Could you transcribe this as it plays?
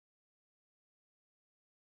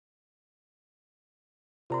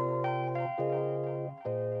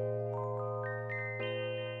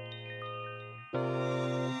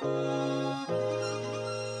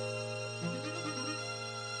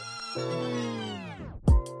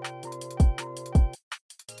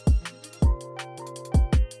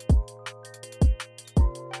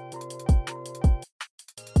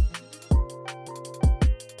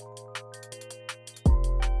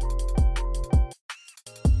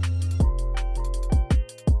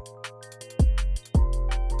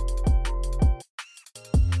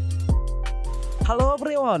Hello,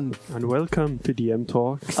 everyone. And welcome to DM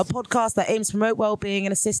Talks, A podcast that aims to promote well-being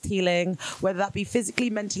and assist healing, whether that be physically,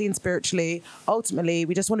 mentally, and spiritually. Ultimately,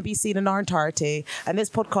 we just want to be seen in our entirety. And this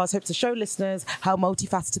podcast hopes to show listeners how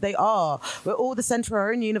multifaceted they are. We're all the center of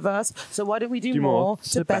our own universe, so why don't we do more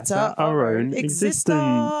to better our own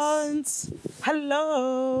existence?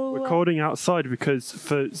 Hello. We're recording outside because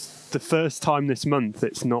for the first time this month,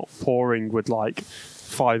 it's not pouring with like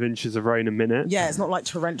 5 inches of rain a minute. Yeah, it's not like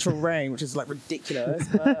torrential rain, which is like ridiculous.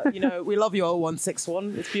 But, we love you all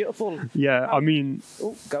 161. It's beautiful. Yeah, I mean,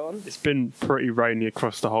 go on. It's been pretty rainy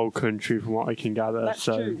across the whole country from what I can gather. That's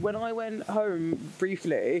true. When I went home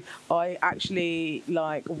briefly, I actually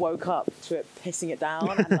woke up to it pissing it down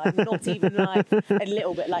and not even a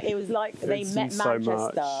little bit. It was like they met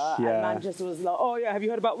Manchester and Manchester was like, oh yeah, have you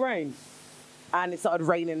heard about rain? And it started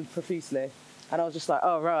raining profusely. And I was just like,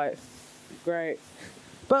 oh right, great.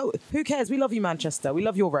 But who cares? We love you, Manchester. We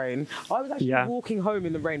love your rain. I was actually walking home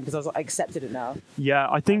in the rain because I accepted it now. Yeah,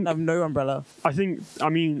 I think... I have no umbrella. I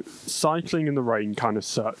mean, cycling in the rain kind of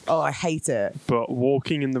sucks. Oh, I hate it. But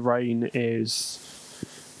walking in the rain is...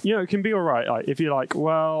 it can be all right. Like, if you're like,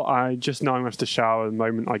 well, I just know I'm going to have to shower the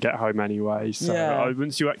moment I get home anyway. So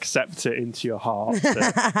once you accept it into your heart that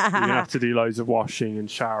you're going to have to do loads of washing and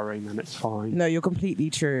showering, then it's fine. No, you're completely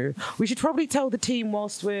true. We should probably tell the team while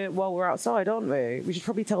we're outside, aren't we? We should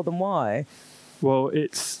probably tell them why. Well,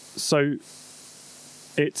 it's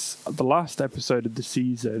the last episode of the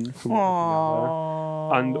season from what I can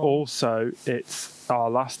gather. And also it's our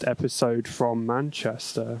last episode from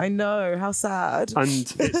Manchester. I know, how sad.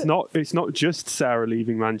 And it's not just Sarah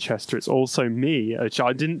leaving Manchester, it's also me, which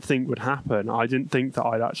I didn't think would happen. I didn't think that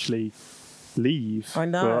I'd actually leave. I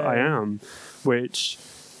know. But I am, which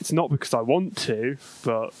it's not because I want to,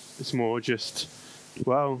 but it's more just...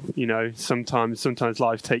 Well, sometimes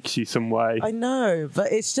life takes you some way. I know,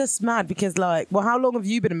 but it's just mad because, how long have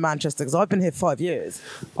you been in Manchester? Because I've been here 5 years.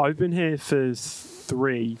 I've been here for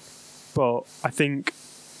 3, but I think,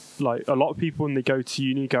 a lot of people when they go to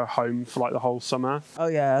uni go home for, the whole summer. Oh,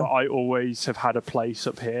 yeah. But I always have had a place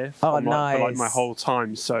up here nice. for my whole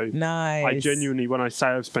time. So nice. I genuinely, when I say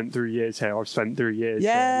I've spent 3 years here, I've spent 3 years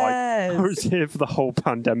yes. here. I was here for the whole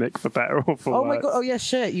pandemic, for better or for worse. Oh, my God. Oh, yeah,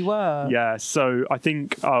 shit, you were. Yeah, so I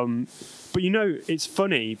think... but, it's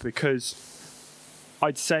funny because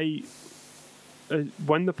I'd say...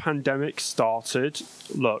 when the pandemic started,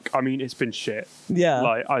 it's been shit.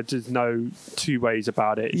 Yeah. There's no two ways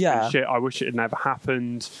about it. It's been shit. I wish it had never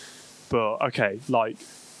happened. But, okay, but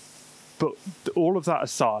all of that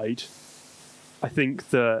aside, I think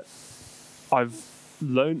that I've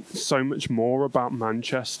learned so much more about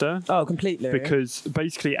Manchester. Oh, completely. Because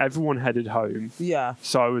basically everyone headed home. Yeah.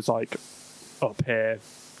 So I was, up here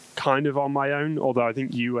kind of on my own, although I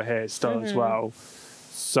think you were here still as well.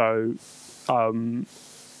 So...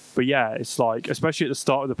 but yeah, it's especially at the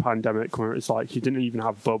start of the pandemic where it's you didn't even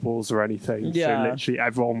have bubbles or anything. Yeah. So literally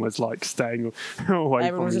everyone was staying away.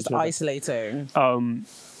 Everyone was just isolating.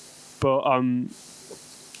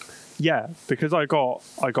 Yeah, because I got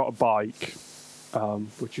a bike,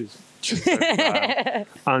 which is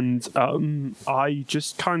and I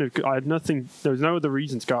just I had nothing. There was no other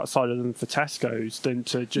reason to go outside other than for Tesco's than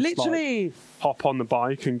to just literally hop on the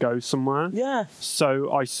bike and go somewhere. Yeah. So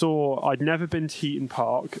I'd never been to Heaton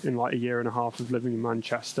Park in a year and a half of living in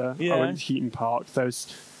Manchester. Yeah. I went to Heaton Park.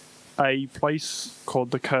 There's a place called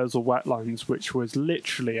the Kersal Wetlands, which was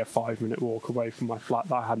literally a 5-minute walk away from my flat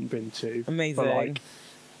that I hadn't been to. Amazing. For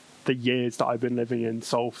the years that I've been living in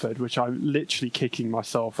Salford, which I'm literally kicking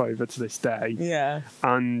myself over to this day. Yeah.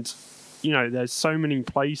 And, there's so many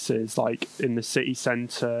places in the city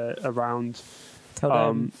centre around. Tell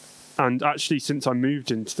them. And actually, since I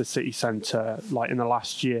moved into the city centre, in the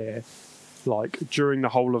last year, during the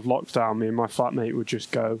whole of lockdown, me and my flatmate would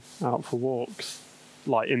just go out for walks.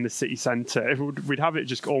 In the city centre, we'd have it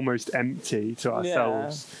just almost empty to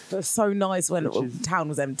ourselves. Yeah. It was so nice when town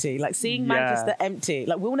was empty. Seeing Manchester empty,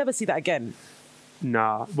 we'll never see that again.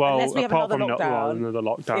 Nah, well, unless we have apart another from lockdown. Another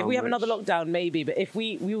lockdown. If we have another lockdown, maybe. But if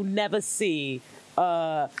we will never see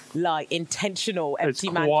intentional empty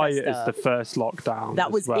Manchester. As quiet as the first lockdown.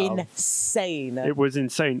 That was insane. It was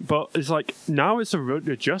insane, but it's now it's a real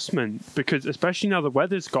adjustment because especially now the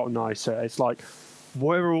weather's got nicer. It's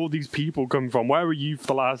where are all these people coming from? Where were you for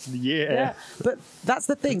the last year? Yeah, but that's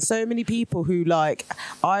the thing. So many people who like,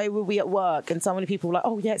 I will be at work and so many people were like,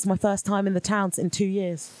 oh yeah, it's my first time in the town in 2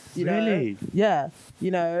 years. You really? know? Yeah,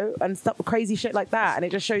 you know, and stuff, crazy shit like that. And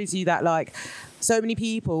it just shows you that like, so many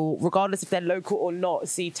people, regardless if they're local or not,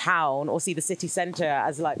 see town or see the city centre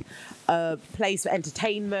as like a place for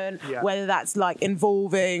entertainment, whether that's like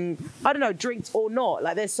involving, I don't know, drinks or not.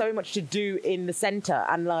 Like there's so much to do in the centre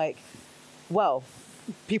and like, well,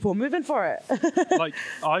 people are moving for it. Like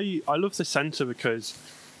I love the centre because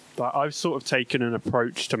like, I've sort of taken an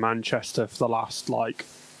approach to Manchester for the last like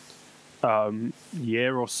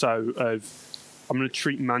year or so of I'm going to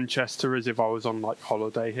treat Manchester as if I was on like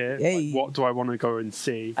holiday here. Hey. Like, what do I want to go and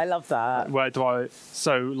see? I love that. Where do I?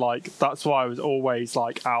 So like that's why I was always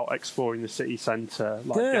like out exploring the city centre,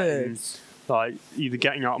 like getting, like either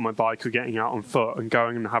getting out on my bike or getting out on foot and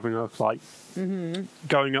going and having a like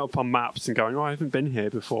going up on maps and going, oh, I haven't been here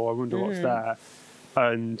before. I wonder what's there.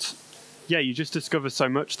 And yeah, you just discover so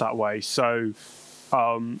much that way. So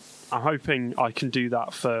I'm hoping I can do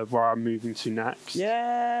that for where I'm moving to next.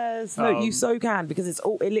 Yes, no, you so can, because it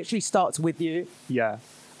literally starts with you. Yeah,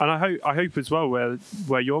 and I hope as well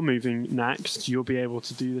where you're moving next, you'll be able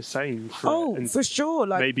to do the same. For sure.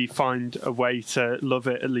 Like maybe find a way to love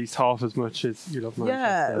it at least half as much as you love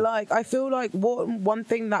Manchester. Yeah, like I feel like one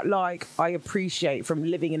thing that like I appreciate from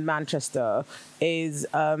living in Manchester is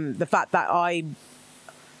the fact that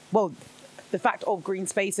the fact of green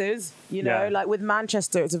spaces, you know, like with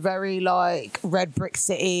Manchester, it's a very like red brick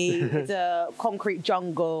city, it's a concrete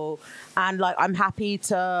jungle, and like I'm happy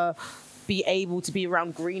to be able to be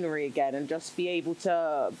around greenery again and just be able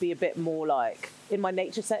to be a bit more like in my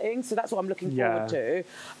nature setting. So that's what I'm looking forward to.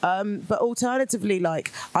 But alternatively,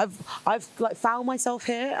 like I've like found myself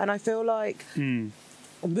here, and I feel like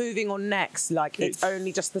moving on next, like it's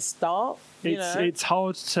only just the start. It's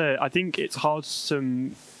hard to. I think it's hard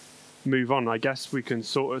to move on. I guess we can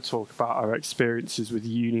sort of talk about our experiences with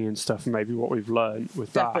uni and stuff and maybe what we've learned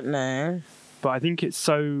with that. Definitely. But I think it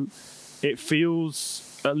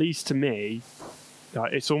feels, at least to me,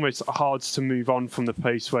 it's almost hard to move on from the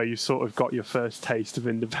place where you sort of got your first taste of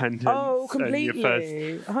independence. Oh,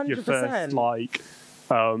 completely. And 100%. Your first like,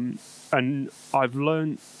 and I've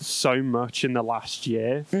learned so much in the last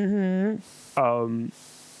year.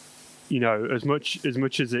 You know, as much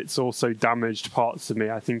as it's also damaged parts of me,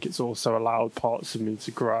 I think it's also allowed parts of me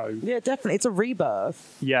to grow. Yeah, definitely. It's a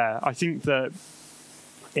rebirth. Yeah, I think that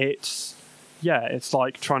it's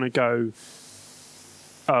like trying to go,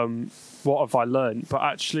 what have I learned? But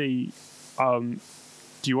actually,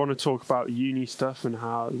 do you want to talk about uni stuff and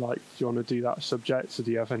how, like, do you want to do that subject? Or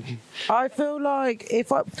do you have any? I feel like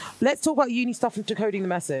let's talk about uni stuff and decoding the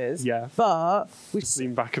messes. Yeah. But we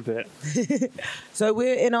lean back a bit. So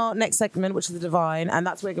we're in our next segment, which is the Divine, and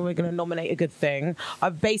that's where we're going to nominate a good thing.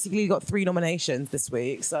 I've basically got 3 nominations this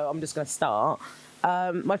week, so I'm just going to start.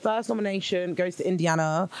 My first nomination goes to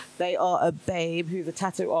Indiana. They are a babe who's a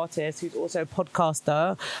tattoo artist who's also a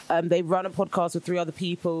podcaster. They run a podcast with 3 other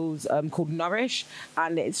people called Nourish,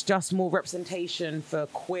 and it's just more representation for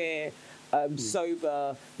queer,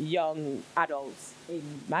 sober, young adults in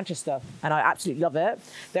Manchester, and I absolutely love it.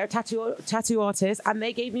 They're a tattoo artist, and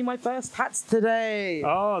they gave me my first tats today.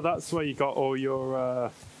 Oh, that's where you got all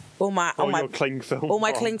your... All my cling film. All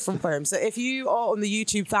my cling film. So if you are on the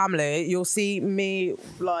YouTube family, you'll see me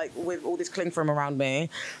like with all this cling film around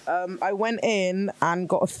me. I went in and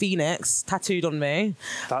got a phoenix tattooed on me.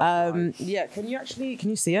 That's nice. Yeah, can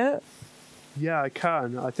you see it? Yeah, I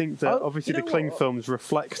can. I think that obviously the cling film's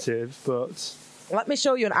reflective, but let me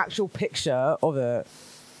show you an actual picture of it.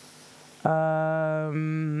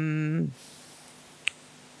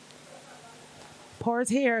 Pause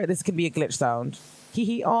here. This could be a glitch sound.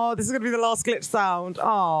 Oh, this is going to be the last glitch sound.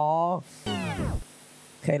 Oh.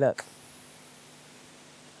 Okay, look.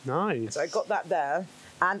 Nice. So I got that there,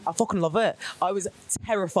 and I fucking love it. I was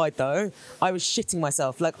terrified, though. I was shitting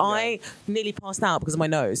myself. Like, I nearly passed out because of my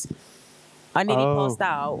nose. I nearly passed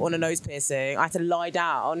out on a nose piercing. I had to lie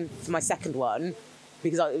down for my second one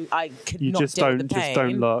because I could not deal with the pain. You just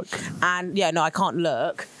don't look. And, yeah, no, I can't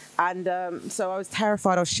look. And so I was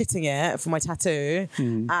terrified. I was shitting it for my tattoo.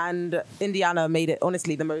 And Indiana made it,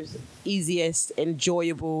 honestly, the most easiest,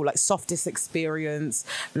 enjoyable, like, softest experience.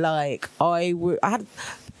 Like, I had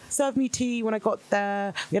served me tea when I got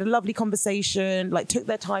there. We had a lovely conversation, like, took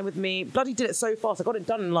their time with me. Bloody did it so fast. I got it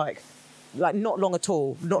done in, like, like not long at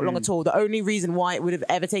all. The only reason why it would have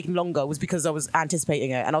ever taken longer was because I was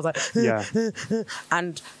anticipating it, and I was like,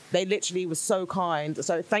 and they literally were so kind.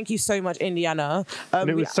 So thank you so much, Indiana. And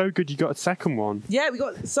it was so good you got a second one. Yeah, we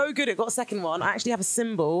got so good it got a second one. I actually have a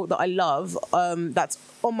symbol that I love that's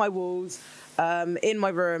on my walls in my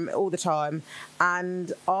room all the time.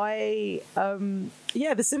 And the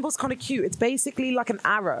symbol's kind of cute. It's basically like an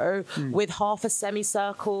arrow with half a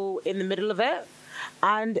semicircle in the middle of it.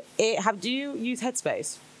 And do you use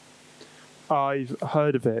Headspace? I've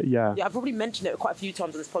heard of it, yeah. Yeah, I've probably mentioned it quite a few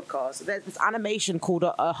times on this podcast. There's this animation called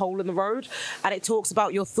a Hole in the Road, and it talks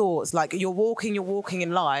about your thoughts. Like, you're walking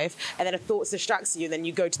in life, and then a thought distracts you, and then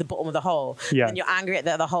you go to the bottom of the hole. Yeah. And you're angry at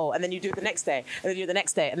the hole, and then you do it the next day, and then you do it the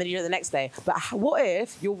next day, and then you do it the next day. But what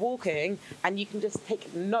if you're walking, and you can just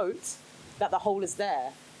take note that the hole is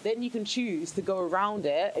there? Then you can choose to go around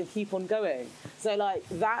it and keep on going. So, like,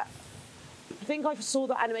 that... I think I saw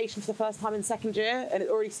that animation for the first time in second year, and it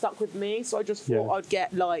already stuck with me. So I just thought I'd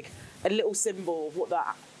get like a little symbol of what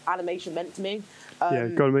that animation meant to me.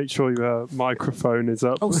 Got to make sure your microphone is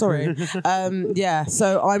up. Oh, sorry.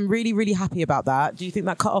 So I'm really, really happy about that. Do you think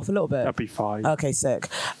that cut off a little bit? That'd be fine. Okay, sick.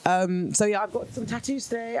 I've got some tattoos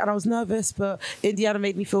today, and I was nervous, but Indiana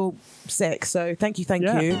made me feel sick. So thank you.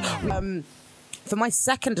 For my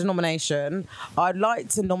second nomination, I'd like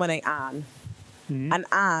to nominate Anne. And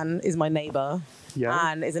Anne is my neighbour. Yeah.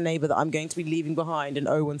 Anne is a neighbour that I'm going to be leaving behind in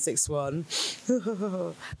 0161.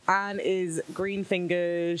 Anne is green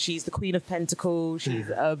fingers. She's the Queen of Pentacles. She's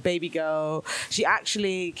a baby girl. She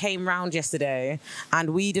actually came round yesterday, and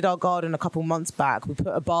we did our garden a couple months back. We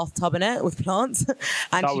put a bathtub in it with plants.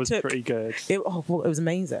 And that was pretty good. It was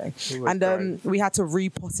amazing. It was great. We had to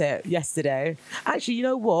repot it yesterday. Actually, you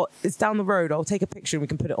know what? It's down the road. I'll take a picture and we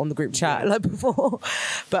can put it on the group chat like before.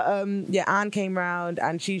 But Anne came round,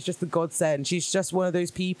 and she's just the godsend. She's just one of those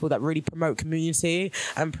people that really promote community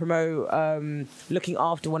and promote looking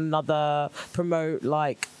after one another, promote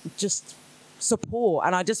like just support,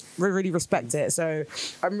 and I just really respect it. So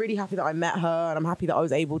I'm really happy that I met her, and I'm happy that I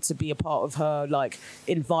was able to be a part of her like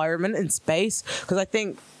environment and space, because I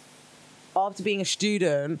think after being a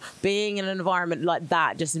student, being in an environment like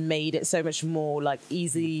that just made it so much more like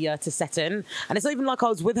easier to set in. And it's not even like I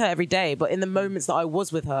was with her every day, but in the moments that I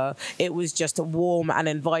was with her, it was just warm and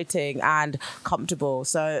inviting and comfortable.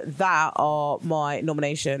 So that are my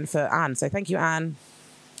nomination for Anne. So thank you, Anne.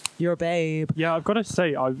 You're a babe. Yeah, I've got to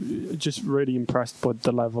say, I'm just really impressed by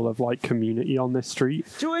the level of like community on this street.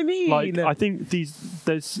 Do you know what I mean? Like, I think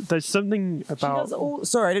there's something about. She does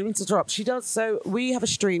sorry, I didn't mean to interrupt. She does. So we have a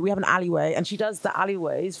street, we have an alleyway, and she does the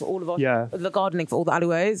alleyways for all of our the gardening for all the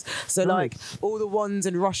alleyways. So like all the ones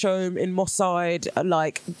in Rusholme, in Moss Side,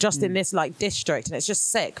 like just in this like district, and it's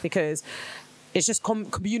just sick because it's just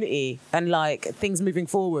community and like things moving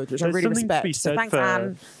forward, which I really respect. So thanks,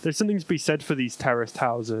 Anne. There's something to be said for these terraced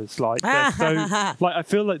houses. Like, they're so, like I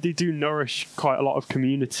feel like they do nourish quite a lot of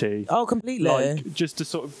community. Oh, completely. Like just to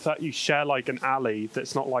sort of that you share like an alley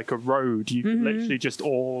that's not like a road. You literally just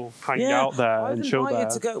all hang out there and chill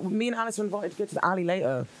there. Me and Alice were invited to go to the alley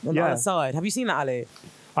later on the other side. Have you seen that alley?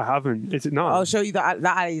 I haven't. Is it not? I'll show you that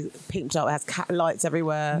alley pinked up. It has cat lights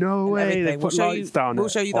everywhere. No way. They put lights down. We'll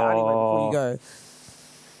show you the alleyway before you go.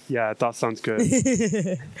 Yeah, that sounds good.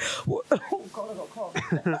 Oh God, I got a cough.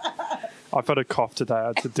 I've had a cough today. I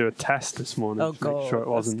had to do a test this morning to make sure it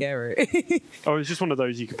wasn't. That's scary. Oh, it's just one of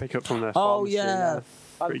those you can pick up from their pharmacy. Oh yeah.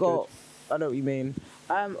 I know what you mean.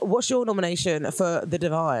 What's your nomination for The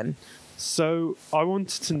Divine? So I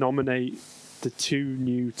wanted to nominate the 2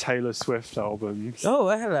 new Taylor Swift albums. Oh,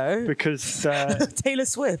 hello. Because Taylor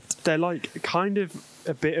Swift. They're like kind of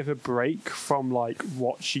a bit of a break from like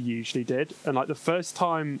what she usually did. And like the first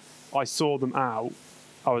time I saw them out,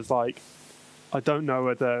 I was like, I don't know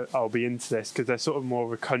whether I'll be into this, because they're sort of more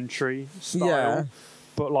of a country style. Yeah.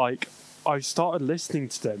 But like I started listening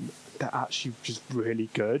to them, they're actually just really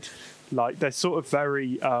good. Like they're sort of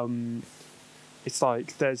very it's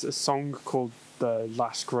like there's a song called The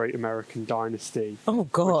Last Great American Dynasty. Oh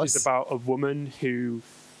God! Which is about a woman who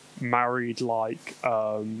married like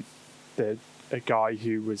a guy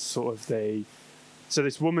who was sort of so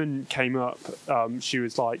this woman came up. She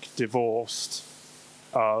was like divorced,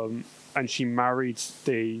 and she married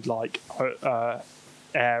the like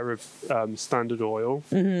heir of Standard Oil.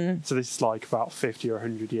 Mm-hmm. So this is like about 50 or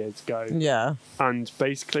 100 years ago. Yeah, and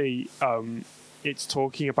basically. It's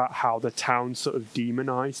talking about how the town sort of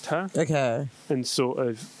demonized her. Okay. And sort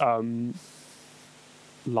of,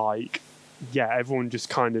 everyone just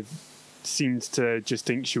kind of seems to just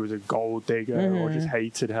think she was a gold digger or just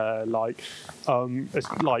hated her.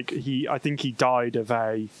 I think he died of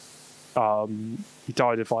a he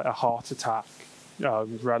died of like a heart attack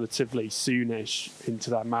relatively soonish into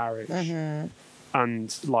their marriage. Mm-hmm.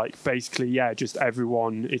 And like basically, yeah, just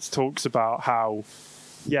everyone, it talks about how,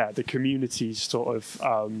 yeah, the community sort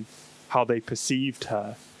of how they perceived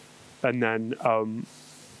her. And then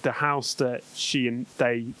the house that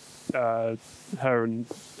her and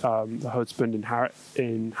the husband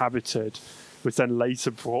inhabited was then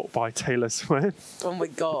later bought by Taylor Swift. Oh my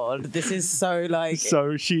God, this is so like...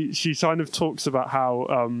 So she kind of talks about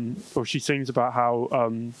how, or she sings about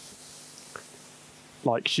how,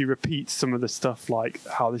 like she repeats some of the stuff like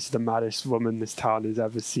how this is the maddest woman this town has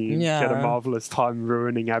ever seen. Yeah. She had a marvellous time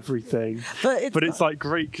ruining everything. But it's like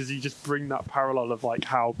great because you just bring that parallel of like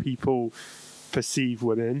how people perceive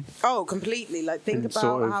women. Oh, completely. Like think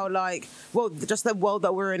about how like, well, just the world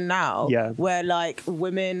that we're in now, where like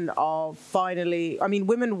women are finally, I mean,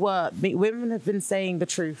 women have been saying the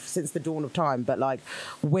truth since the dawn of time, but like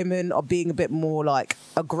women are being a bit more like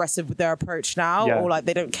aggressive with their approach now, or like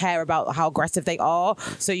they don't care about how aggressive they are.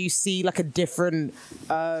 So you see like a different,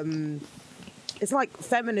 it's like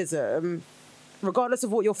feminism. Regardless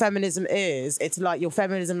of what your feminism is, it's like your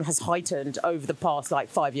feminism has heightened over the past like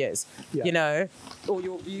 5 years, you know, or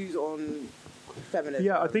your views on feminism.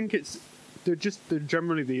 Yeah, I think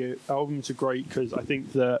generally the albums are great because I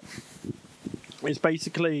think that it's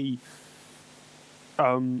basically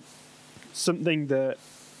something that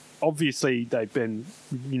obviously they've been,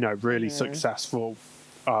 you know, really successful,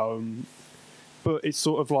 but it's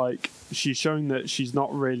sort of like she's shown that she's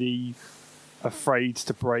not really afraid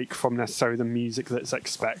to break from necessarily the music that's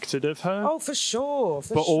expected of her. Oh, for sure.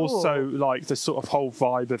 But also, like, the sort of whole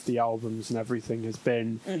vibe of the albums and everything has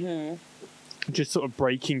been just sort of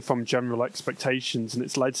breaking from general expectations, and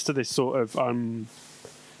it's led to this sort of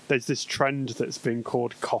there's this trend that's been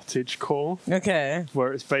called cottagecore. Okay.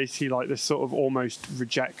 Where it's basically like this sort of almost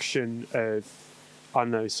rejection of, I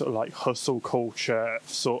don't know, sort of like hustle culture,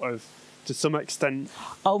 sort of to some extent,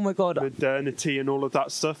 oh my God, modernity and all of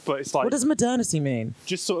that stuff. But it's like, what does modernity mean?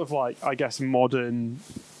 Just sort of like, I guess, modern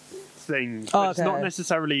things. But it's not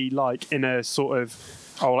necessarily like in a sort of,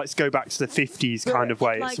 oh, let's go back to the 50s kind of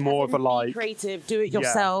way. Like, it's more of a like creative, do it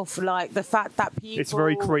yourself. Like the fact that people, it's a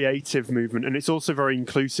very creative movement, and it's also very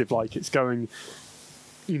inclusive. Like it's going,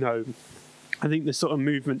 you know, I think the sort of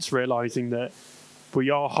movement's realizing that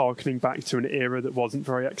we are harkening back to an era that wasn't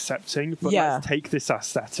very accepting, but let's take this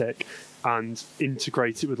aesthetic and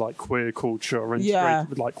integrate it with like queer culture, or integrate it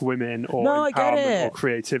with like women, or empowerment, or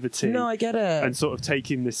creativity. No, I get it. And sort of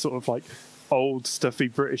taking this sort of like old stuffy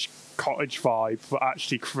British cottage vibe, but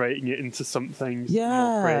actually creating it into something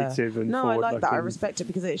more creative and I like that. I respect it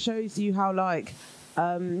because it shows you how like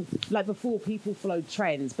before people followed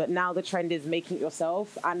trends, but now the trend is making it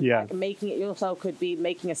yourself, and like, making it yourself could be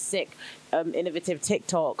making a sick innovative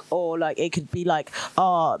TikTok, or like it could be like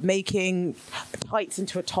making tights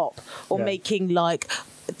into a top, or making like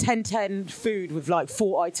 10-10 food with like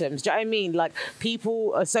 4 items. Do you know what I mean? Like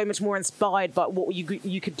people are so much more inspired by what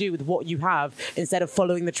you could do with what you have instead of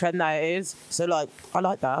following the trend that it is. So like I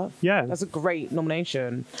like that. Yeah, that's a great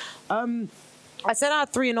nomination. I said I had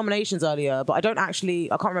 3 nominations earlier, but I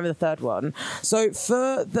can't remember the third one. So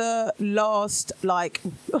for the last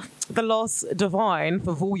Divine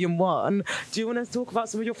for Volume 1, do you want to talk about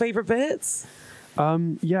some of your favourite bits?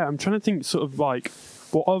 Yeah, I'm trying to think sort of like,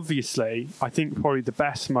 well, obviously, I think probably the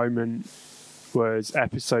best moment was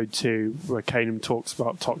episode 2 where Kanan talks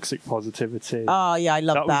about toxic positivity. Oh, yeah, I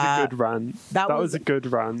love that. That was a good rant. That was a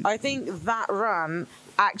good rant. I think that rant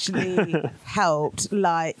actually helped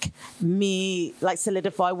me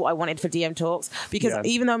solidify what I wanted for DM Talks, because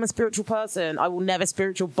even though I'm a spiritual person, I will never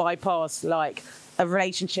spiritual bypass like a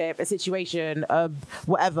relationship, a situation,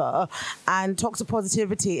 whatever. And toxic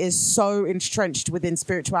positivity is so entrenched within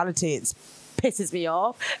spirituality. It pisses me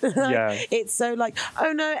off. It's so like,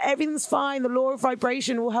 oh no, everything's fine, the law of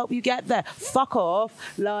vibration will help you get there. Fuck off.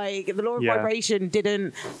 Like the law of vibration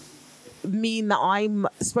didn't mean that I'm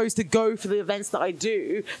supposed to go for the events that I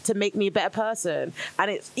do to make me a better person.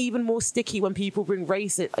 And it's even more sticky when people bring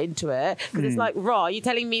race into it, because it's like, you're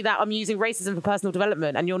telling me that I'm using racism for personal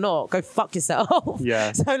development and you're not. Go fuck yourself.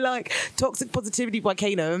 So like toxic positivity by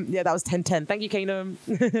Kanan, that was 10-10. Thank you,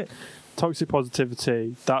 Kanan. Toxic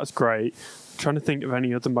positivity, that's great. I'm trying to think of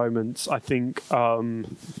any other moments. I think who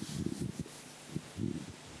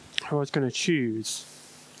I was going to choose.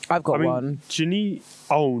 I've got one.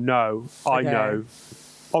 Oh no, okay. I know.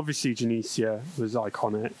 Obviously, Janicia was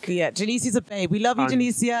iconic. Yeah, Janicia's a babe. We love you,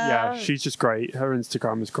 Janicia. Yeah, she's just great. Her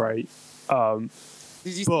Instagram is great. Did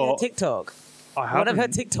you see her TikTok? One of her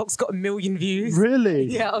TikToks got 1 million views. Really?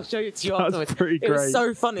 Yeah, I'll show it to you afterwards. That's pretty great. It was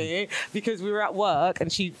so funny because we were at work and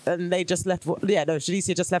they just left.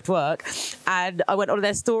 Shanicia just left work, and I went on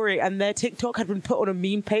their story and their TikTok had been put on a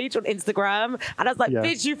meme page on Instagram, and I was like,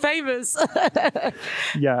 "Bitch, you famous."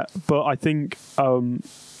 Yeah, but I think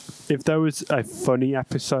if there was a funny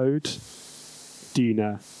episode,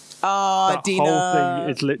 Dina. Oh, that Dina. whole thing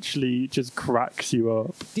is literally just cracks you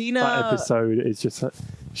up. Dina. That episode is just...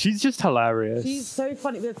 She's just hilarious. She's so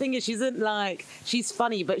funny. The thing is, she's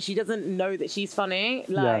funny, but she doesn't know that she's funny.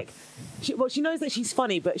 She knows that she's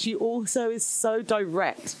funny, but she also is so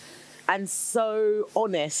direct and so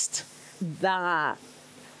honest that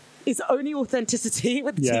it's only authenticity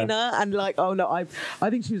with Tina. And I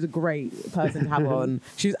think she was a great person to have on.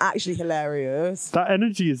 She was actually hilarious. That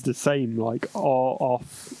energy is the same,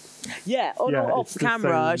 off. Yeah, on or off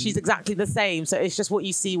camera, she's exactly the same. So it's just what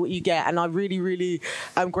you see, what you get. And I really, really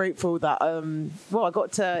am grateful that, I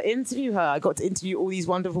got to interview her. I got to interview all these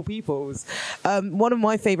wonderful peoples. One of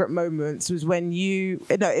my favourite moments was when it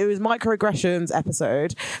was Microaggressions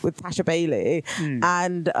episode with Tasha Bailey.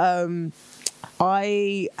 And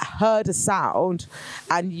I heard a sound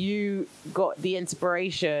and you got the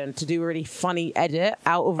inspiration to do a really funny edit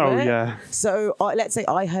out of it. Oh, yeah. So let's say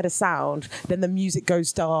I heard a sound, then the music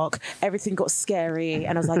goes dark, everything got scary,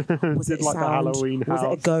 and I was like, was it a sound? Halloween was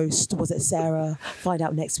house? It a ghost? Was it Sarah? Find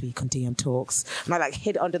out next week on DM Talks. And I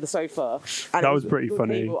hid under the sofa. And that was pretty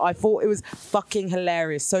funny. People. I thought it was fucking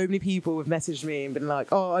hilarious. So many people have messaged me and been like,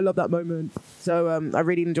 oh, I love that moment. So I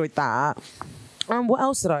really enjoyed that. What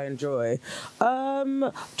else did I enjoy? Trying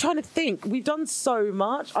to think. We've done so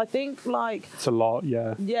much. I think it's a lot,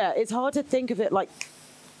 yeah. Yeah, it's hard to think of it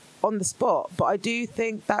on the spot, but I do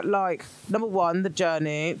think that number one, the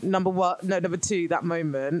journey. Number two, that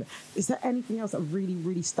moment. Is there anything else that really,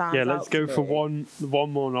 really stands out? Yeah, let's go for one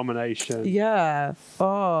more nomination. Yeah.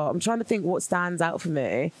 Oh, I'm trying to think what stands out for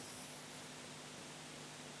me.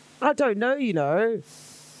 I don't know.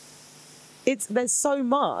 There's so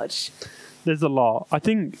much. There's a lot. I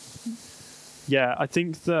think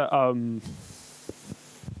that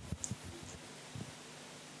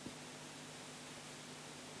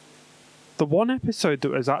the one episode that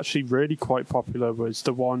was actually really quite popular was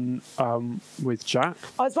the one with Jack.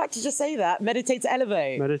 I was about to just say that. Meditate to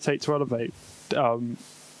Elevate.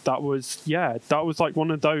 That was one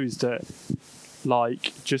of those that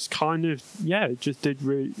just kind of just did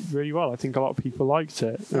really, really well. I think a lot of people liked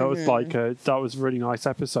it. That was that was a really nice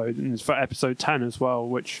episode, and it's for episode 10 as well,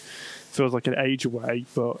 which feels like an age away,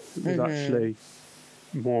 but it was actually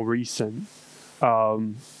more recent.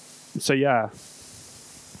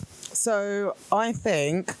 So I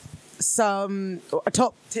think a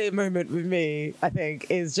top tier moment with me, I think,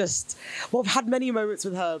 is just I've had many moments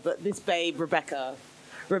with her, but this babe Rebecca.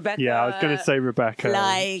 Yeah, I was going to say Rebecca.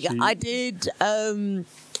 I did.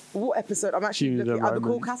 What episode? I'm actually looking at the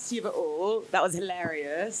Caucasity of it all. That was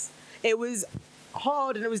hilarious. It was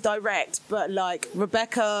hard and it was direct, but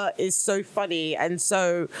Rebecca is so funny and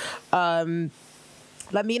so me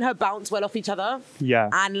and her bounce well off each other. Yeah,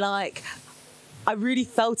 and I really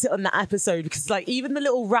felt it on that episode because even the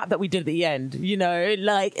little rap that we did at the end,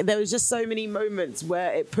 there was just so many moments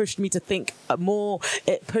where it pushed me to think more.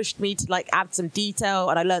 It pushed me to add some detail,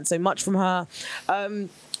 and I learned so much from her.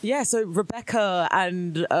 So Rebecca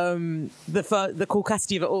and the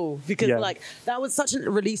Caucasity of it all, because that was such a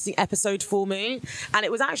releasing episode for me, and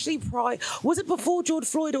it was actually was it before George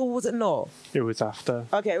Floyd or was it not? It was after.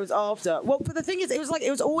 Okay, it was after. Well, but the thing is, it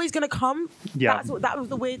was always going to come. Yeah, that was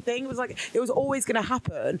the weird thing. It was it was always going to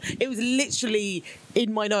happen. It was literally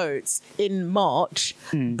in my notes in March,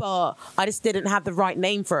 but I just didn't have the right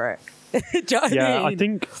name for it. Do you know what I mean? I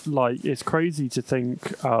think it's crazy to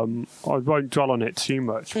think. I won't dwell on it too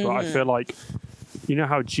much, but I feel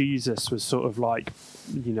how Jesus was sort of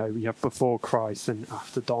you have before Christ and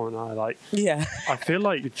after Donna. I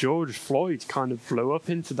feel George Floyd kind of blew up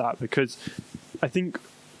into that because I think.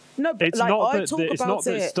 No, but it's not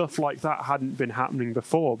that stuff like that hadn't been happening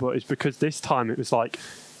before, but it's because this time it was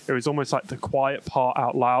it was almost the quiet part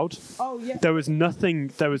out loud. Oh yeah. There was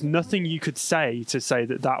nothing you could say to say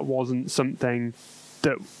that wasn't something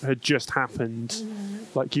that had just happened.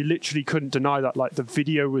 You literally couldn't deny that. The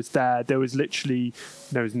video was there. There was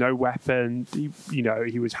no weapon.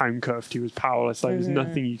 He was handcuffed. He was powerless. There was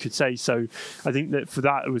nothing you could say. So I think that for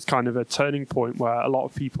that it was kind of a turning point where a lot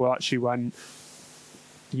of people actually went,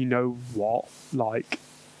 you know what?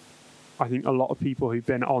 I think a lot of people who've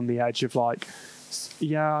been on the edge of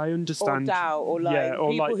Yeah, I understand. Or doubt, or like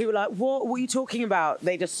people who were like, what are you talking about?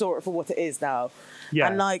 They just saw it for what it is now. Yeah.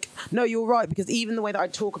 And like, no, you're right, because even the way that I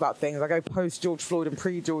talk about things, I go post George Floyd and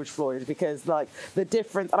pre George Floyd, because like the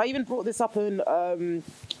difference, and I even brought this up in the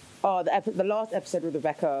last episode with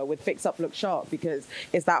Rebecca with Fix Up Look Sharp, because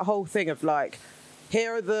it's that whole thing of like,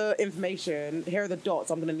 here are the information, here are the dots,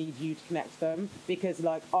 I'm going to need you to connect them, because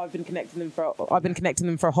like I've been connecting them for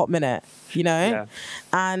a hot minute, you know? Yeah.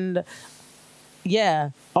 And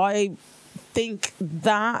yeah, I think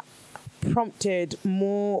that prompted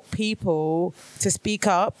more people to speak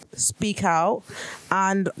up, speak out,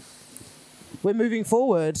 and we're moving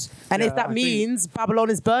forward. And if that means Babylon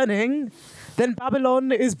is burning, then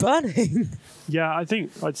Babylon is burning. Yeah, I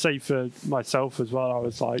think I'd say for myself as well, I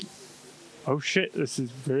was like, oh shit, this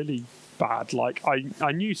is really bad. Like,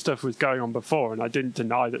 I knew stuff was going on before, and I didn't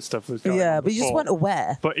deny that stuff was going on Yeah, but you just weren't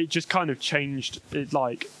aware. But it just kind of changed it,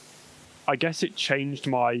 like, I guess it changed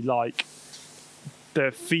my, like,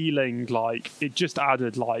 the feeling, like, it just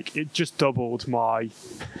added, like, it just doubled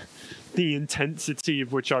the intensity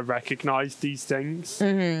of which I recognised these things.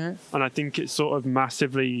 Mm-hmm. And I think it sort of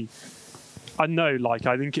massively, I know, like,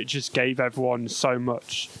 I think it just gave everyone so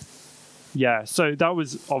much. Yeah, so that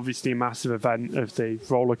was obviously a massive event of the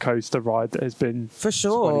roller coaster ride that has been for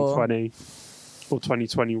sure 2020 or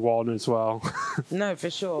 2021 as well. No, for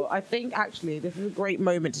sure. I think actually this is a great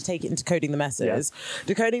moment to take it into Decoding the Messes. Yeah.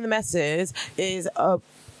 Decoding the Messes is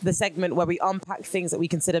the segment where we unpack things that we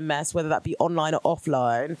consider mess, whether that be online or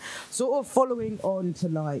offline, sort of following on to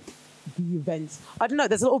like the events. I don't know,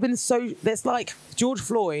 there's like George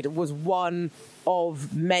Floyd was one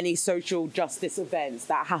of many social justice events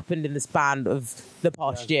that happened in the span of the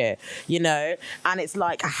past year, you know, and it's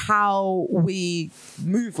like how we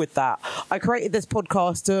move with that. I created this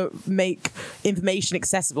podcast to make information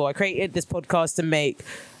accessible. I created this podcast to make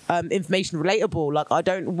information relatable. Like, I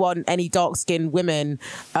don't want any dark-skinned women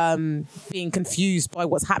being confused by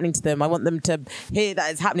what's happening to them. I want them to hear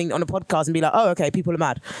that it's happening on a podcast and be like, oh, okay, people are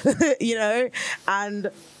mad, you know? And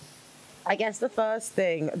I guess the first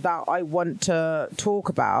thing that I want to talk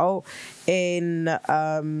about in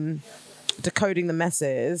Decoding the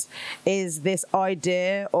Messes is this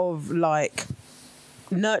idea of like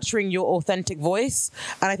nurturing your authentic voice.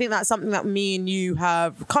 And I think that's something that me and you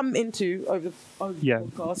have come into over the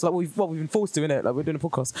podcast. Like we've been forced to, innit? Like, we're doing a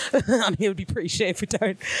podcast. I mean, it would be pretty shit if we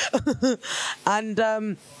don't.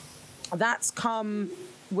 And that's come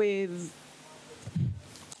with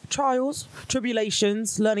trials,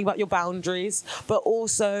 tribulations, learning about your boundaries, but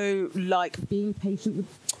also like being patient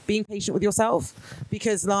with yourself,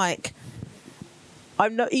 because like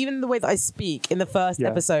I'm not, even the way that I speak in the first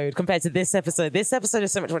episode compared to this episode is so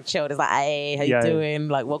much more chilled. It's like, hey, how you doing?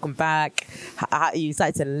 Like, welcome back. How you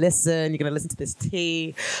excited to listen? You're gonna listen to this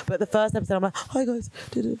tea. But the first episode, I'm like, hi guys.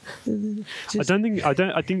 I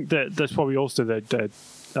think that that's probably also the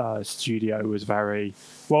studio was very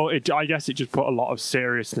well. I guess it just put a lot of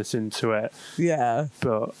seriousness into it. Yeah.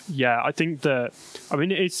 But yeah, I think that, I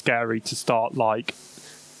mean, it is scary to start like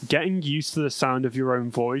getting used to the sound of your own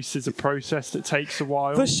voice is a process that takes a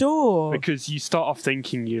while. For sure. Because you start off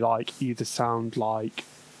thinking you like either sound like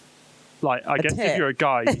I guess if you're a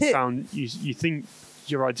guy, you think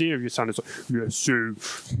your idea of your sound is like, yes, Sue.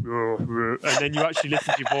 And then you actually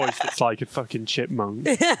listen to your voice, it's like a fucking chipmunk.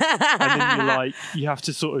 And then you're like, you have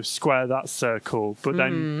to sort of square that circle. But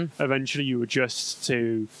then eventually you adjust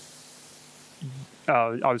to,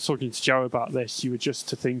 I was talking to Joe about this, you adjust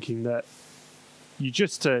to thinking that you're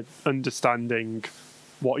just to understanding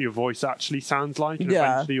what your voice actually sounds like, and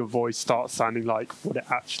eventually your voice starts sounding like what it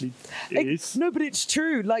actually is. No, but it's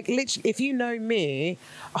true. Like, literally, if you know me,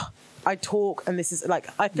 I talk, and this is like,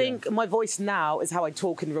 I think my voice now is how I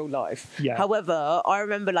talk in real life. Yeah. However, I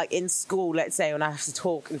remember like in school, let's say, when I have to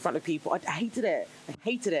talk in front of people, I hated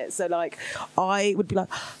it. So like, I would be like,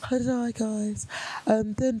 hi guys,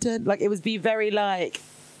 like it would be very like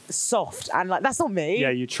soft, and like that's not me. Yeah,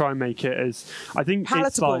 you try and make it as, I think,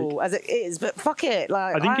 palatable like, as it is, but fuck it.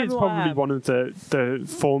 Like, I think it's probably one of the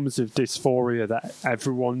forms of dysphoria that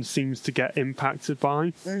everyone seems to get impacted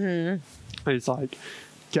by. Mm-hmm. It's like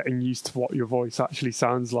getting used to what your voice actually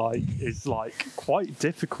sounds like is like quite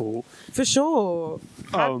difficult. For sure.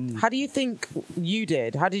 How do you think you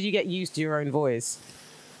did? How did you get used to your own voice?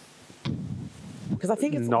 Because I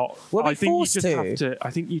think it's not. I think you just have to.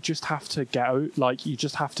 I think you just have to go. Like, you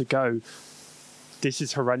just have to go. This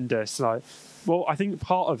is horrendous. Like, well, I think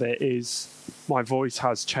part of it is my voice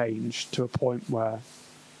has changed to a point where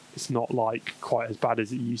it's not like quite as bad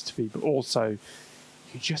as it used to be. But also,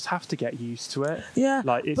 you just have to get used to it. Yeah,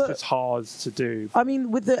 like it's just hard to do. I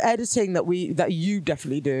mean, with the editing that you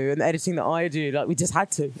definitely do, and the editing that I do, like we just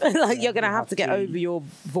had to. Like you're gonna have to get over your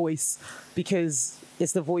voice because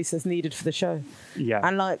it's the voice that's needed for the show. Yeah.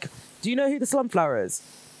 And like, do you know who the Slumflower is?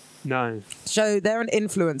 No. So they're an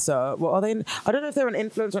influencer. Well, are they? I don't know if they're an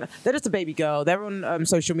influencer. They're just a baby girl. They're on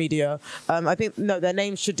social media. I think their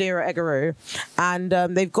name's Shadira Egaru,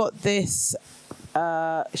 and they've got this.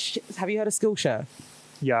 Have you heard of Skillshare?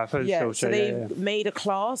 Yeah, I've heard of Skillshare. So they made a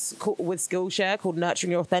class with Skillshare called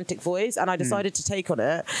Nurturing Your Authentic Voice, and I decided to take on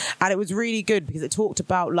it, and it was really good because it talked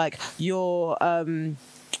about like your.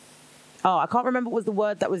 I can't remember what was the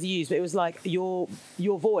word that was used, but it was like your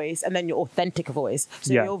voice and then your authentic voice.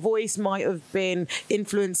 So your voice might have been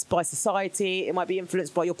influenced by society. It might be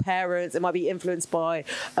influenced by your parents. It might be influenced by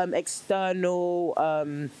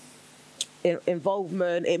external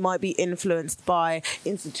involvement. It might be influenced by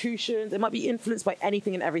institutions. It might be influenced by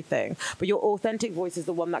anything and everything. But your authentic voice is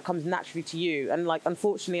the one that comes naturally to you. And like,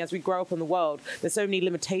 unfortunately, as we grow up in the world, there's so many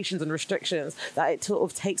limitations and restrictions that it sort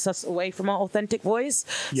of takes us away from our authentic voice.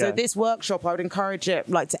 Yeah. So this workshop, I would encourage it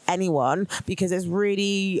like to anyone because it's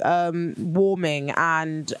really warming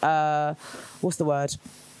and what's the word?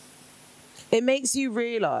 It makes you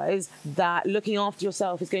realise that looking after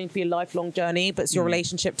yourself is going to be a lifelong journey, but it's your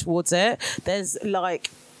relationship towards it. There's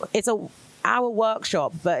like, it's a hour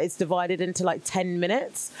workshop, but it's divided into like 10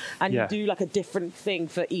 minutes and you do like a different thing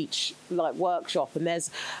for each like workshop. And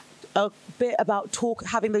there's a bit about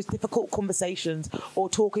having those difficult conversations or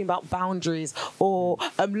talking about boundaries or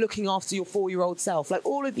looking after your 4-year-old self, like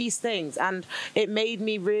all of these things. And it made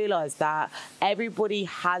me realize that everybody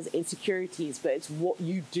has insecurities, but it's what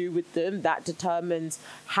you do with them that determines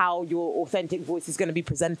how your authentic voice is going to be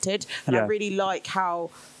presented. And I really like how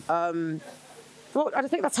well, I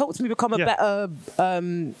think that's helped me become a better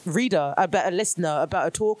reader, a better listener, a better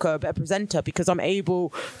talker, a better presenter, because I'm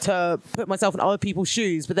able to put myself in other people's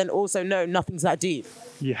shoes, but then also know nothing's that deep.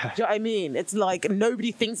 Yeah. Do you know what I mean? It's like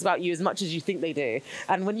nobody thinks about you as much as you think they do.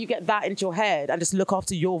 And when you get that into your head and just look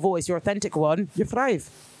after your voice, your authentic one, you thrive.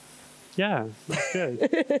 Yeah, that's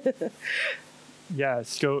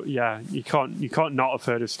good. Yeah, you can't not have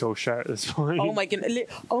heard of Skillshare at this point. Oh my goodness!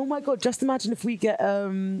 Oh my god! Just imagine if we get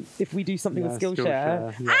if we do something with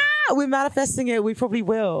Skillshare. We're manifesting it. We probably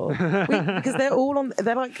will because they're all on.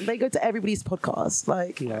 They go to everybody's podcast.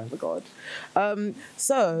 Like, oh my god.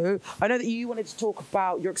 So I know that you wanted to talk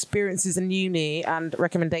about your experiences in uni and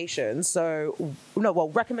recommendations. So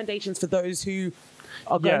recommendations for those who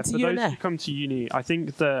are going to uni. For those who come to uni, I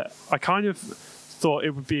think that I kind of thought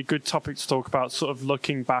it would be a good topic to talk about, sort of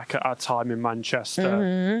looking back at our time in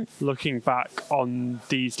Manchester, looking back on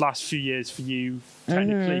these last few years for you,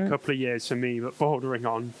 technically a couple of years for me, but bordering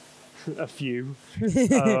on a few.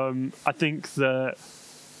 I think that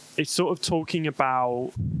it's sort of talking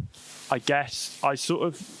about, I guess, I sort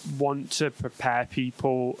of want to prepare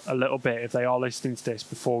people a little bit if they are listening to this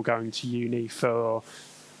before going to uni for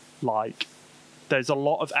like, there's a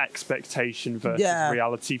lot of expectation versus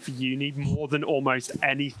reality for uni more than almost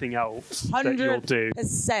anything else that you'll do.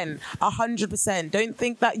 100%. Don't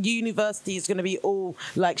think that university is going to be all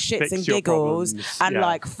like shits and giggles and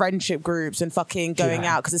like friendship groups and fucking going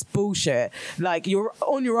out, because it's bullshit. Like, you're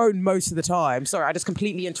on your own most of the time. Sorry, I just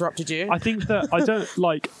completely interrupted you. I think that I don't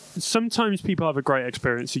like, sometimes people have a great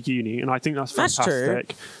experience at uni and I think that's fantastic.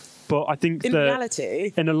 That's true. But I think in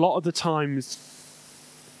reality, in a lot of the times,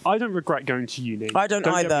 I don't regret going to uni. I don't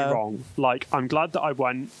either. Don't get me wrong. Like, I'm glad that I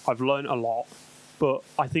went. I've learned a lot. But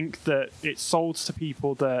I think that it's sold to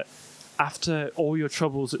people that after all your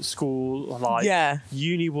troubles at school, like,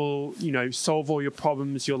 uni will, solve all your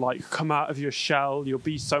problems. You'll, like, come out of your shell. You'll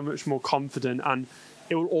be so much more confident. And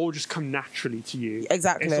it will all just come naturally to you.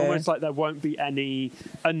 Exactly. It's almost like there won't be any...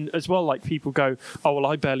 And as well, like, people go, oh, well,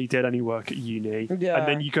 I barely did any work at uni. Yeah. And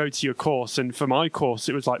then you go to your course. And for my course,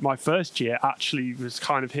 it was like my first year actually was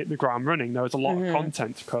kind of hit the ground running. There was a lot of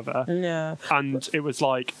content to cover. Yeah. And it was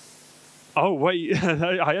like, oh, wait,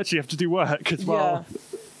 I actually have to do work as well. Yeah.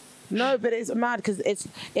 No, but it's mad because it's...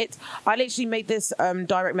 I literally made this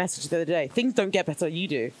direct message the other day. Things don't get better, you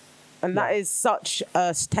do. And that is such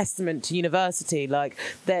a testament to university, like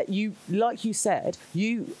that like you said,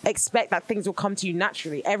 you expect that things will come to you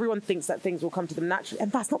naturally. Everyone thinks that things will come to them naturally,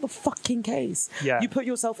 and that's not the fucking case. Yeah. You put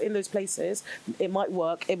yourself in those places, it might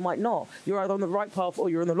work, it might not. You're either on the right path or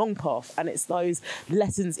you're on the long path, and it's those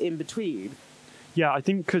lessons in between. Yeah, I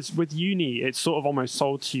think because with uni, it's sort of almost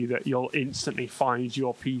sold to you that you'll instantly find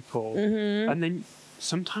your people, and then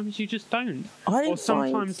sometimes you just don't. Or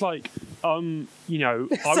sometimes, like, Sorry,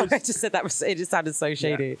 I just said that. It just sounded so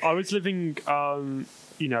shady. Yeah. I was living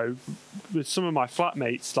you know, with some of my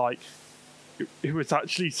flatmates, like, it was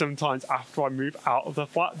actually sometimes after I moved out of the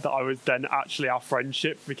flat that I was then actually, our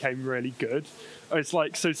friendship became really good. It's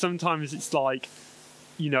like, so sometimes it's like,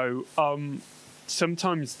 you know,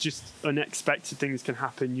 sometimes just unexpected things can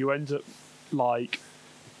happen. You end up like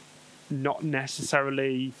not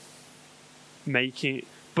necessarily making,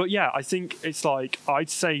 but yeah, I think it's like,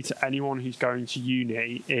 I'd say to anyone who's going to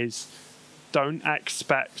uni is don't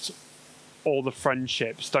expect all the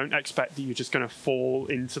friendships. Don't expect that you're just going to fall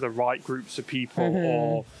into the right groups of people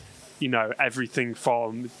or, you know, everything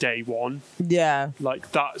from day one. Yeah.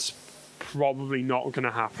 Like, that's probably not going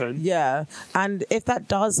to happen. Yeah. And if that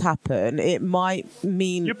does happen, it might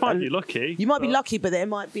mean... You might be lucky. You might be lucky, but it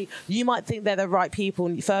might be... You might think they're the right people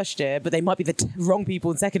in first year, but they might be the wrong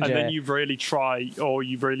people in second year. And then you really try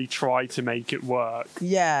to make it work.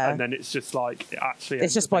 Yeah. And then it's just like,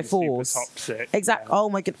 it's just by force. Toxic. Exactly. Yeah. Oh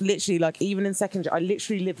my God. Literally, like, even in second year, I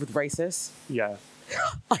literally lived with racists. Yeah.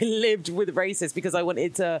 I lived with racists because I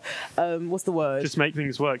wanted to, what's the word? Just make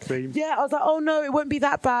things work, babe. Yeah, I was like, oh no, it won't be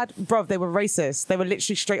that bad. Bruv, they were racist. They were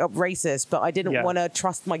literally straight up racist, but I didn't want to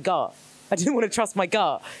trust my gut.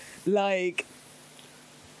 Like...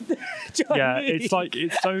 Yeah, it's like,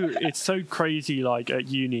 it's so crazy, like, at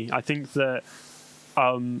uni. I think that,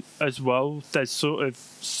 as well, there's sort of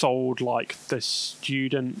sold, like, the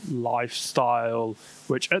student lifestyle,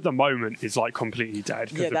 which at the moment is like completely dead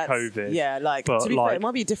because of COVID. Yeah, like, but to be fair, it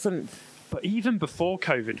might be different. But even before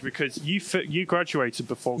COVID, because you graduated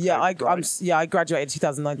before COVID, right? I graduated in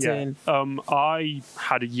 2019. Yeah. I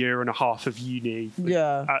had a year and a half of uni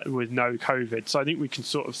with no COVID, so I think we can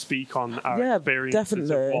sort of speak on our experiences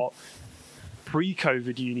of what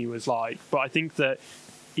pre-COVID uni was like. But I think that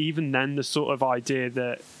even then, the sort of idea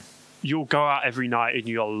that you'll go out every night and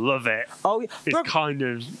you'll love it. Oh, it's kind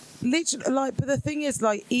of literally like. But the thing is,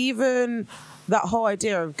 like, even that whole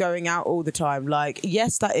idea of going out all the time, like,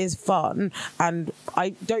 yes, that is fun, and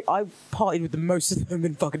I partied with the most of them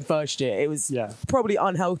in fucking first year. It was probably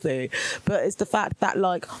unhealthy, but it's the fact that,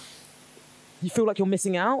 like, you feel like you're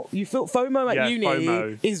missing out. You feel FOMO at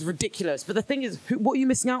uni is ridiculous. But the thing is, what are you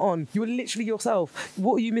missing out on? You are literally yourself.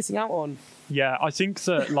 What are you missing out on? Yeah, I think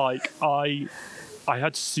that, like, I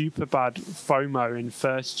had super bad FOMO in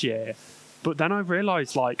first year, but then I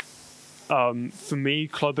realised, like, for me,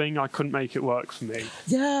 clubbing, I couldn't make it work for me.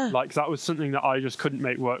 Yeah. Like, that was something that I just couldn't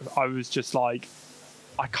make work. I was just like,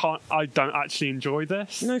 I don't actually enjoy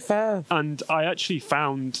this. No, fair. And I actually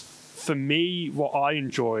found, for me, what I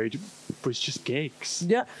enjoyed was just gigs.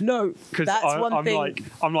 Yeah, no, that's one thing.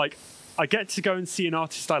 I'm like, I get to go and see an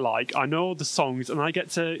artist I like. I know all the songs, and I get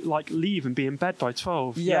to, like, leave and be in bed by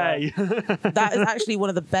 12. Yeah. Yay. That is actually one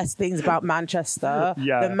of the best things about Manchester.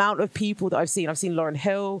 Yeah. The amount of people that I've seen. I've seen Lauryn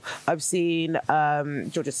Hill. I've seen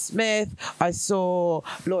Georgia Smith. I saw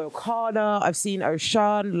Loyal Kana. I've seen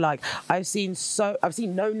Ocean. Like, I've seen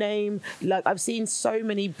No Name. Like, I've seen so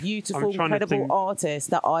many beautiful, incredible artists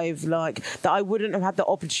that I wouldn't have had the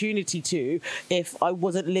opportunity to if I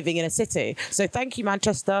wasn't living in a city. So thank you,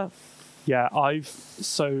 Manchester. Yeah,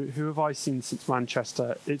 who have I seen since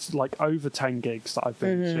Manchester? It's like over 10 gigs that I've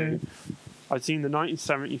been to. I've seen the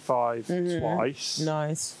 1975 twice.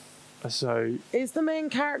 Nice. So is the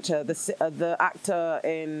main character the actor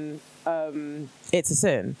in It's a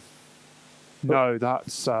Sin? No,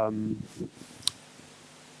 that's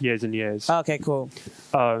Years and Years. Okay, cool.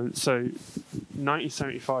 So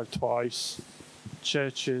 1975 twice,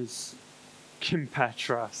 Churches, Kim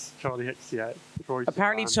Petras, Charlie XCX.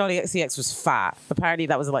 Apparently Charlie XCX was fat. Apparently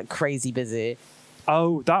that was, like, crazy busy.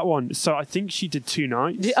 Oh, that one. So I think she did 2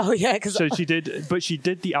 nights. Oh yeah, she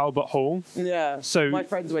did the Albert Hall. Yeah. So my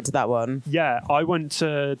friends went to that one. Yeah, I went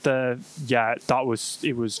to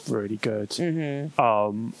it was really good.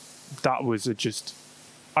 Mm-hmm. That was it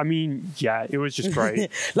was just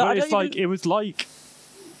great.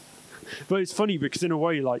 But it's funny because in a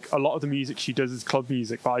way, like, a lot of the music she does is club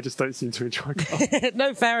music, but I just don't seem to enjoy it.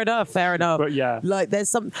 No, fair enough. But yeah. Like,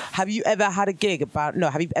 have you ever had a gig have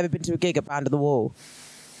you ever been to a gig at Band on the Wall?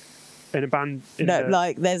 In a band?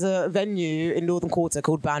 Like, there's a venue in Northern Quarter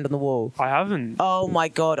called Band on the Wall. I haven't. Oh my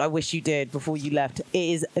God, I wish you did before you left. It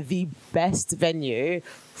is the best venue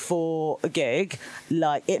for a gig.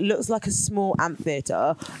 Like, it looks like a small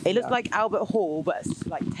amphitheatre. It looks like Albert Hall, but it's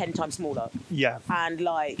like 10 times smaller. Yeah. And,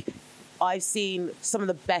 like, I've seen some of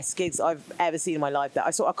the best gigs I've ever seen in my life there.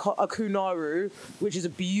 I saw Akunaru, which is a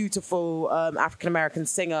beautiful African-American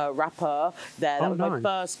singer, rapper there.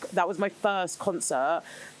 That was my first concert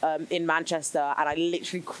in Manchester, and I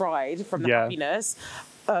literally cried from the happiness.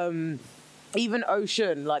 Even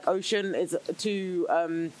Ocean is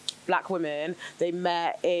to black women. They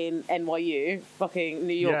met in NYU, fucking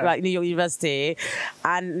New York, like New York University,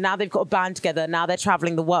 and now they've got a band together. Now they're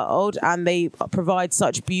traveling the world, and they provide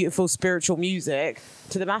such beautiful spiritual music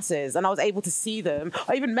to the masses. And I was able to see them.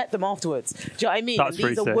 I even met them afterwards. Do you know what I mean? That's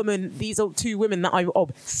these are sick. women. These are two women that I'm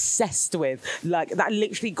obsessed with. Like that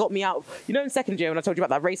literally got me out. You know, in second year when I told you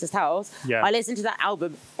about that Racist House, I listened to that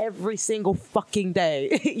album every single fucking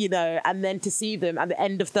day. You know, and then to see them at the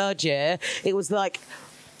end of third year, it was like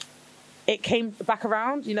it came back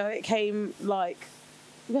around. You know, it came like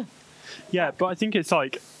yeah. But I think it's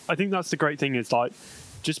like I think that's the great thing is like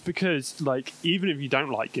just because like even if you don't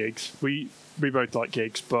like gigs, we both like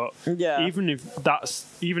gigs, but even if that's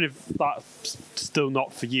still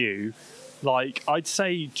not for you, like I'd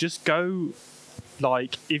say just go.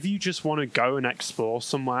 Like if you just want to go and explore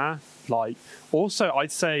somewhere, like also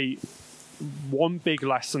I'd say one big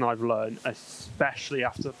lesson I've learned, especially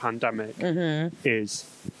after the pandemic, is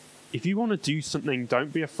if you want to do something,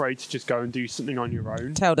 don't be afraid to just go and do something on your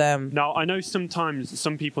own. Tell them. Now, I know sometimes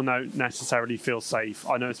some people don't necessarily feel safe.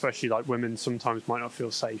 I know especially like women sometimes might not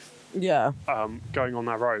feel safe going on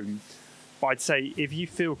their own. But I'd say if you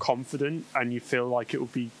feel confident and you feel like it will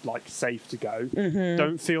be like safe to go,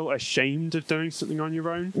 don't feel ashamed of doing something on your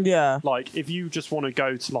own. Yeah. Like if you just want to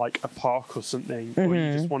go to like a park or something, or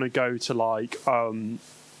you just want to go to like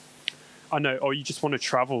I know, or you just want to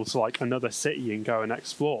travel to like another city and go and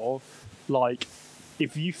explore, like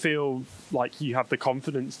if you feel like you have the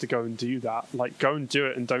confidence to go and do that, like go and do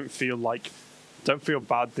it and don't feel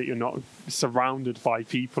bad that you're not surrounded by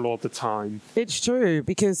people all the time. It's true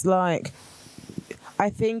because like I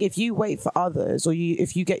think if you wait for others or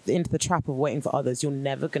if you get into the trap of waiting for others, you're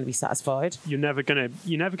never going to be satisfied. You're never going to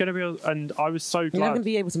be able, and I was so glad. You're never going to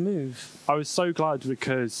be able to move. I was so glad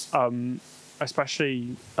because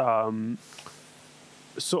especially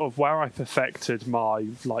sort of where I perfected my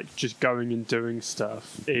like just going and doing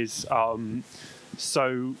stuff is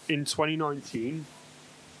so in 2019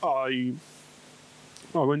 I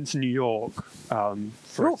went to New York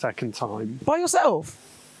for a second time. By yourself?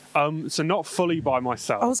 So not fully by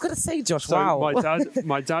myself. I was going to say, Josh, so wow.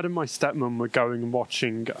 my dad and my stepmom were going and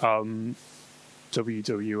watching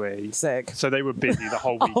WWE. Sick. So they were busy the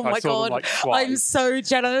whole week. Oh my I saw God. them like twice. I'm so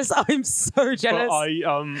jealous. But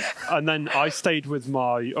and then I stayed with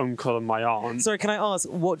my uncle and my aunt. Sorry, can I ask,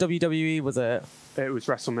 what WWE was it? It was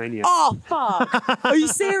WrestleMania. Oh, fuck. Are you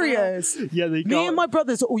serious? Yeah, Me and my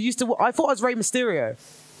brothers all used to... I thought I was Rey Mysterio.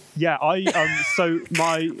 Yeah, they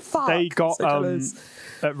got... So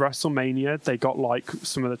at WrestleMania, they got like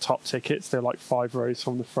some of the top tickets. They're like 5 rows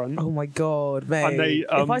from the front. Oh my God, mate! And they,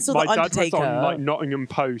 if I saw my the Undertaker, dad was on like Nottingham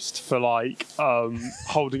Post for like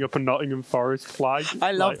holding up a Nottingham Forest flag.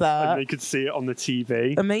 I love that, and they could see it on the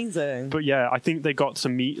TV. Amazing. But yeah, I think they got to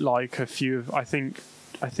meet like a few of. I think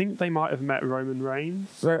they might have met Roman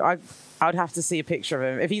Reigns. I would have to see a picture of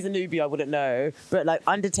him. If he's a newbie, I wouldn't know. But like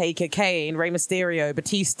Undertaker, Kane, Rey Mysterio,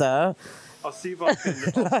 Batista. I'll see if I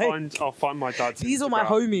can. I'll find my dad's. These Instagram. are my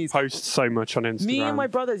homies. Post so much on Instagram. Me and my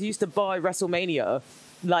brothers used to buy WrestleMania,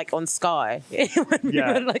 like on Sky, when we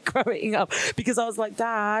were like growing up, because I was like,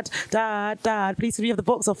 Dad, please can we have the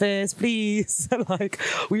box office, please? Like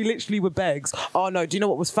we literally were begs. Oh no, do you know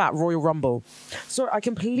what was fat? Royal Rumble. Sorry, I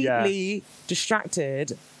completely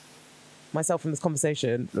distracted myself from this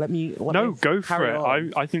conversation. Go for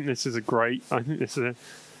it. I think this is a great. I think this is a.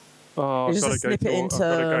 Oh, I've got to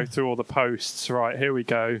go through all the posts. Right, here we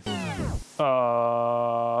go. Shall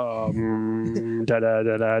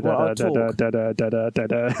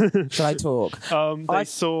I talk?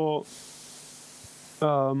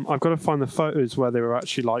 I've got to find the photos where they were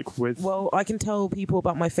actually like with. Well, I can tell people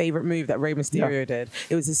about my favorite move that Rey Mysterio did.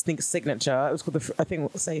 It was his signature. It was called the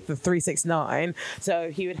 369. So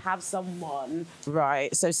he would have someone,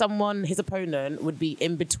 right? So his opponent would be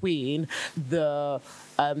in between the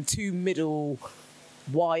two middle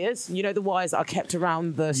wires, you know, the wires that are kept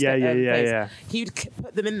around the yeah. He'd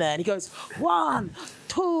put them in there and he goes 1,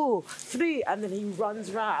 2, 3, and then he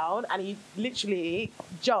runs round and he literally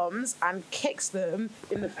jumps and kicks them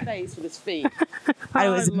in the face with his feet. And it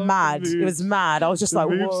was mad. It was mad. I was just like,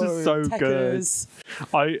 whoa, is so Tekkers.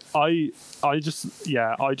 Good. I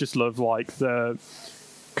just love like the,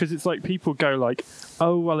 because it's like people go like,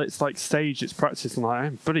 oh well, it's like stage, it's practice, and I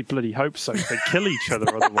bloody hope so. They kill each other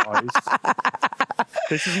otherwise.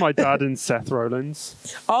 This is my dad and Seth Rollins.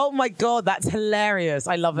 Oh my God, that's hilarious!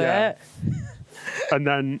 I love it. And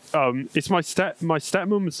then it's my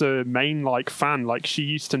stepmom's a main like fan. Like she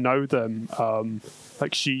used to know them.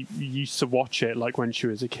 Like she used to watch it like when she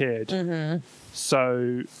was a kid. Mm-hmm.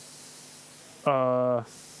 So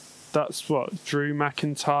that's what Drew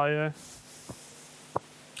McIntyre.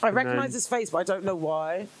 I recognise his face, but I don't know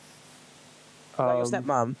why. Is that your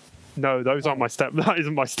stepmom? No, those aren't my step. That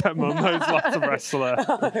isn't my stepmom. That's a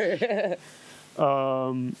wrestler.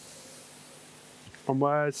 And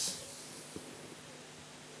where's?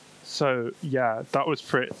 So yeah, that was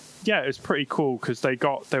pretty. Yeah, it was pretty cool because they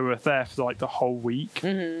were there for like the whole week.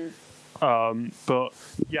 But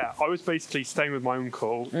yeah, I was basically staying with my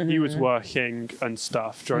uncle. He was working and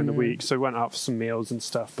stuff during the week, so we went out for some meals and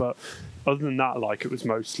stuff. But other than that, like, it was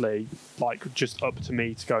mostly like just up to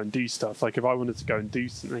me to go and do stuff. Like, if I wanted to go and do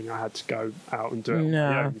something, I had to go out and do it on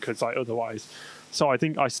my own, because like otherwise. So I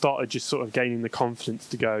think I started just sort of gaining the confidence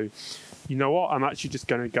to go, you know what, I'm actually just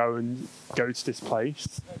going to go to this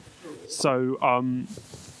place. So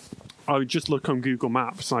I would just look on Google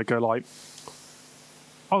Maps and I go like,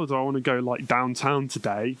 oh, do I want to go like downtown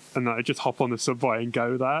today? And then I just hop on the subway and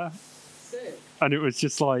go there. Sick. And it was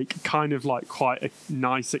just like kind of like quite a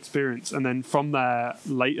nice experience. And then from there,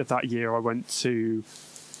 later that year, I went to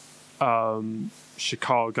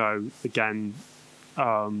Chicago again.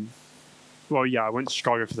 Well, yeah, I went to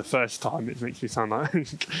Chicago for the first time. It makes me sound like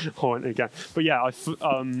I went again. But yeah,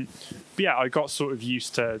 I got sort of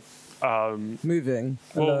used to moving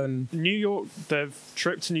alone. New York, the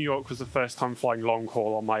trip to New York was the first time flying long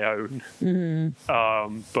haul on my own.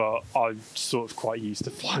 But I'm sort of quite used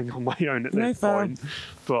to flying on my own at this point.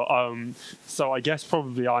 But so I guess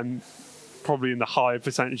I'm probably in the higher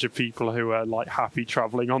percentage of people who are like happy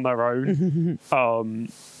traveling on their own.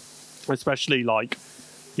 Especially like,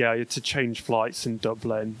 yeah, I had to change flights in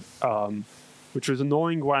Dublin, which was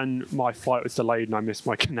annoying when my flight was delayed and I missed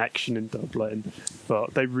my connection in Dublin.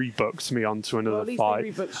 But they rebooked me onto another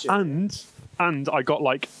flight, and I got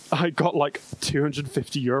like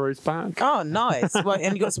 250 euros back. Oh, nice! Well,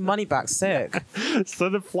 and you got some money back. Sick. So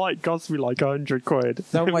the flight cost me like 100 quid.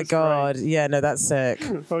 Oh my god! Great. Yeah, no, that's sick.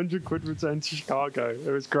 100 quid return to Chicago.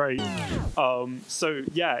 It was great. So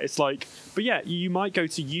yeah, it's like, but yeah, you might go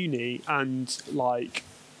to uni and like,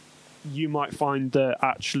 you might find that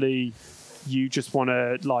actually you just want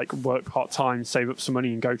to like work part-time, save up some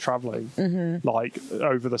money and go traveling like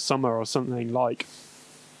over the summer or something. Like,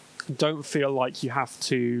 don't feel like you have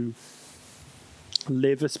to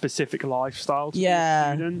live a specific lifestyle to be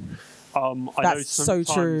a student. I know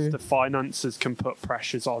sometimes the finances can put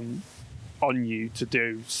pressures on you to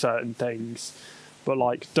do certain things, but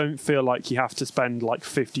like, don't feel like you have to spend like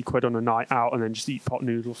 50 quid on a night out and then just eat pot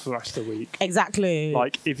noodles for the rest of the week. Exactly.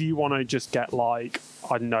 Like, if you want to just get like,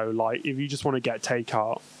 I don't know, like if you just want to get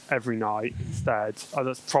takeout every night instead,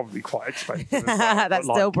 that's probably quite expensive as well. That's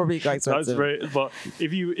still like, probably quite expensive. But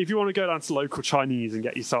if you want to go down to local Chinese and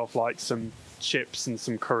get yourself like some chips and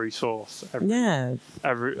some curry sauce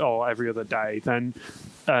every other day, then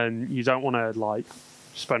and you don't want to like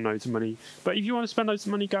spend loads of money. But if you want to spend loads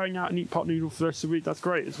of money going out and eat pot noodle for the rest of the week, that's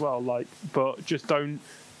great as well. Like, but just don't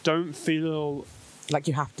feel like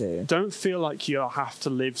you have to. Don't feel like you have to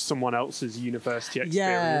live someone else's university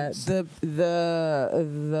experience. Yeah,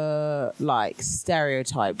 the like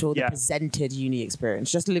stereotyped or the presented uni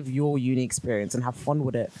experience. Just live your uni experience and have fun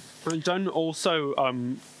with it. And don't also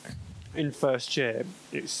in first year,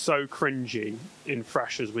 it's so cringy in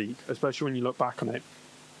Freshers Week, especially when you look back on it.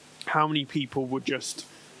 How many people would just,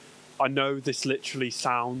 I know this literally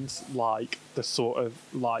sounds like the sort of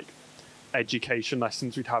like education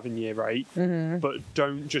lessons we'd have in year 8, but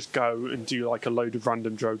don't just go and do like a load of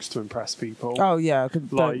random drugs to impress people. Oh yeah,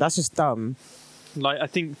 like, that's just dumb. Like, I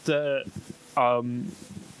think that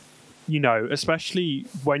you know, especially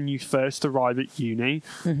when you first arrive at uni,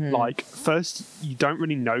 like, first, you don't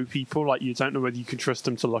really know people. Like, you don't know whether you can trust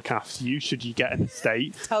them to look after you should you get in a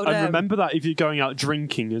state. And remember that if you're going out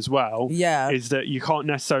drinking as well, is that you can't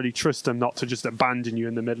necessarily trust them not to just abandon you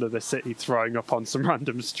in the middle of the city throwing up on some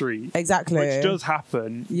random street. Exactly. Which does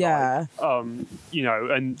happen. Yeah. Like, you know,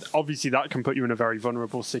 and obviously that can put you in a very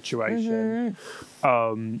vulnerable situation.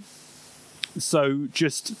 So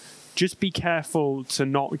just be careful to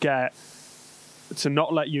not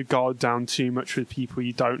let your guard down too much with people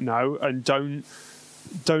you don't know, and don't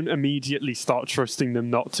immediately start trusting them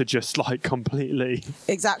not to just like completely.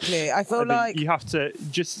 Exactly. I feel like you have to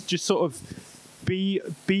just sort of be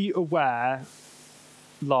aware,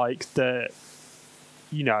 like, that,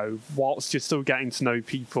 you know, whilst you're still getting to know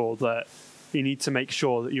people, that you need to make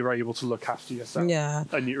sure that you're able to look after yourself. Yeah.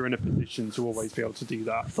 And you're in a position to always be able to do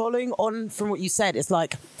that. Following on from what you said, it's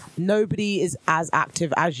like nobody is as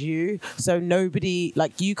active as you. So nobody,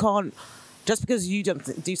 like, you can't, just because you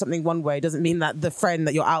don't do something one way doesn't mean that the friend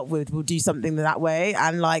that you're out with will do something that way.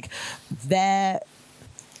 And like,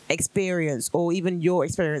 experience or even your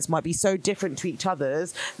experience might be so different to each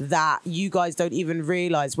other's that you guys don't even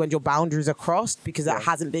realize when your boundaries are crossed because that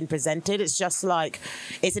hasn't been presented. It's just like,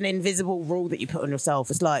 it's an invisible rule that you put on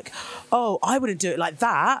yourself. It's like, oh, I wouldn't do it like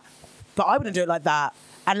that, but I wouldn't do it like that.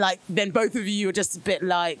 And like, then both of you are just a bit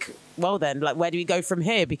like, well then, like, where do we go from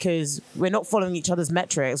here? Because we're not following each other's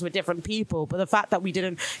metrics. We're different people. But the fact that we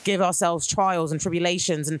didn't give ourselves trials and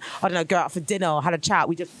tribulations and, I don't know, go out for dinner or had a chat,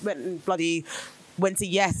 we just went to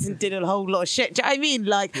Yes and did a whole lot of shit. Do you know what I mean?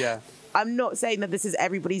 Like, I'm not saying that this is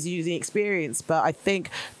everybody's using experience, but I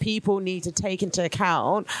think people need to take into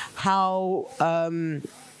account how...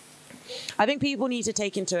 I think people need to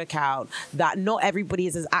take into account that not everybody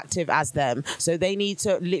is as active as them. So they need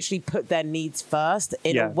to literally put their needs first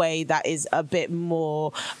in a way that is a bit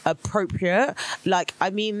more appropriate. Like, I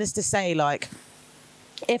mean this to say, like,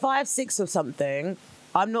 if I have 6 of something,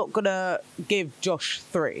 I'm not going to give Josh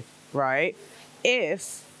 3, right?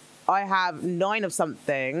 If I have 9 of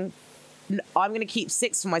something, I'm going to keep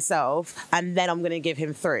 6 for myself and then I'm going to give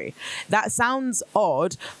him 3. That sounds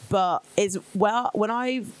odd, but when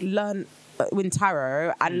I've learned in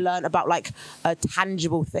tarot and learned about like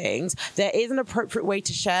tangible things, there is an appropriate way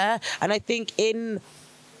to share. And I think in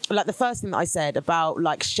like the first thing that I said about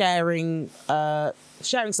like sharing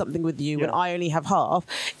something with you when I only have half,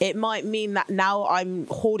 it might mean that now I'm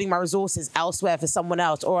hoarding my resources elsewhere for someone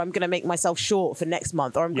else, or I'm going to make myself short for next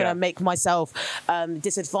month, or I'm going to make myself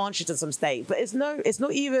disadvantaged in some state. But it's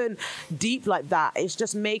not even deep like that. It's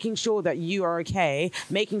just making sure that you are okay,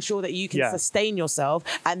 making sure that you can sustain yourself,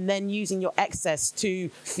 and then using your excess to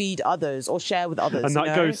feed others or share with others. And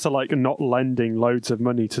that goes to like not lending loads of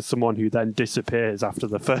money to someone who then disappears after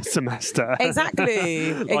the first semester.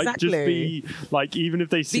 Exactly. Like, exactly. Just be like, even if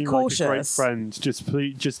they seem like a great friend,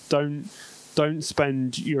 just don't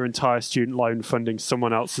spend your entire student loan funding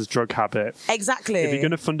someone else's drug habit. Exactly. If you're going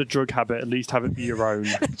to fund a drug habit, at least have it be your own. Do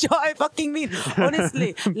you know what I fucking mean?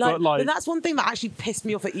 Honestly. But that's one thing that actually pissed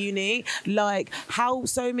me off at uni. Like, how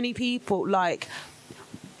so many people, like...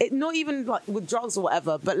 It, not even like with drugs or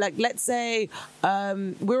whatever, but like, let's say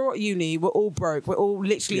we're all at uni, we're all broke, we're all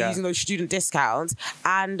literally using those student discounts,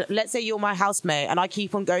 and let's say you're my housemate and I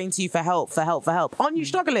keep on going to you for help. Aren't you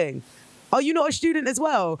struggling? Are you not a student as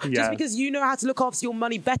well? Just because you know how to look after your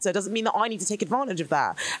money better doesn't mean that I need to take advantage of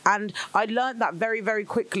that. And I learned that very, very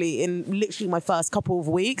quickly in literally my first couple of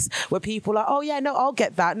weeks, where people are like, oh yeah, no, I'll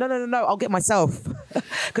get that. No, I'll get myself.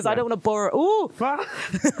 Because I don't want to borrow. Ooh,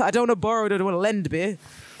 I don't want to borrow, I don't want to lend, beer.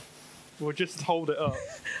 We'll just hold it up.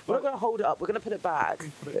 We're not going to hold it up. We're going to put it back.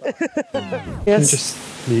 Yes.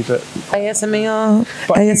 Just leave it. ASMR.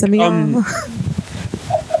 ASMR.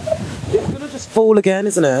 It's going to just fall again,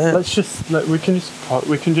 isn't it? Let's just... we can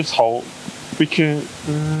just hold... We can...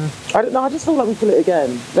 I don't know. I just feel like we pull it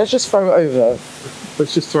again. Let's just throw it over.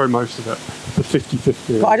 Let's just throw most of it. The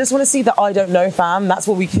 50-50. But I just want to see the I don't know, fam. That's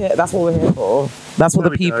what we're here for. That's what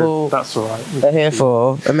the people... That's all right. Are here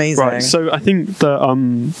for. Amazing. Right, so I think that...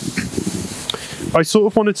 I sort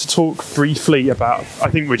of wanted to talk briefly about... I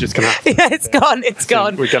think we're just going to have to... Yeah, it's gone. It's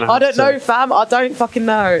gone. I don't know, fam. I don't fucking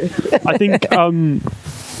know. I think...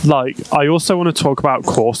 I also want to talk about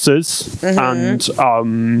courses and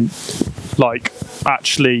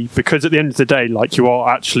actually, because at the end of the day, like, you are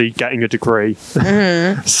actually getting a degree.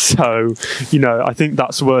 So, I think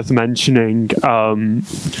that's worth mentioning.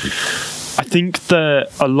 I think that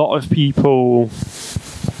a lot of people,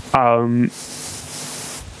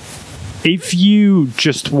 if you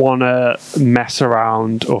just want to mess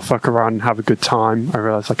around or fuck around and have a good time, I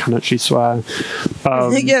realise I can't actually swear.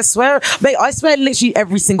 Yeah, swear. Mate, I swear literally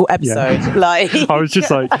every single episode. Yeah. Like, I was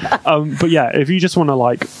just like, but yeah, if you just want to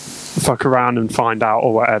like fuck around and find out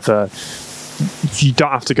or whatever, you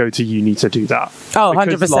don't have to go to uni to do that. Oh,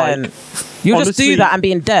 100%. You'll just do that and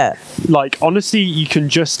be in debt. Like, honestly, you can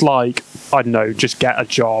just like, I don't know, just get a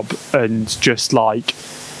job and just like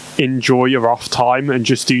enjoy your off time and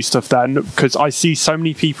just do stuff then. Because I see so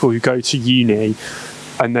many people who go to uni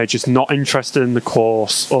and they're just not interested in the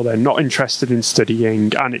course, or they're not interested in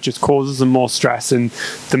studying, and it just causes them more stress, and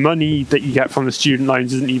the money that you get from the student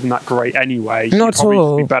loans isn't even that great anyway. Not at all. You'd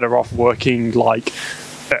probably be better off working like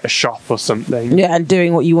at a shop or something. Yeah, and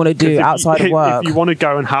doing what you want to do outside of work. If you want to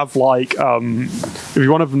go and have like if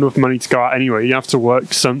you want to have enough money to go out anyway, you have to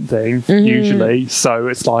work something usually. So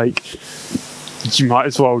it's like, you might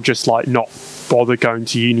as well just like not bother going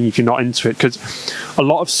to uni if you're not into it, because a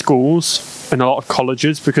lot of schools and a lot of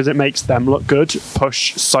colleges, because it makes them look good,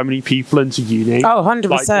 push so many people into uni. Oh, 100%.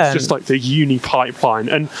 Like, it's just like the uni pipeline.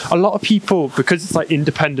 And a lot of people, because it's like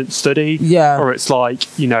independent study, or it's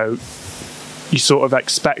like, you sort of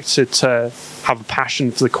expected to have a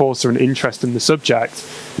passion for the course or an interest in the subject,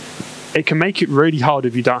 it can make it really hard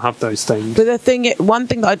if you don't have those things. But one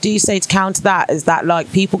thing that I do say to counter that is that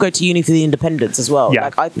like people go to uni for the independence as well. Yeah.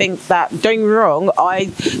 Like I think that, don't get me wrong,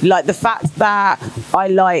 I like the fact that I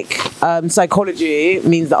like psychology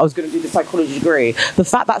means that I was going to do the psychology degree. The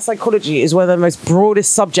fact that psychology is one of the most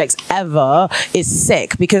broadest subjects ever is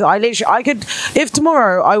sick, because I could, if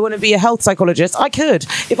tomorrow I want to be a health psychologist, I could.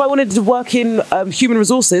 If I wanted to work in human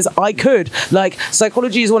resources, I could. Like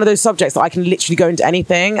psychology is one of those subjects that I can literally go into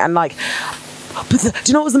anything, and like, but do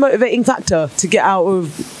you know what was the motivating factor to get out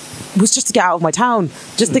of? Was just to get out of my town.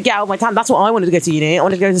 Just to get out of my town. That's what I wanted to go to uni. I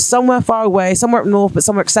wanted to go to somewhere far away, somewhere up north, but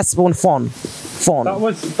somewhere accessible and fun. That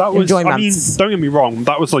was. I mean, don't get me wrong.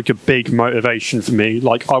 That was like a big motivation for me.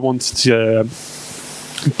 Like I wanted to,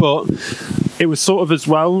 but it was sort of as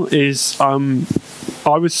well is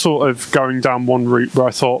I was sort of going down one route where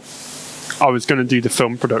I thought I was going to do the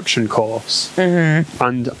film production course,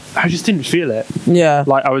 and I just didn't feel it. Yeah.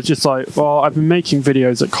 Like, I was just like, well, I've been making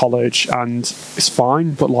videos at college and it's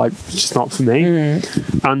fine, but like, it's just not for me.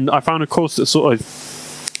 And I found a course that sort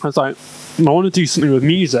of, I was like, I want to do something with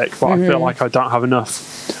music, but I feel like I don't have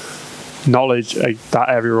enough knowledge in that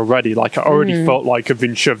area already. Like, I already felt like I've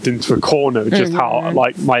been shoved into a corner, just how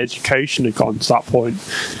like my education had gone to that point.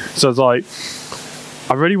 So I was like,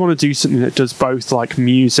 I really want to do something that does both like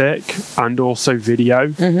music and also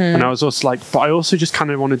video. And I was also like, but I also just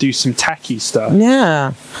kind of want to do some techie stuff.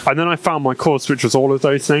 Yeah. And then I found my course, which was all of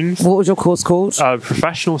those things. What was your course called?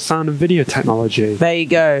 Professional sound and video technology. There you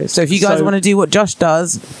go. So if you guys want to do what Josh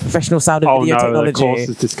does, professional sound and video technology. The course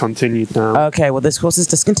is discontinued now. Okay, well this course is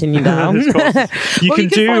discontinued now. You can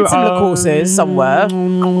do find similar courses somewhere.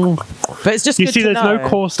 But it's just you good see, to there's know. no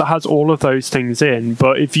course that has all of those things in,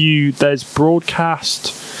 but there's broadcast.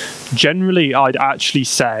 Generally, I'd actually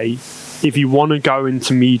say if you want to go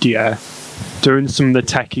into media, doing some of the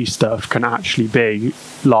techie stuff can actually be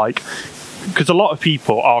like, because a lot of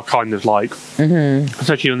people are kind of like,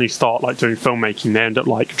 especially when they start like doing filmmaking, they end up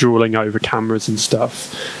like drooling over cameras and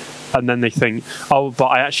stuff. And then they think, oh, but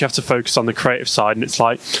I actually have to focus on the creative side. And it's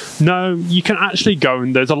like, no, you can actually go,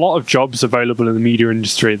 and there's a lot of jobs available in the media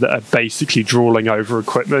industry that are basically drooling over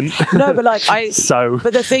equipment. No, but like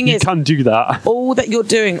but the thing you is, can do that. All that you're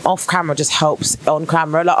doing off camera just helps on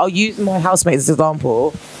camera. Like I'll use my housemate as an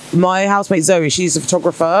example. My housemate Zoe, she's a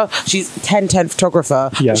photographer. She's 10/10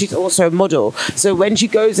 photographer. Yeah. But she's also a model. So when she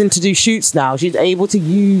goes in to do shoots now, she's able to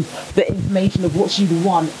use the information of what she'd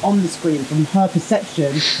want on the screen from her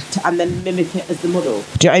perception and then mimic it as the model.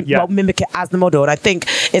 Do you know what I mean? Yeah. Well, mimic it as the model. And I think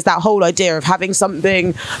it's that whole idea of having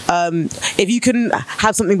something, if you can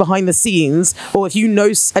have something behind the scenes, or if you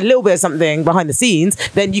know a little bit of something behind the scenes,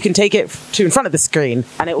 then you can take it to in front of the screen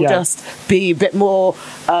and it will just be a bit more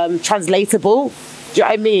translatable. Do you know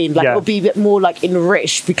what I mean? Like it'll be a bit more like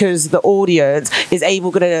enriched because the audience is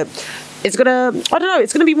it's gonna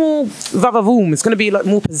be more va-va-voom. It's gonna be like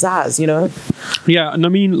more pizzazz, you know? Yeah, and I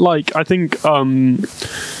mean, like, I think, I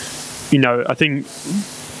think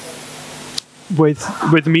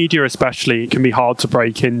with media especially, it can be hard to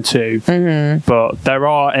break into, but there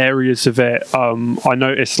are areas of it, I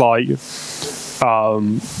noticed, like,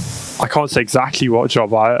 I can't say exactly what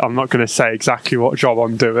job I'm not going to say exactly what job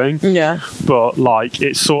I'm doing. Yeah. But like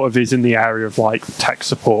it sort of is in the area of like tech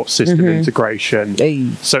support, system integration. Hey.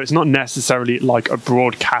 So it's not necessarily like a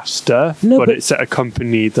broadcaster, but it's at a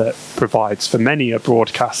company that provides for many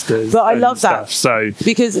broadcasters. But I love that. So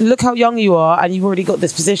because look how young you are and you've already got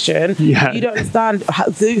this position. Yeah. You don't understand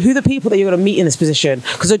who the people that you're going to meet in this position,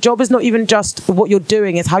 because a job is not even just what you're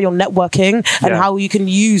doing, it's how you're networking and how you can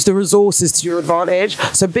use the resources to your advantage.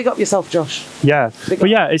 So big up yourself, Josh. Yeah. But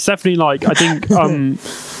yeah, it's definitely like, I think,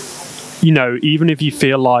 even if you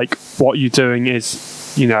feel like what you're doing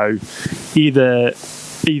is, either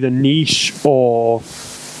niche or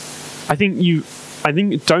I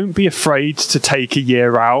think don't be afraid to take a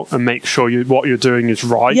year out and make sure what you're doing is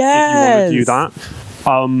right if you want to do that.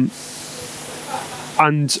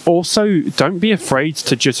 And also don't be afraid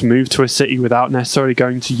to just move to a city without necessarily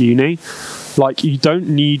going to uni. Like, you don't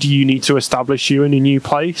need uni to establish you in a new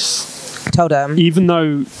place. Tell them. Even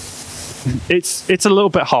though it's a little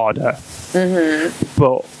bit harder.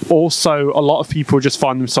 But also a lot of people just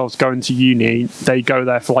find themselves going to uni. They go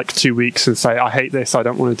there for like 2 weeks and say, I hate this, I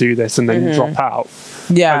don't want to do this, and then drop out.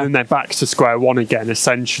 Yeah. And then they're back to square one again,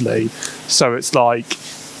 essentially. So it's like,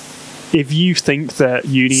 if you think that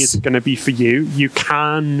uni isn't going to be for you, you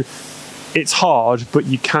can it's hard, but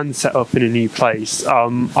you can set up in a new place.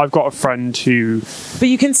 I've got a friend who... But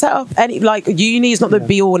you can set up any... Like, uni is not the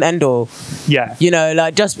be-all and end-all. Yeah. You know,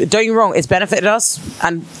 like, just... Don't get me wrong, it's benefited us,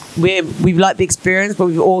 and we've liked the experience, but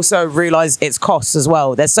we've also realised its costs as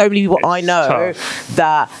well. There's so many people I know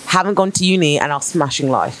that haven't gone to uni and are smashing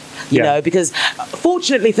life. You know, because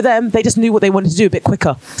fortunately for them, they just knew what they wanted to do a bit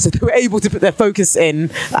quicker. So they were able to put their focus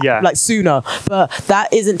in like sooner. But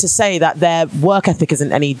that isn't to say that their work ethic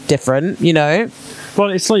isn't any different, you know? Well,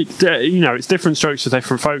 it's like, you know, it's different strokes for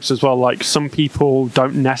different folks as well. Like, some people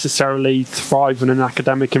don't necessarily thrive in an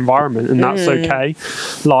academic environment, and that's okay.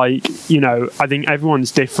 Like, you know, I think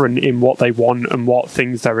everyone's different in what they want and what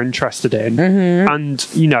things they're interested in. And,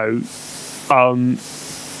 you know,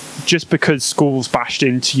 just because school's bashed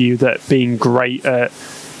into you that being great at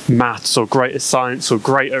maths or great at science or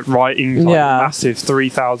great at writing like massive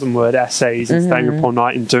 3,000 word essays and staying up all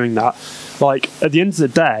night and doing that, like, at the end of the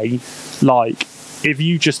day, like, if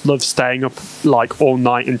you just love staying up like all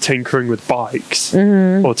night and tinkering with bikes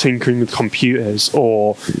or tinkering with computers,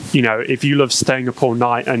 or, you know, if you love staying up all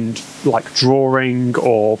night and like drawing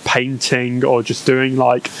or painting or just doing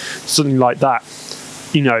like something like that,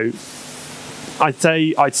 you know, I'd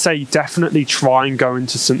say definitely try and go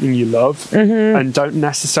into something you love, and don't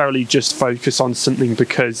necessarily just focus on something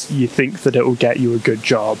because you think that it will get you a good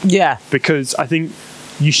job. Yeah. Because I think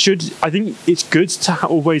it's good to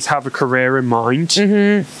always have a career in mind,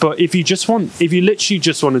 but if you literally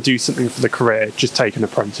just want to do something for the career, just take an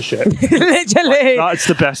apprenticeship. Literally. Like, that's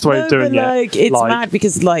the best way of doing it. It's mad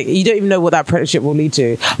because like you don't even know what that apprenticeship will lead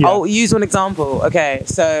to. Yeah. I'll use one example. Okay,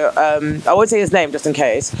 so I won't say his name just in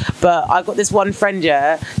case, but I've got this one friend,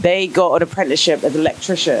 they got an apprenticeship as an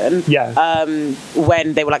electrician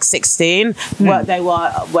when they were like 16, worked their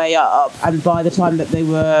way up, and by the time that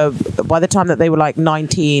they were like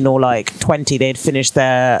 19 or like 20, they'd finished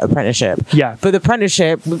their apprenticeship. Yeah. But the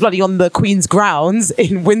apprenticeship was bloody on the Queen's grounds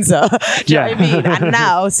in Windsor. Do you know what I mean? And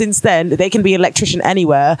now, since then, they can be an electrician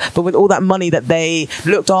anywhere, but with all that money that they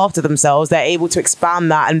looked after themselves, they're able to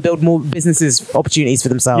expand that and build more businesses opportunities for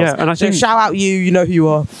themselves. Yeah, and I think... So shout out you know who you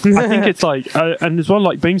are. I think it's like, and as well,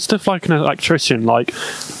 like being stuff like an electrician, like,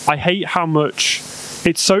 I hate how much...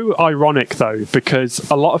 It's so ironic, though, because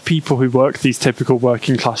a lot of people who work these typical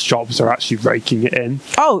working class jobs are actually raking it in.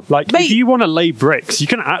 Oh, like, mate, if you want to lay bricks, you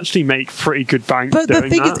can actually make pretty good bank doing that. But the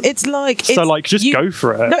thing is, it's like... So, like, just go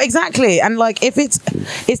for it. No, exactly. And, like, if it's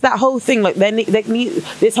that whole thing, like, they need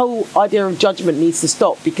this whole idea of judgment needs to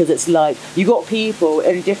stop, because it's like, you got people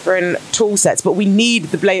in different tool sets, but we need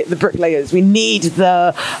the bricklayers, we need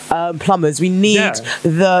the plumbers, we need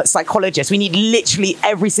the psychologists, we need literally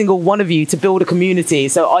every single one of you to build a community.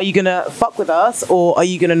 So are you going to fuck with us, or are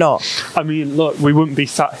you going to not? I mean, look, we wouldn't be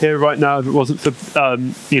sat here right now if it wasn't for,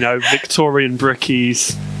 Victorian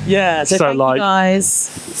brickies. Yeah, so thank you guys.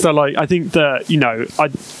 So, like, I think that, you know, I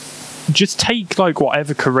just take, like,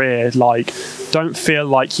 whatever career, like, don't feel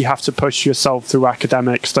like you have to push yourself through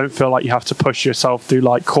academics. Don't feel like you have to push yourself through,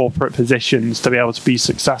 like, corporate positions to be able to be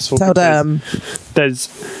successful. Tell them. There's,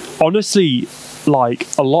 honestly... Like,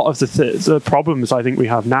 a lot of the problems I think we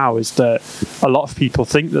have now is that a lot of people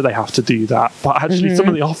think that they have to do that, but actually some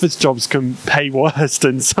of the office jobs can pay worse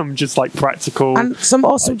than some just like practical. And some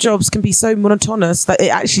awesome jobs can be so monotonous that it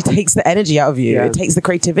actually takes the energy out of you. Yeah. It takes the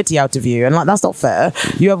creativity out of you, and like, that's not fair.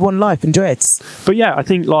 You have one life, enjoy it. But yeah, I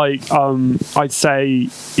think like I'd say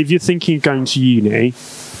if you're thinking of going to uni,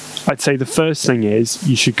 I'd say the first thing is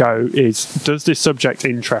you should go is, does this subject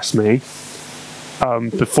interest me?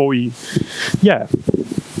 Before you,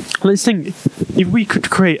 let's think if we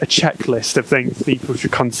could create a checklist of things people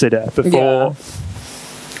should consider before,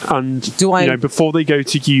 and before they go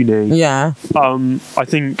to uni. Yeah. I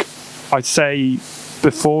think I'd say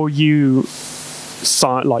before you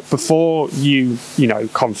sign, like before you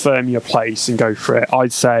confirm your place and go for it,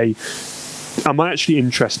 I'd say, am I actually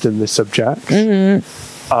interested in this subject?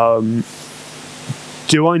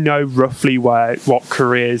 Do I know roughly what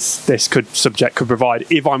careers this subject could provide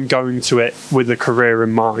if I'm going to it with a career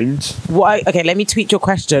in mind? Okay, let me tweak your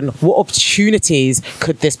question. What opportunities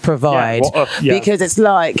could this provide? Because it's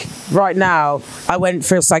like, right now, I went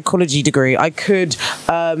for a psychology degree. I could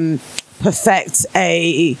perfect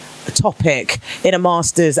a topic in a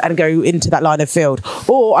master's and go into that line of field,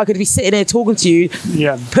 or I could be sitting here talking to you,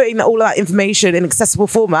 putting all of that information in accessible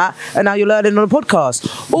format, and now you're learning on a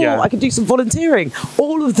podcast, or I could do some volunteering.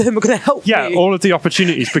 All of them are going to help you. All of the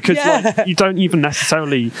opportunities, because like, you don't even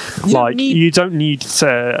necessarily you don't need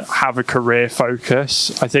to have a career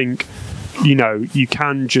focus. I think you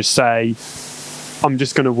can just say, I'm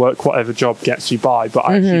just going to work whatever job gets you by. But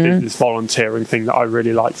I actually did this volunteering thing that I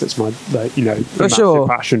really like. That's my, massive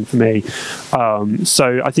passion for me.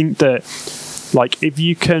 So I think that, like, if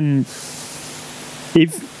you can,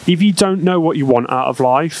 if you don't know what you want out of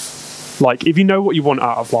life, like, if you know what you want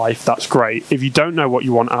out of life, that's great. If you don't know what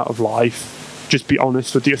you want out of life, just be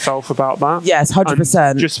honest with yourself about that. Yes,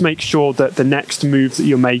 100%. Just make sure that the next move that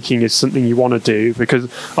you're making is something you want to do, because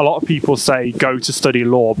a lot of people say go to study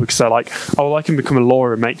law because they're like, oh, I can become a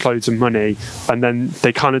lawyer and make loads of money, and then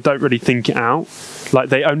they kind of don't really think it out. Like,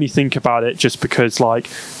 they only think about it just because, like,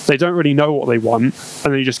 they don't really know what they want,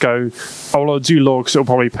 and they just go, oh, well, I'll do law because it'll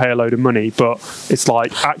probably pay a load of money. But it's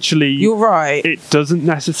like, actually, you're right, it doesn't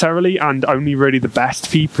necessarily, and only really the best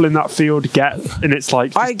people in that field get. And it's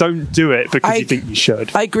like, just don't do it because you think you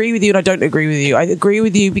should. I agree with you, and I don't agree with you. I agree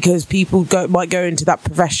with you because people might go into that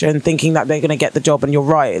profession thinking that they're going to get the job, and you're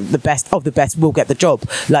right, the best of the best will get the job.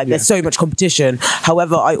 Like, there's so much competition.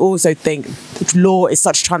 However, I also think law is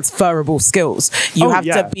such transferable skills. You have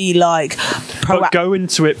to be like but go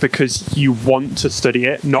into it because you want to study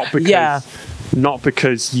it, not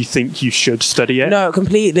because you think you should study it. No,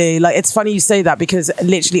 completely. Like, it's funny you say that because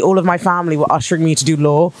literally all of my family were ushering me to do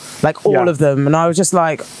law, like all of them, and I was just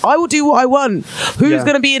like, I will do what I want. Who's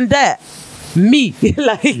going to be in debt? Me.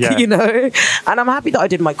 You know, and I'm happy that I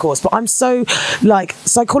did my course, but I'm so, like,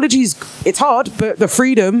 psychology's, it's hard, but the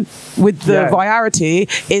freedom with the variety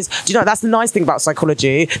is, do you know, that's the nice thing about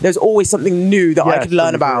psychology. There's always something new that I could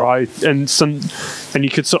learn about, right? And you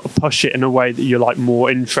could sort of push it in a way that you're like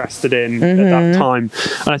more interested in at that time.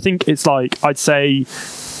 And I think it's like, I'd say,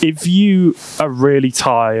 if you are really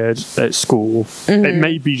tired at school, it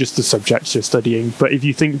may be just the subjects you're studying, but if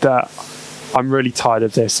you think that I'm really tired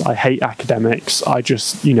of this, I hate academics, I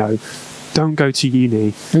just, don't go to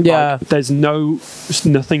uni. Yeah. Like, there's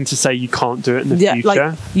nothing to say you can't do it in the future.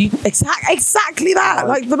 Like, exactly that.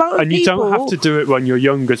 Like, the amount of and you don't have to do it when you're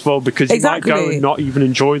young as well, because you might go and not even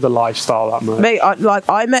enjoy the lifestyle that much. Mate,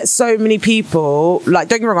 I met so many people, like,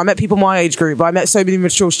 don't get me wrong, I met people my age group, but I met so many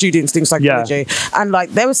mature students doing psychology, and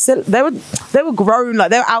like, they were grown,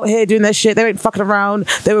 like, they were out here doing their shit, they weren't fucking around,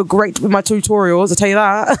 they were great with my tutorials, I'll tell you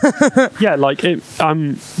that. Yeah, like,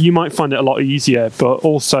 you might find it a lot easier, but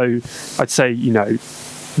also I'd say,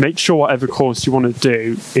 make sure whatever course you want to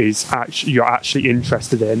do is you're actually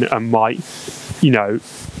interested in and might,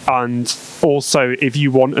 and also if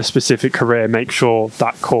you want a specific career, make sure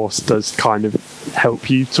that course does kind of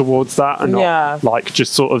help you towards that and not like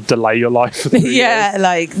just sort of delay your life for 3 years.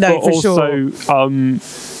 Like, no, but for also, sure.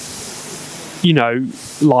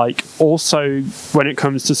 Like, also when it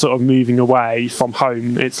comes to sort of moving away from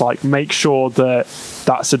home, it's like, make sure that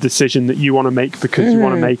that's a decision that you want to make because you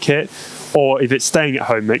want to make it. Or if it's staying at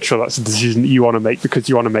home, make sure that's a decision that you want to make because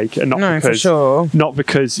you want to make it, and not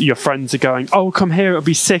because your friends are going, oh, come here, it'll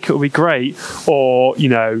be sick, it'll be great, or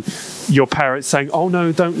your parents saying, oh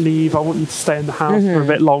no, don't leave, I want you to stay in the house for a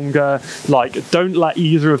bit longer. Like, don't let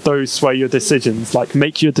either of those sway your decisions. Like,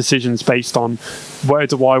 make your decisions based on, where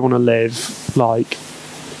do I want to live? Like,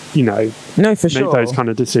 no, for make those kind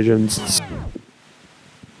of decisions.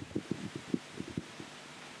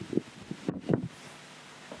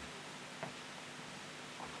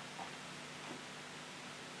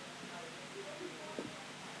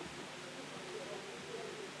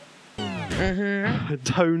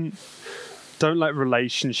 Don't let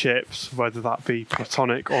relationships, whether that be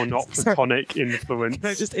platonic or not platonic, influence. Can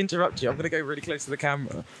I just interrupt you? I'm going to go really close to the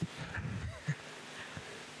camera.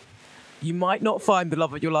 You might not find the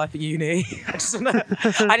love of your life at uni. I just want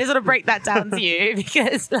to break that down to you,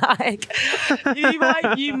 because like,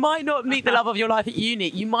 you might not meet the love of your life at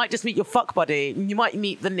uni. You might just meet your fuck buddy. You might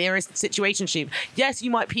meet the nearest situationship. Yes,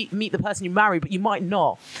 you might meet the person you marry, but you might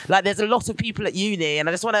not. Like, there's a lot of people at uni, and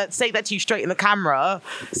I just want to say that to you straight in the camera,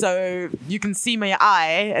 so you can see my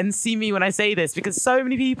eye and see me when I say this, because so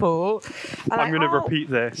many people. I'm going to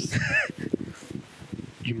repeat this.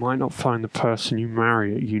 You might not find the person you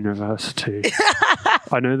marry at university.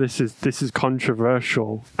 I know this is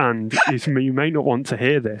controversial, and you may not want to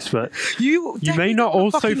hear this, but you may not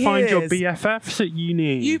also find your BFFs at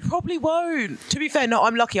uni. You probably won't. To be fair, no,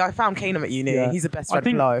 I'm lucky. I found Kanam at uni. Yeah. He's the best friend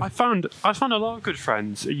alive. I found a lot of good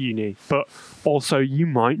friends at uni, but also you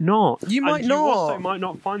might not. You also might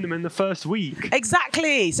not find them in the first week.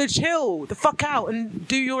 Exactly. So chill the fuck out and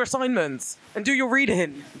do your assignments and do your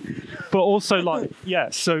reading. But also, like,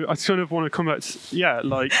 so I sort of want to come back to,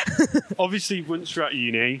 like, obviously once you're at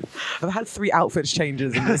uni... I've had 3 outfits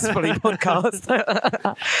changes in this funny podcast.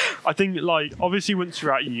 I think, like, obviously once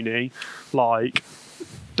you're at uni, like,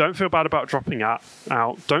 don't feel bad about dropping out.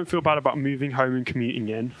 Don't feel bad about moving home and commuting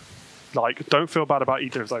in. like, don't feel bad about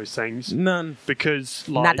either of those things. None. Because,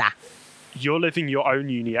 like, Nada. You're living your own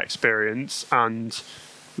uni experience, and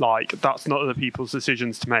like, that's not other people's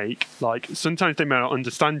decisions to make. Like, sometimes they may not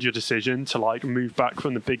understand your decision to, like, move back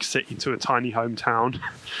from the big city to a tiny hometown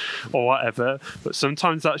or whatever, but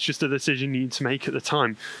sometimes that's just a decision you need to make at the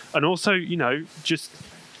time. And also, you know, just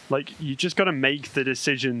like, you just got to make the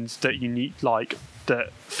decisions that you need, like,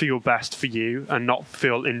 that feel best for you, and not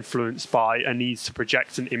feel influenced by a need to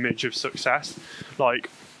project an image of success. Like,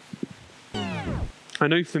 I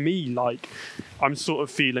know for me, like, I'm sort of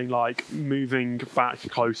feeling like moving back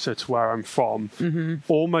closer to where I'm from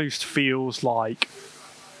almost feels like...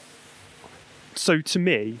 So to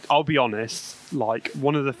me, I'll be honest, like,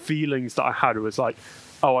 one of the feelings that I had was like,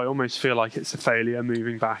 oh, I almost feel like it's a failure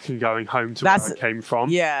moving back and going home to where I came from.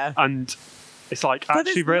 Yeah. And it's like, but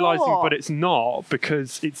actually realising, but it's not,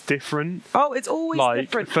 because it's different. Oh, it's always like,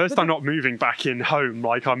 different. First, I'm not moving back in home,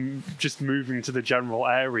 like, I'm just moving to the general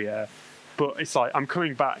area. But it's like, I'm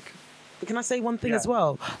coming back. But can I say one thing as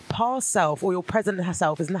well? Past self or your present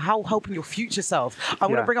self is how helping your future self. I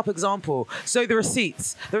want to bring up an example. So The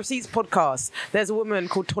Receipts podcast. There's a woman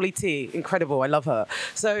called Tolly T. Incredible. I love her.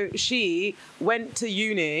 So she went to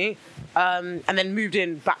uni and then moved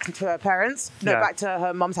in back to her parents. Back to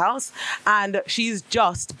her mum's house. And she's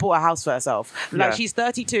just bought a house for herself. Like, she's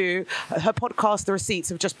 32. Her podcast, The Receipts,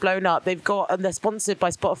 have just blown up. They've got, and they're sponsored by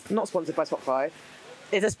Spotify. Not sponsored by Spotify.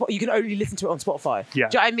 You can only listen to it on Spotify. Yeah.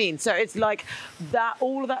 Do you know what I mean? So it's like that,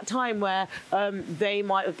 all of that time where they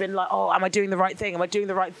might have been like, oh, am I doing the right thing? Am I doing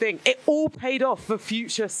the right thing? It all paid off for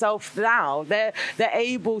future self now. They're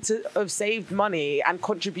able to have saved money and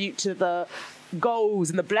contribute to the goals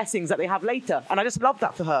and the blessings that they have later. And I just love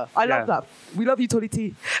that for her. I love that. We love you, Tolly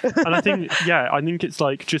T. And I think it's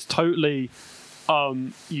like just totally,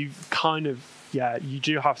 you kind of, you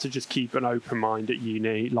do have to just keep an open mind at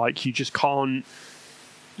uni. Like, you just can't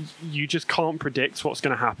predict what's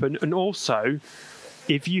going to happen. And also,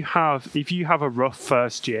 if you have a rough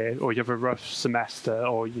first year, or you have a rough semester,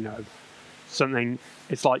 or, you know, something,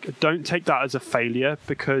 it's like, don't take that as a failure,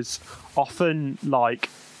 because often, like,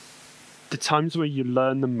 the times where you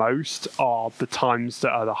learn the most are the times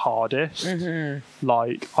that are the hardest.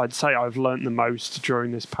 Like, I'd say I've learned the most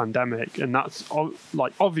during this pandemic, and that's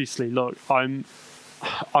like, obviously, look, I'm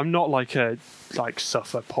not like a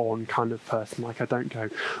suffer porn kind of person. Like, I don't go,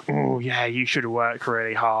 oh yeah, you should have worked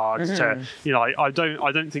really hard to, you know, I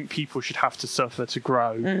don't think people should have to suffer to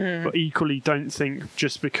grow. But equally, don't think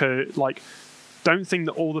just because, like, don't think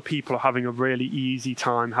that all the people are having a really easy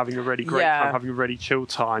time, having a really great time, having a really chill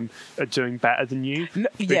time, are doing better than you.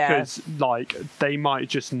 Because, like, they might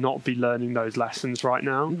just not be learning those lessons right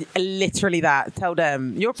now. Literally that. Tell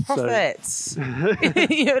them, you're prophets.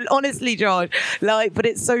 Honestly, John. Like, but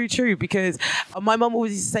it's so true, because my mum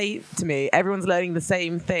always used to say to me, everyone's learning the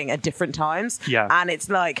same thing at different times. Yeah. And it's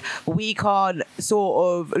like, we can't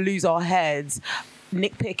sort of lose our heads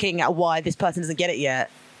nitpicking at why this person doesn't get it yet.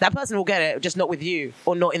 That person will get it, just not with you,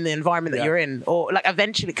 or not in the environment that you're in, or like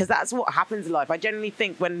eventually, because that's what happens in life. I generally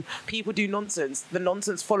think when people do nonsense, the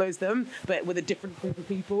nonsense follows them, but with a different group of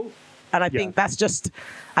people. And I think I just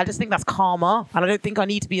think that's karma. And I don't think I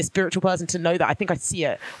need to be a spiritual person to know that. I think I see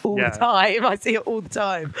it all the time. I see it all the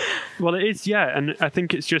time. Well, it is, and I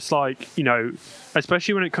think it's just like, you know,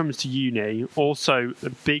 especially when it comes to uni, also a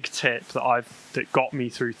big tip that got me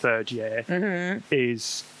through third year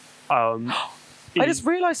is... I just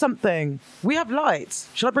realised something. We have lights.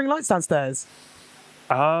 Should I bring lights downstairs?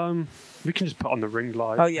 We can just put on the ring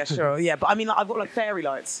light. Oh, yeah, sure. Yeah, but I mean, like, I've got, like, fairy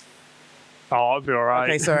lights. Oh, I'll be all right.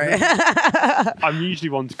 Okay, sorry. I'm usually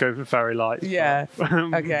one to go for fairy lights. Yeah.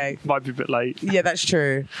 Okay. Might be a bit late. Yeah, that's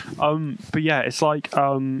true. But yeah, it's like,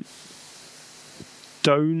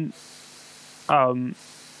 don't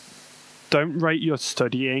rate your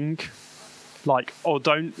studying, like, or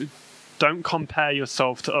don't compare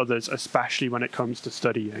yourself to others, especially when it comes to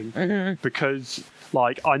studying, because,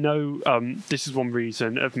 like, I know this is one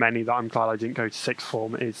reason of many that I'm glad I didn't go to sixth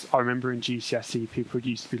form. Is I remember in GCSE people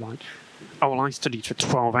used to be like, oh, well, I studied for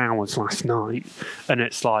 12 hours last night, and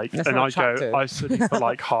it's like, that's and I go, I studied for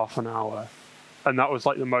like half an hour. And that was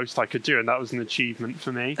like the most I could do, and that was an achievement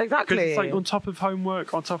for me. Exactly. Because it's like, on top of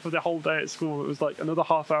homework, on top of the whole day at school, it was like another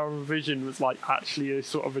half-hour revision was like actually a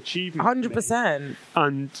sort of achievement. 100%.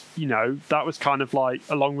 And, you know, that was kind of like,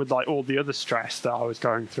 along with like all the other stress that I was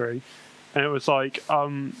going through. And it was like,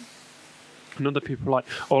 And other people are like,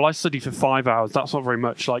 oh, I study for 5 hours. That's not very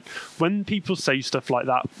much. Like, when people say stuff like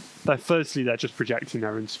that, they're just projecting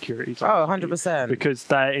their insecurities. 100%. Because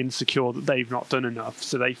they're insecure that they've not done enough.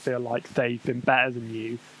 So they feel like they've been better than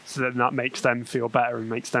you. So then that makes them feel better and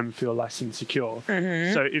makes them feel less insecure.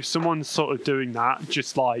 Mm-hmm. So if someone's sort of doing that,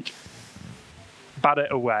 just like bat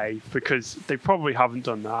it away, because they probably haven't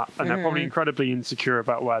done that. And they're probably incredibly insecure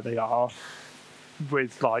about where they are.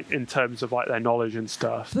 With like in terms of like their knowledge and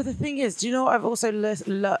stuff. But the thing is, do you know what I've also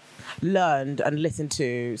learned and listened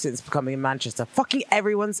to since becoming in Manchester? Fucking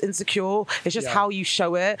everyone's insecure. It's just how you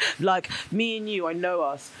show it. Like me and you, I know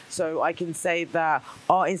us, so I can say that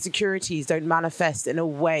our insecurities don't manifest in a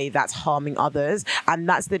way that's harming others, and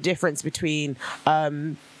that's the difference between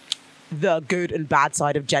the good and bad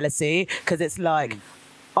side of jealousy. Because it's like.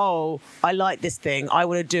 Oh, I like this thing, I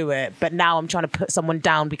want to do it, but now I'm trying to put someone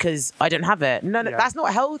down because I don't have it. No, that's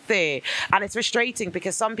not healthy. And it's frustrating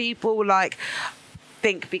because some people like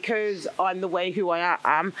think because I'm the way who I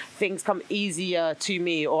am, things come easier to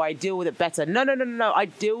me or I deal with it better. No. I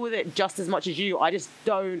deal with it just as much as you. I just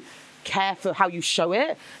don't care for how you show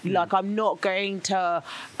it. Like, I'm not going to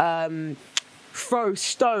throw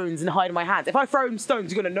stones and hide my hands. If I throw stones,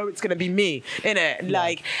 you're gonna know it's gonna be me, innit?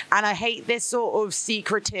 Like, and I hate this sort of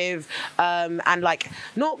secretive and like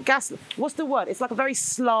not gas. What's the word? It's like a very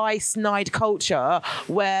sly, snide culture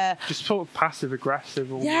where just sort of passive aggressive.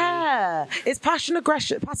 It's passive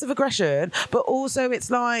aggression, but also it's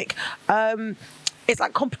like. It's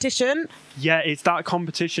like competition. Yeah, it's that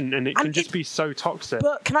competition, and it can just be so toxic.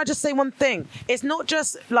 But can I just say one thing? It's not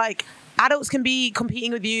just like adults can be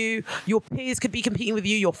competing with you, your peers could be competing with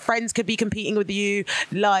you, your friends could be competing with you.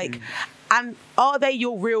 Like, and are they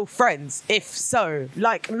your real friends? If so,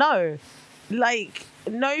 like, no. Like,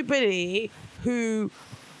 nobody who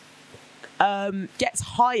gets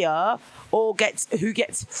higher or who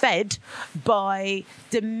gets fed by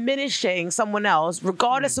diminishing someone else,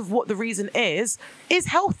 regardless of what the reason is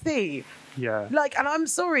healthy. Yeah. Like, and I'm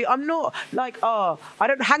sorry, I'm not like, I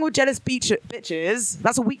don't hang with jealous bitches.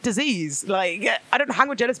 That's a weak disease. Like, I don't hang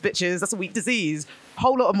with jealous bitches. That's a weak disease.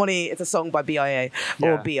 Whole Lot of Money. It's a song by BIA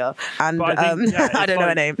or Bia, and I don't know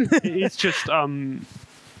her name. It's just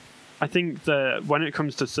I think that when it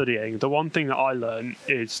comes to studying, the one thing that I learned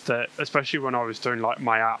is that, especially when I was doing like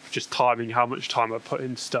my app, just timing how much time I put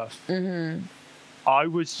into stuff, I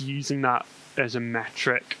was using that as a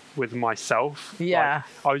metric with myself. Yeah.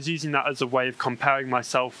 Like, I was using that as a way of comparing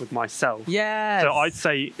myself with myself. Yeah. So I'd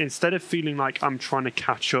say instead of feeling like I'm trying to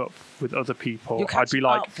catch up with other people, I'd be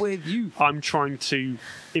like, up with you. I'm trying to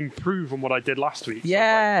improve on what I did last week.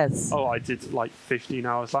 Yes. So I did like 15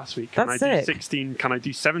 hours last week. Can That's I do sick. 16? Can I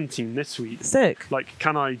do 17 this week? Sick. Like,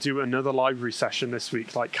 can I do another library session this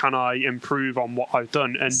week? Like, can I improve on what I've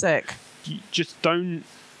done? And sick. You just don't,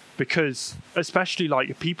 because especially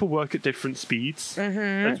like people work at different speeds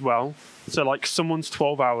as well. So like someone's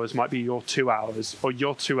 12 hours might be your 2 hours, or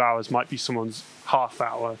your 2 hours might be someone's half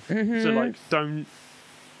hour. So like don't,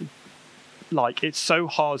 like it's so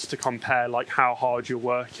hard to compare like how hard you're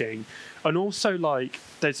working. And also like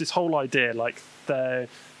there's this whole idea like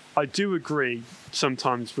I do agree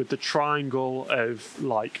sometimes with the triangle of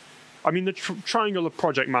like, I mean, the triangle of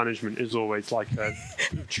project management is always like a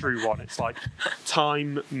true one. It's like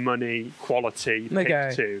time, money, quality,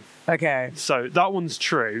 pick two. Okay. So that one's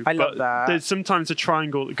true. I love that. There's sometimes a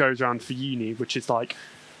triangle that goes around for uni, which is like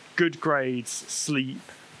good grades, sleep,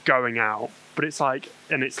 going out. But it's like,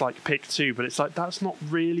 and it's like pick two, but it's like, that's not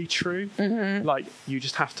really true. Like, you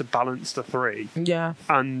just have to balance the three. Yeah.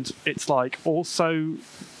 And it's like also,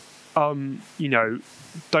 you know,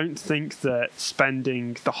 don't think that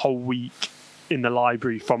spending the whole week in the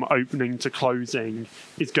library from opening to closing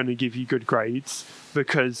is going to give you good grades,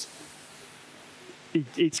 because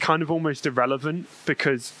it's kind of almost irrelevant,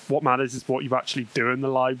 because what matters is what you actually do in the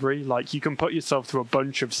library. Like, you can put yourself through a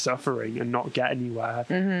bunch of suffering and not get anywhere.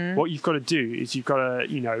 What you've got to do is you've got to,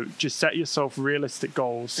 you know, just set yourself realistic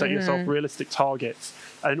goals, set yourself realistic targets,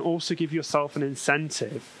 and also give yourself an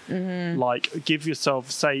incentive. Like, give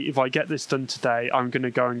yourself, say, if I get this done today, I'm going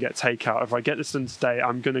to go and get takeout. If I get this done today,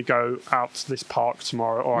 I'm going to go out to this park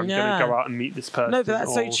tomorrow, or I'm going to go out and meet this person. No, but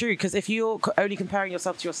that's so true, because if you're only comparing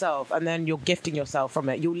yourself to yourself and then you're gifting yourself from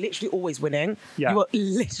it, you're literally always winning. You are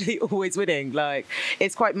literally always winning. Like,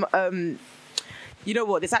 it's quite... you know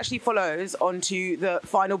what? This actually follows onto the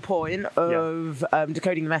final point of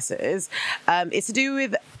decoding the messes. It's to do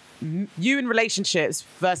with you in relationships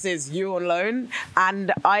versus you alone.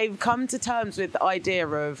 And I've come to terms with the idea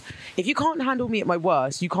of, if you can't handle me at my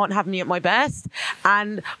worst, you can't have me at my best.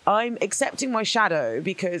 And I'm accepting my shadow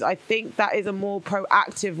because I think that is a more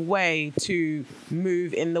proactive way to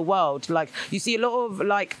move in the world. Like, you see a lot of,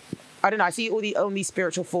 like, I don't know, I see on these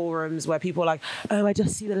spiritual forums where people are like, oh, I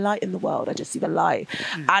just see the light in the world. I just see the light.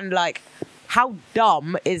 And like, how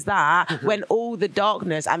dumb is that when all the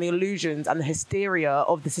darkness and the illusions and the hysteria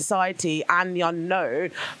of the society and the unknown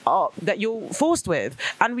are that you're forced with?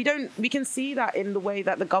 And we can see that in the way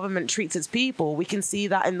that the government treats its people. We can see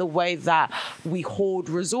that in the way that we hoard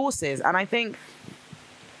resources. And I think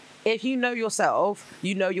if you know yourself,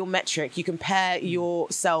 you know your metric, you compare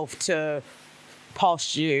yourself to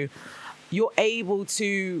past you're able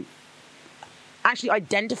to actually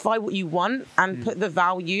identify what you want and put the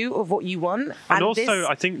value of what you want. And also,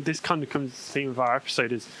 I think this kind of comes to the theme of our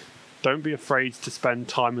episode is don't be afraid to spend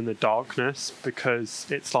time in the darkness, because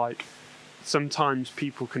it's like sometimes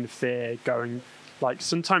people can fear going, like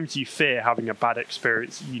sometimes you fear having a bad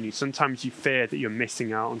experience at uni, sometimes you fear that you're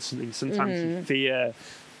missing out on something, sometimes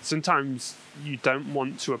sometimes you don't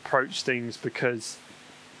want to approach things because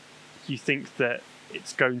you think that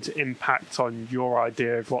it's going to impact on your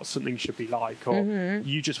idea of what something should be like, or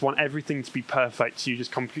you just want everything to be perfect, so you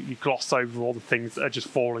just completely gloss over all the things that are just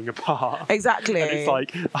falling apart. Exactly. And it's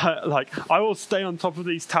like I will stay on top of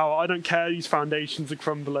these tower. I don't care, these foundations are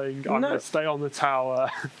crumbling. I'm going to stay on the tower.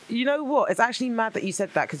 You know what? It's actually mad that you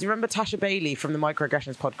said that, because you remember Tasha Bailey from the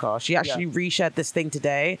Microaggressions podcast? She actually reshared this thing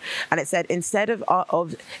today, and it said instead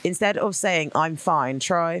of saying I'm fine,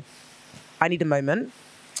 try I need a moment.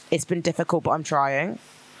 It's been difficult, but I'm trying.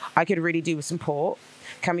 I could really do with some support.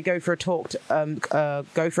 Can we go for a talk?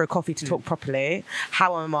 Go for a coffee to talk properly?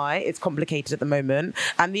 How am I? It's complicated at the moment.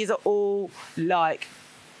 And these are all like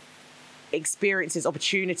experiences,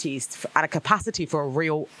 opportunities, and a capacity for a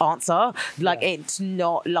real answer. Like it's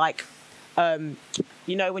not like,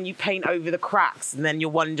 you know, when you paint over the cracks and then you're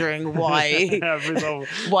wondering why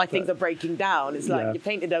things are breaking down. It's like you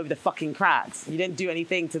painted over the fucking cracks. You didn't do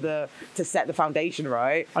anything to set the foundation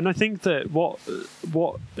right. And I think that what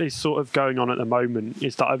is sort of going on at the moment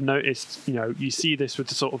is that I've noticed, you know, you see this with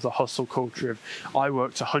the sort of the hustle culture of I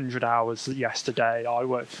worked 100 hours yesterday. I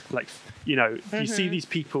worked like, you know, you see these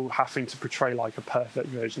people having to portray like a perfect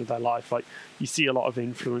version of their life. Like you see a lot of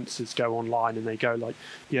influencers go online and they go like,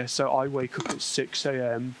 yeah, so I wake up at 6 a.m.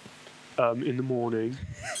 In the morning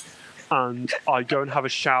and I go and have a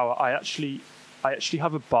shower. I actually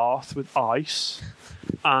have a bath with ice,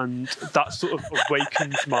 and that sort of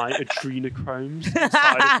awakens my adrenochromes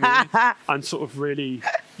inside of me and sort of really,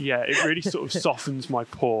 it really sort of softens my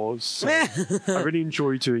pores. So I really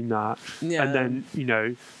enjoy doing that. Yeah. And then, you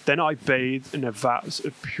know, then I bathe in a vat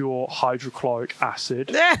of pure hydrochloric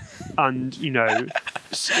acid. And, you know,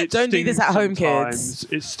 don't do this at home, kids.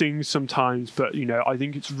 It stings sometimes, but, you know, I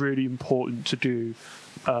think it's really important to do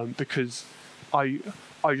because I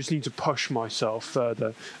just need to push myself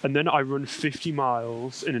further. And then I run 50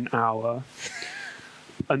 miles in an hour.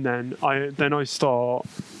 And then I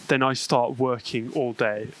start working all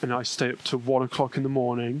day, and I stay up to 1 o'clock in the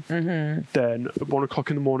morning. Then at 1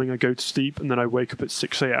 o'clock in the morning I go to sleep, and then I wake up at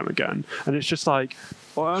 6 a.m. again. And it's just like,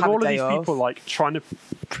 and all of these people like trying to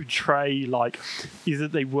portray like either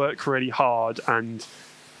they work really hard and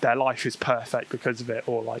their life is perfect because of it,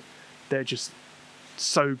 or like they're just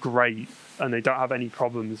so great and they don't have any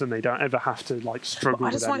problems and they don't ever have to like struggle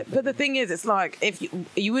with anything. But the thing is, it's like if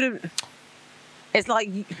you wouldn't, it's like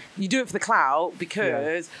you do it for the clout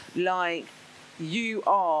because like you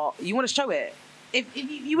want to show it. If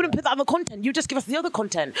you wouldn't put that on the content, you'd just give us the other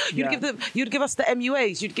content. You'd give us the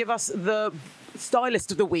MUAs. You'd give us the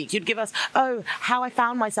stylist of the week. You'd give us how I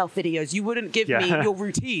found myself videos. You wouldn't give me your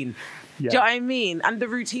routine. Do you know what I mean? And the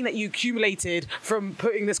routine that you accumulated from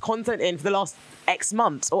putting this content in for the last X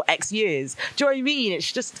months or X years. Do you know what I mean?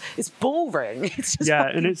 It's boring. It's just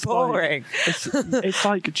and it's boring. Like, it's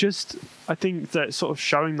like just, I think that sort of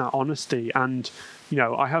showing that honesty, and, you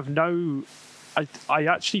know, I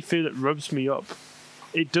actually feel it rubs me up.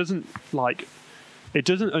 It doesn't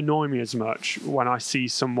annoy me as much when I see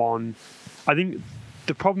someone. I think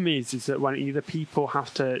the problem is that when either people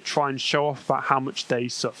have to try and show off about how much they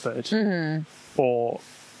suffered, you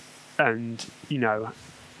know,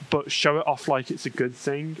 but show it off like it's a good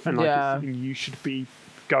thing and like it's something you should be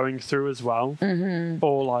going through as well.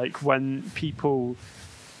 Or like when people,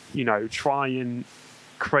 you know, try and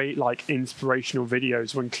create like inspirational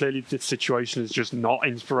videos when clearly the situation is just not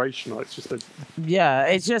inspirational. It's just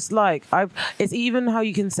it's just like it's even how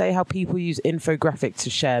you can say how people use infographic to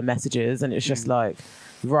share messages, and it's just like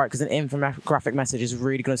Right, because an infographic message is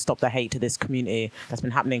really going to stop the hate to this community that's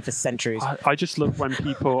been happening for centuries. I just love when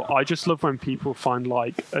people find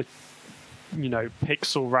like a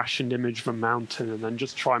pixel rationed image of a mountain and then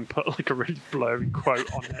just try and put like a really blurry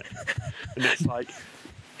quote on it. And it's like,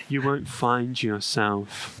 you won't find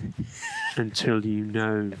yourself until you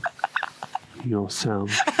know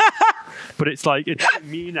yourself. But it's like, it doesn't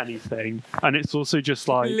mean anything. And it's also just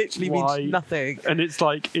like, it literally means nothing. And it's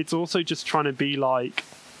like, it's also just trying to be like,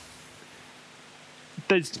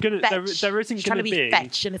 there isn't going to be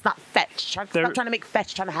fetch, and it's not fetch. Stop trying to make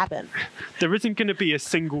fetch trying to happen. There isn't going to be a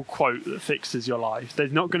single quote that fixes your life.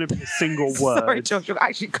 There's not going to be a single word. Sorry, Josh, you're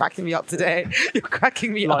actually cracking me up today. You're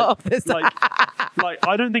cracking me up. Like,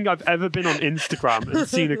 I don't think I've ever been on Instagram and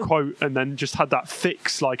seen a quote and then just had that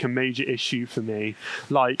fix like a major issue for me.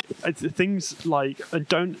 Like, things like,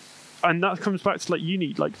 and that comes back to like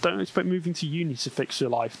uni. Like, don't expect moving to uni to fix your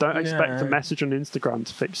life. Don't expect a message on Instagram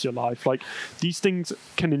to fix your life. Like, these things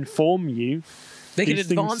can inform you. They can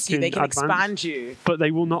advance you. They can expand you. But they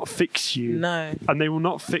will not fix you. No. And they will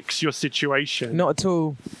not fix your situation. Not at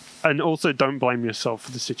all. And also, don't blame yourself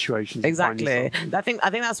for the situation. Exactly. I think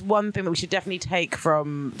that's one thing that we should definitely take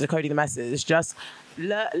from Decoding the Message. Just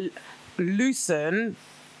loosen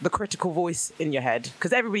the critical voice in your head,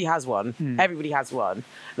 because everybody has one. Everybody has one.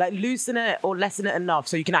 Like, loosen it or lessen it enough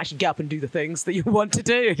so you can actually get up and do the things that you want to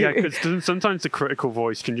do. Yeah, because sometimes the critical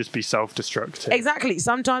voice can just be self-destructive. Exactly.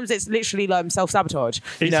 Sometimes it's literally like self-sabotage.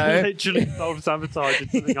 It's literally self-sabotage.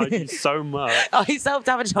 It's something I do so much. I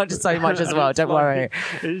self-sabotage so much as well. Don't worry.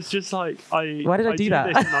 It's just like why did I do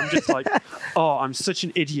that? This and I'm just like, oh, I'm such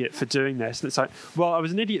an idiot for doing this. And it's like, well, I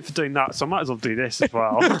was an idiot for doing that, so I might as well do this as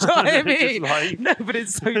well. You know what I mean? No, but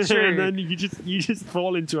it's so true. And then you just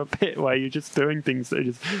fall into a pit where you're just doing things that are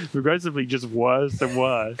just progressively just worse and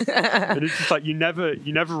worse. And it's just like you never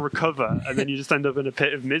recover, and then you just end up in a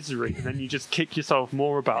pit of misery, and then you just kick yourself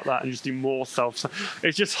more about that and just do more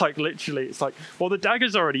it's just like, literally, it's like, well, the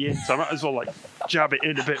dagger's already in, so I might as well like jab it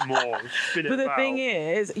in a bit more, spin it But the thing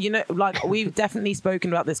is, like, we've definitely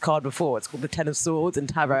spoken about this card before. It's called the Ten of Swords in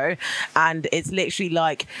Tarot, and it's literally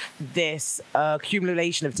like this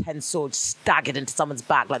accumulation of 10 swords staggered into someone's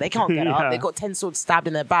back. Like, they can't get up. They've got 10 swords stabbed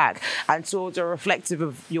in their back, and swords are reflective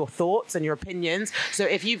of your thoughts and your opinions. So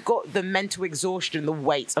if you've got the mental exhaustion, the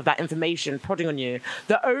weight of that information prodding on you,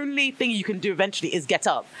 the only thing you can do eventually is get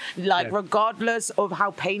up. Like, regardless of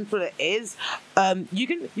how painful it is, you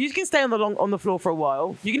can stay on the floor for a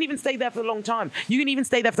while. You can even stay there for a long time. You can even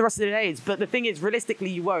stay there for the rest of the days. But the thing is,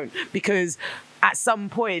 realistically, you won't, because at some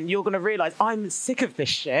point you're going to realize, I'm sick of this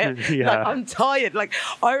shit. Like, I'm tired. Like,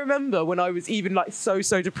 I remember when I was even like so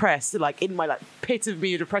depressed, like in my like pit of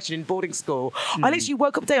me depression in boarding school, I literally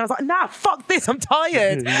woke up today and I was like, nah, fuck this, I'm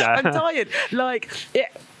tired. I'm tired. Like,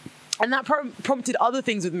 and that prompted other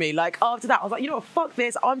things with me. Like, after that, I was like, you know what, fuck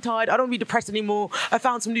this, I'm tired, I don't want to be depressed anymore. I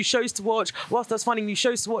found some new shows to watch. Whilst I was finding new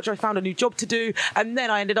shows to watch, I found a new job to do, and then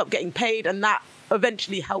I ended up getting paid, and that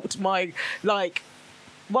eventually helped my, like,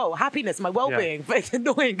 happiness, my well-being. But it's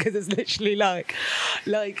annoying because it's literally like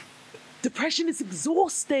depression is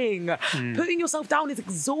exhausting. Putting yourself down is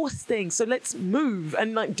exhausting. So let's move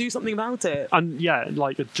and like do something about it. And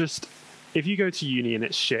just if you go to uni and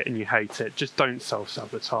it's shit and you hate it, just don't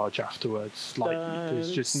self-sabotage afterwards. Like,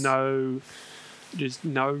 there's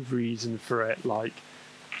no reason for it. Like,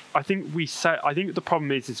 I think the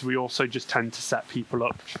problem is we also just tend to set people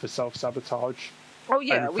up for self-sabotage. Oh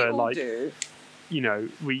yeah, we all do.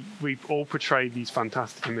 We all portray these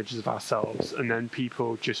fantastic images of ourselves, and then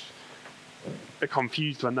people just are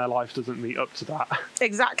confused when their life doesn't meet up to that.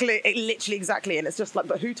 Exactly. Exactly. And it's just like,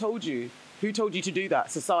 but who told you? Who told you to do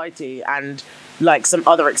that? Society and like some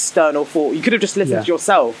other external force. You could have just listened to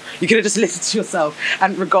yourself.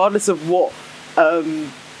 And regardless of what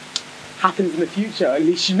happens in the future, at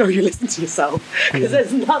least you know you listen to yourself. Because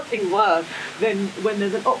there's nothing worse than when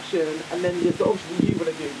there's an option and then there's the option you want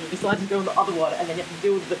to do. You decide to go on the other one, and then you have to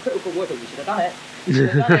deal with the critical voice. You should have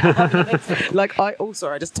done it. Like, I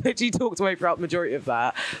just totally talked away throughout the majority of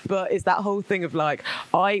that. But it's that whole thing of like,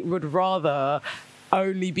 I would rather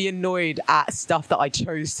only be annoyed at stuff that I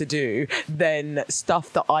chose to do than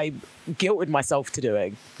stuff that I guilted myself to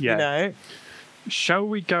doing. You know? Shall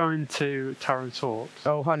we go into Tarot Talks?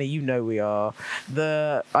 Oh, honey, you know we are.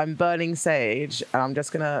 I'm burning sage, and I'm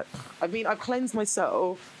just gonna... I've cleansed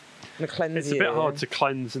myself. I'm gonna cleanse It's a bit hard to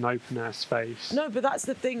cleanse an open-air space. No, but that's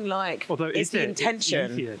the thing, like... Although, it's the intention.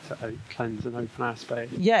 It's easier to cleanse an open-air space.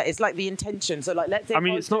 Yeah, it's like the intention. So, like, let's say...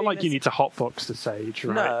 it's not like you need to hotbox the sage,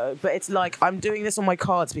 right? No, but it's like, I'm doing this on my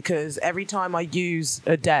cards because every time I use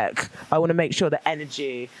a deck, I want to make sure the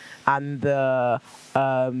energy and the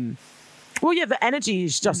Well, yeah, the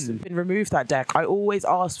energy's just been removed, that deck. I always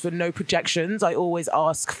ask for no projections. I always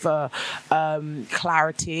ask for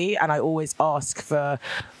clarity. And I always ask for...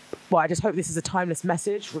 Well, I just hope this is a timeless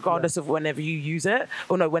message, regardless of whenever you use it,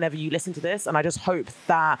 or no, whenever you listen to this. And I just hope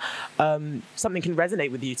that something can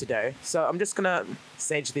resonate with you today. So I'm just going to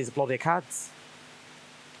sage these bloody cards.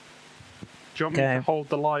 Do you want me to hold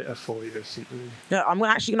the lighter for you or something? No, I'm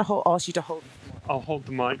actually going to ask you to hold... I'll hold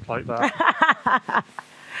the mic like that.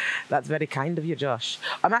 That's very kind of you, Josh.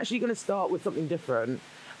 I'm actually going to start with something different.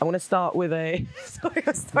 I'm going to start with a... Sorry,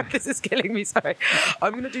 this is killing me, sorry.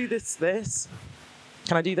 I'm going to do this.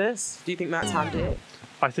 Can I do this? Do you think that's handy?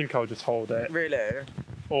 I think I'll just hold it. Really?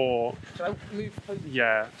 Or... Should I move closer?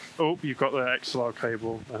 Yeah. Oh, you've got the XLR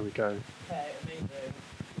cable. There we go. Okay, amazing.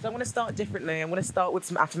 So I'm going to start differently. I'm going to start with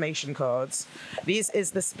some affirmation cards. This is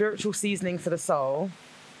the spiritual seasoning for the soul.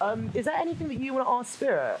 Is there anything that you want to ask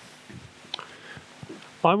Spirit?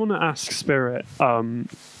 I want to ask Spirit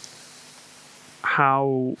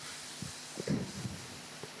how...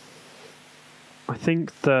 I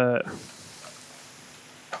think that...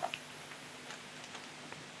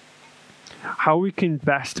 how we can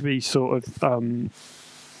best be sort of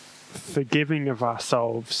forgiving of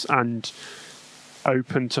ourselves and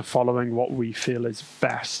open to following what we feel is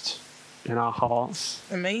best in our hearts.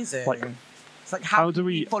 Amazing. Like, it's like how do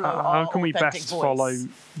we follow how can we best voice? follow?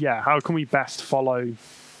 Yeah, how can we best follow?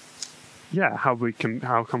 Yeah, how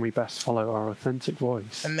can we best follow our authentic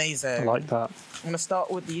voice? Amazing. I like that. I'm going to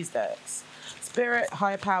start with these decks. Spirit,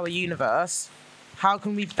 higher power, universe. How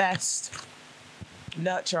can we best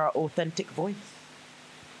nurture our authentic voice?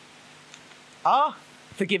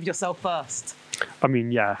 Forgive yourself first. I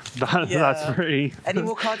mean, that's pretty... Any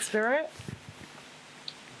more cards, Spirit?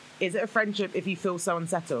 Is it a friendship if you feel so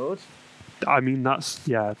unsettled? I mean, that's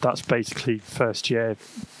basically first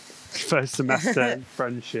semester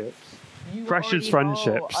friendships. Precious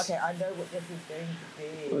friendships. Okay, I know what this is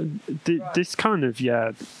going to be. This kind of,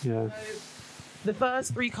 yeah. So, the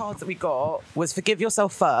first 3 cards that we got was forgive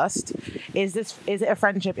yourself first. Is it a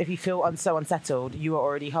friendship if you feel so unsettled? You are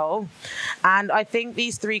already whole. And I think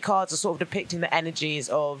these 3 cards are sort of depicting the energies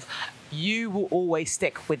of you will always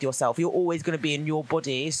stick with yourself. You're always going to be in your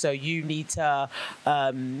body. So you need to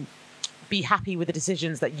be happy with the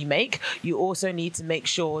decisions that you make. You also need to make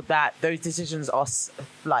sure that those decisions are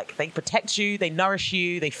like they protect you, they nourish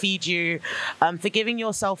you, they feed you. Forgiving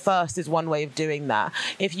yourself first is one way of doing that.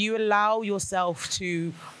 If you allow yourself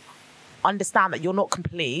to understand that you're not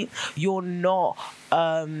complete, you're not,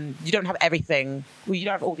 you don't have everything, you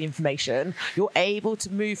don't have all the information, you're able to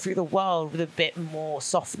move through the world with a bit more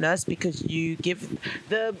softness because you give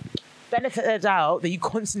the benefit of the doubt that you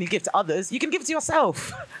constantly give to others, you can give to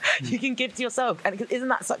yourself. You can give to yourself. And isn't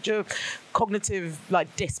that such a cognitive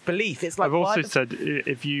disbelief? It's like I've also said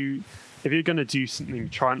if you're going to do something,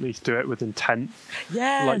 try and at least do it with intent.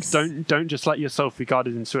 Yes. Like don't just let yourself be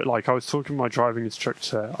guided into it. Like I was talking to my driving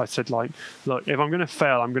instructor, I said look, if I'm going to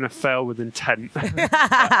fail, I'm going to fail with intent. I'm going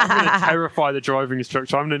to terrify the driving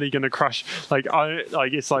instructor. I'm nearly going to crash.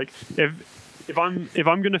 If I'm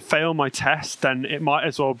going to fail my test, then it might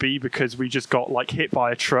as well be because we just got hit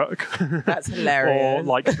by a truck. That's hilarious.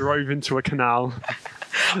 Or drove into a canal.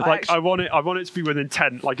 I want it to be with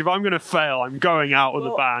intent. If I'm going to fail, I'm going out with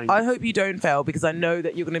a bang. I hope you don't fail because I know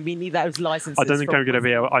that you're going to need those licenses. I don't think I'm going to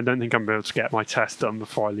be able to get my test done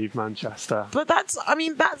before I leave Manchester. But that's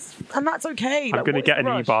okay. I'm going to get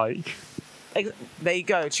an e-bike. There you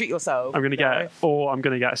go. Treat yourself. I'm going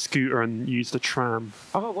to get a scooter and use the tram.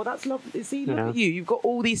 Oh, well, that's lovely. See, look at you. You've got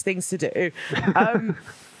all these things to do.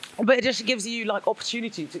 But it just gives you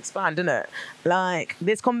opportunity to expand, doesn't it?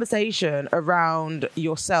 This conversation around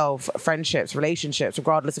yourself, friendships, relationships,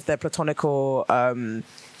 regardless if they're platonic or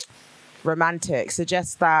romantic,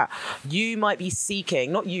 suggests that you might be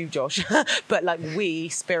seeking, not you, Josh, but we,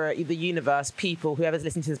 Spirit, the universe, people, whoever's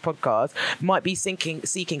listening to this podcast, might be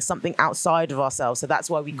seeking something outside of ourselves. So that's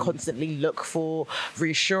why we constantly look for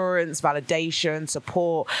reassurance, validation,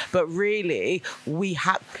 support. But really,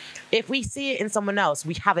 if we see it in someone else,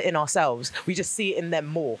 we have it in ourselves. We just see it in them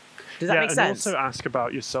more. Does that make sense? And also ask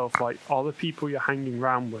about yourself, are the people you're hanging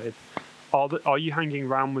around with, are you hanging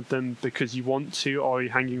around with them because you want to, or are you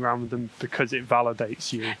hanging around with them because it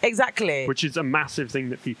validates you? Exactly. Which is a massive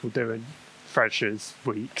thing that people do. freshers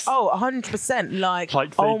weeks. Oh, 100%. Like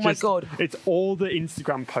oh my God. It's all the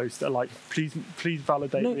Instagram posts that are like, please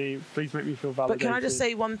validate me. Please make me feel validated. But can I just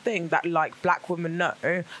say one thing that like black women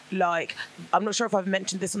know? Like, I'm not sure if I've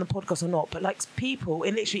mentioned this on the podcast or not, but like people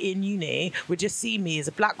literally in uni would just see me as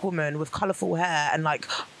a black woman with colourful hair and like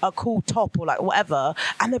a cool top or like whatever,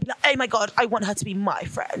 and they'd be like, oh my God, I want her to be my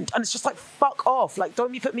friend. And it's just like, fuck off. Like,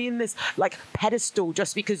 don't you put me in this like pedestal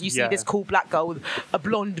just because you see this cool black girl with a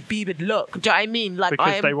blonde beaded look. Do you know what I mean? Like,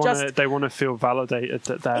 because they want to feel validated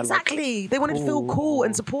that they're exactly. They want to feel cool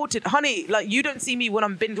and supported. Honey, like, you don't see me when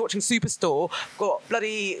I'm binge watching Superstore, got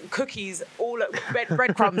bloody cookies all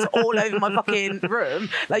breadcrumbs all over my fucking room.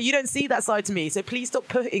 Like, you don't see that side to me. So please stop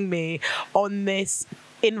putting me on this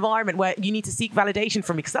environment where you need to seek validation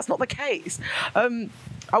from me, because that's not the case.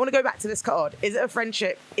 I want to go back to this card. Is it a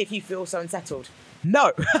friendship if you feel so unsettled?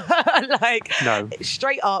 No. Like, no.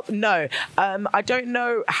 Straight up, no. I don't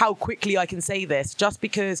know how quickly I can say this, just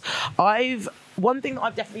because one thing that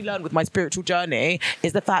I've definitely learned with my spiritual journey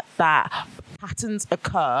is the fact that patterns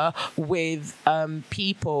occur with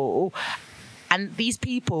people, and these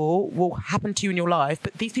people will happen to you in your life,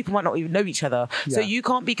 but these people might not even know each other. Yeah. So you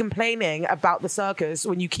can't be complaining about the circus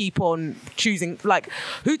when you keep on choosing, like,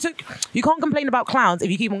 you can't complain about clowns if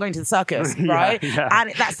you keep on going to the circus, right? Yeah.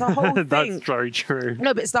 And that's the whole thing. That's very true.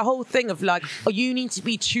 No, but it's the whole thing of like, you need to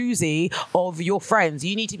be choosy of your friends.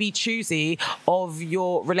 You need to be choosy of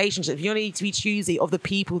your relationships. You need to be choosy of the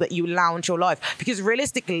people that you allow into your life. Because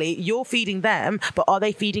realistically, you're feeding them, but are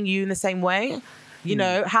they feeding you in the same way? You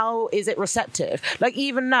know, how is it receptive? Like,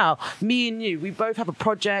 even now, me and you, we both have a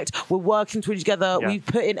project. We're working together. Yeah. We've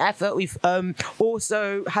put in effort. We've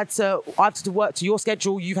also I've had to work to your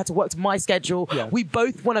schedule. You've had to work to my schedule. Yeah. We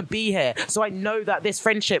both want to be here. So I know that this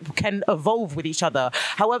friendship can evolve with each other.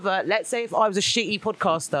 However, let's say if I was a shitty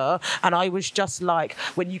podcaster and I was just like,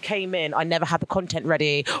 when you came in, I never had the content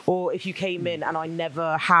ready. Or if you came in and I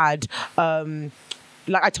never had...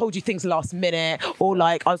 like, I told you things last minute, or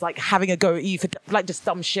like I was like having a go at you for like just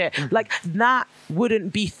dumb shit. Like, that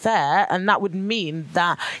wouldn't be fair, and that would mean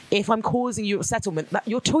that if I'm causing you a settlement, that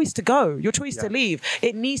your choice to go, your choice to leave,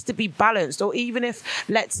 it needs to be balanced. Or even if,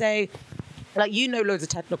 let's say, like, you know loads of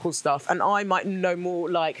technical stuff and I might know more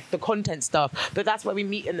like the content stuff, but that's where we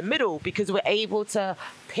meet in the middle, because we're able to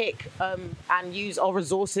pick and use our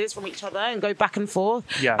resources from each other and go back and forth.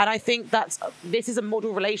 Yeah. And I think this is a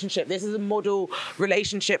model relationship. This is a model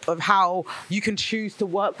relationship of how you can choose to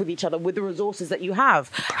work with each other with the resources that you have.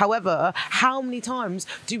 However, how many times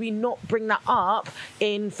do we not bring that up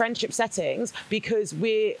in friendship settings because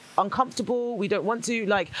we're uncomfortable, we don't want to,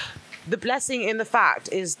 like... The blessing in the fact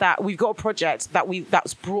is that we've got a project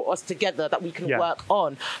that's brought us together that we can work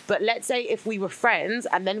on. But let's say if we were friends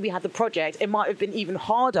and then we had the project, it might have been even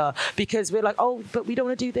harder, because we're like, oh, but we don't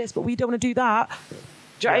want to do this, but we don't want to do that. Do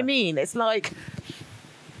you know what I mean? It's like,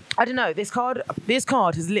 I don't know. This card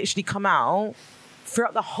has literally come out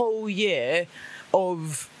throughout the whole year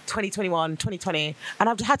of 2021, 2020, and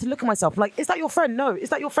I've had to look at myself like, is that your friend? No. Is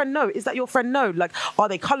that your friend? No. Is that your friend? No. Like, are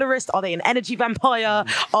they colorist? Are they an energy vampire?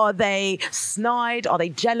 Are they snide? Are they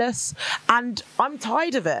jealous? And I'm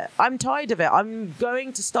tired of it. I'm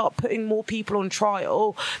going to start putting more people on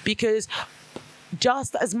trial, because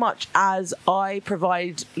just as much as I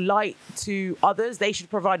provide light to others, they should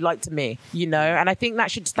provide light to me, you know? And I think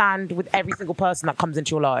that should stand with every single person that comes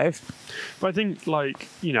into your life. But I think, like,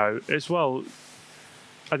 you know, as well,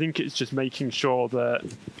 I think it's just making sure that,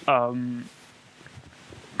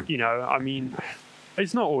 you know, I mean,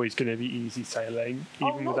 it's not always going to be easy sailing,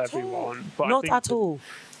 even with everyone. But not at all.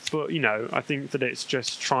 But, you know, I think that it's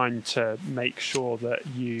just trying to make sure that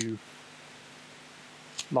you,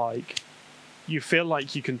 like, you feel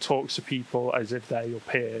like you can talk to people as if they're your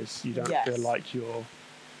peers. You don't feel like you're,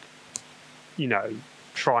 you know,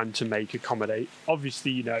 trying to accommodate.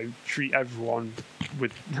 Obviously, you know, treat everyone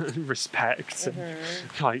with respect and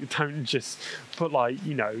like, don't just, but like,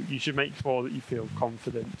 you know, you should make sure that you feel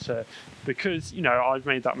confident to, because, you know, I've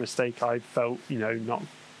made that mistake. I felt, you know, not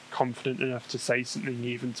confident enough to say something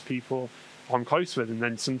even to people I'm close with, and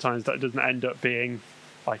then sometimes that doesn't end up being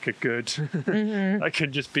like a good that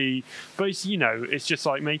can just be, but it's, you know, it's just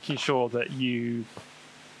like making sure that you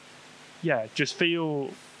just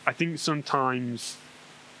feel, I think sometimes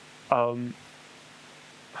a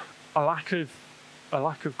lack of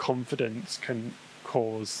confidence can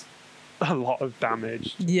cause a lot of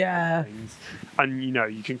damage to things. And, you know,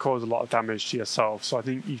 you can cause a lot of damage to yourself. So I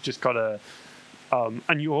think you've just got to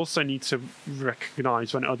and you also need to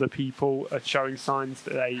recognize when other people are showing signs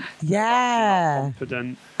that they're not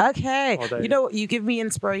confident. Okay. You know what? You give me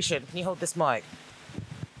inspiration. Can you hold this mic?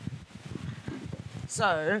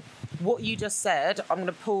 So, what you just said, I'm going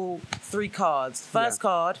to pull 3 cards. First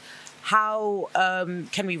card, how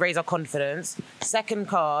can we raise our confidence? Second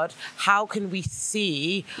card, how can we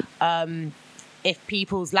see if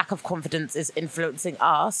people's lack of confidence is influencing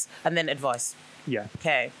us? And then advice. Yeah.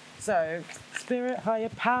 Okay. So, spirit, higher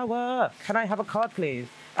power. Can I have a card, please?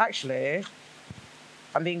 Actually,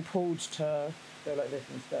 I'm being pulled to go like this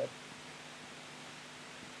instead.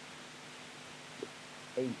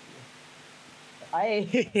 8.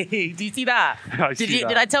 Do you see that?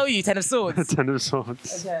 Did I tell you 10 of Swords? 10 of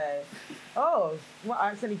Swords. Okay. Oh, well, I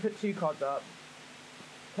accidentally put 2 cards up.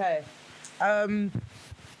 Okay.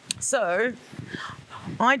 So,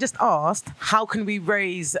 I just asked, how can we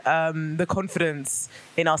raise the confidence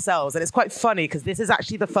in ourselves? And it's quite funny because this is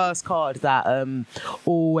actually the first card that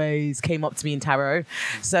always came up to me in tarot.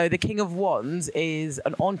 So the King of Wands is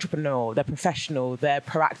an entrepreneur, they're professional, they're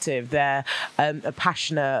proactive, they're a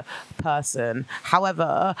passionate person.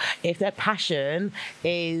 However, if their passion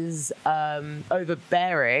is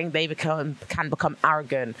overbearing, they can become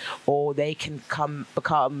arrogant, or they can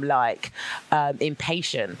become like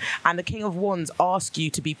impatient. And the King of Wands asks you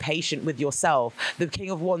to be patient with yourself. The King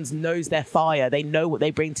of Wands knows their fire. They know what they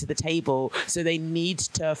bring to the table. So they need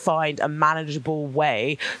to find a manageable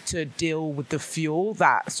way to deal with the fuel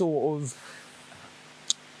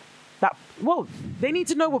they need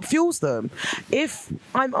to know what fuels them. If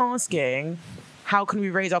I'm asking, how can we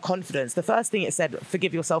raise our confidence? The first thing it said,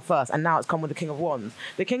 forgive yourself first. And now it's come with the King of Wands.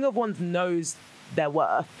 The King of Wands knows their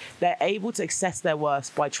worth. They're able to assess their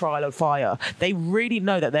worth by trial and fire. They really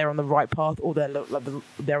know that they're on the right path, or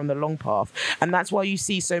they're on the long path. And that's why you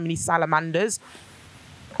see so many salamanders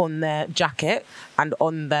on their jacket and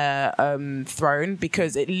on their throne,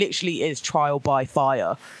 because it literally is trial by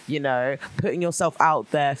fire, putting yourself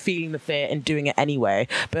out there, feeling the fear and doing it anyway.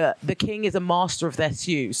 But the king is a master of their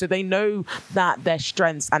suit, so they know that their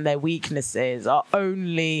strengths and their weaknesses are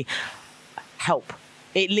only help.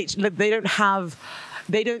 It literally,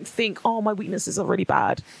 they don't think, oh, my weaknesses are really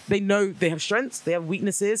bad. They know they have strengths, they have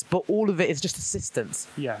weaknesses, but all of it is just assistance.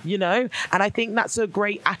 Yeah. And I think that's a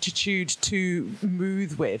great attitude to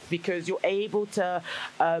move with, because you're able to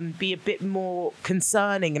be a bit more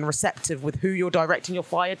concerning and receptive with who you're directing your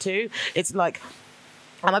fire to. It's like,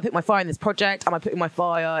 am I putting my fire in this project? Am I putting my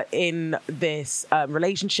fire in this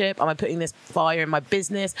relationship? Am I putting this fire in my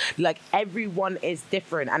business? Like, everyone is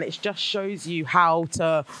different, and it just shows you how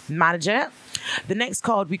to manage it. The next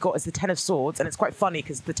card we got is the 10 of Swords, and it's quite funny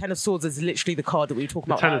because the 10 of Swords is literally the card that we were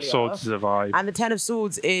talking about earlier. The 10 of Swords is a vibe. And the 10 of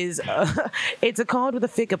Swords is, it's a card with a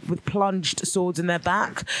figure with plunged swords in their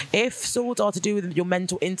back. If swords are to do with your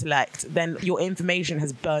mental intellect, then your information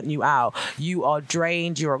has burnt you out. You are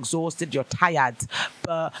drained, you're exhausted, you're tired,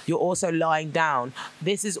 but you're also lying down.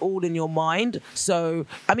 This is all in your mind. So,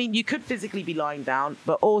 I mean, you could physically be lying down,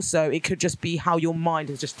 but also it could just be how your mind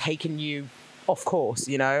has just taken you off course,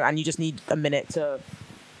 and you just need a minute to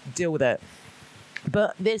deal with it.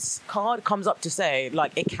 But this card comes up to say,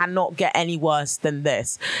 like, it cannot get any worse than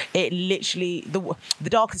this. It literally, the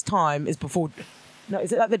darkest time is before, no,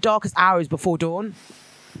 is it like the darkest hour is before dawn?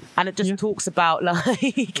 And it just talks about, like...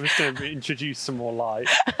 I'm just going to introduce some more light.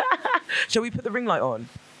 Shall we put the ring light on?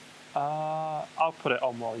 I'll put it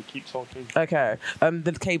on while you keep talking. Okay.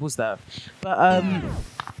 The cable's there. But,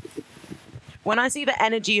 when I see the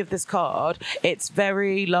energy of this card, it's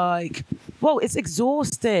very like, well, it's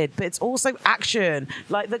exhausted, but it's also action.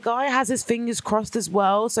 Like, the guy has his fingers crossed as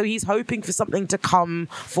well, so he's hoping for something to come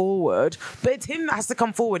forward, but it's him that has to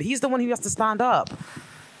come forward. He's the one who has to stand up.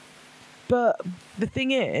 But the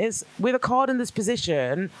thing is, with a card in this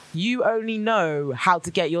position, you only know how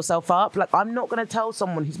to get yourself up. Like, I'm not going to tell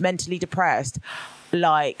someone who's mentally depressed,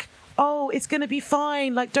 like, oh, it's going to be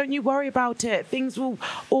fine. Like, don't you worry about it. Things will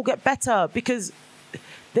all get better, because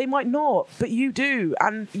they might not, but you do.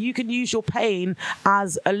 And you can use your pain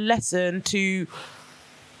as a lesson to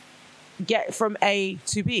get from A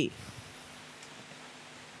to B.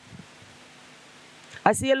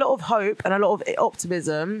 I see a lot of hope and a lot of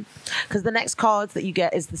optimism, because the next cards that you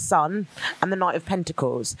get is the Sun and the Knight of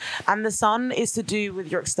Pentacles. And the Sun is to do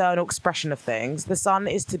with your external expression of things. The Sun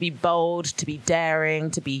is to be bold, to be daring,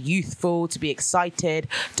 to be youthful, to be excited,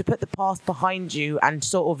 to put the past behind you and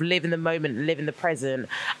sort of live in the moment, live in the present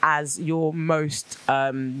as your most... I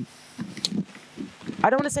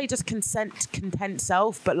don't want to say just content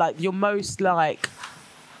self, but like your most like...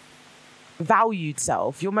 valued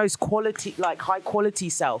self, your most quality, like high quality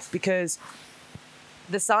self, because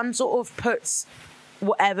the Sun sort of puts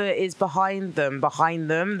whatever is behind them,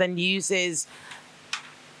 then uses,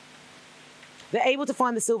 they're able to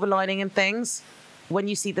find the silver lining in things when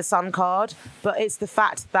you see the Sun card, but it's the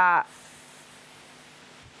fact that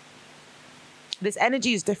this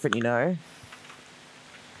energy is different, you know.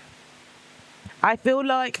 I feel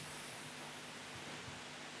like,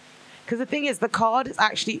 because the thing is, the card is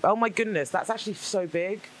actually, oh my goodness, that's actually so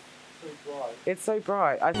big. So bright. It's so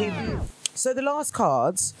bright. I think, so the last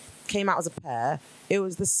cards came out as a pair. It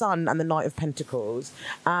was the Sun and the Knight of Pentacles,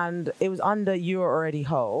 and it was under You Are Already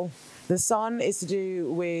Whole. The Sun is to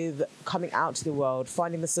do with coming out to the world,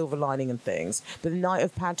 finding the silver lining and things. But the Knight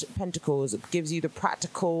of Pentacles gives you the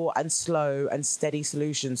practical and slow and steady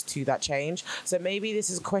solutions to that change. So maybe this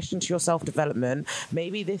is a question to your self-development.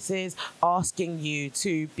 Maybe this is asking you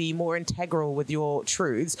to be more integral with your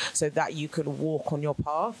truths so that you can walk on your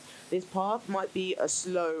path. This path might be a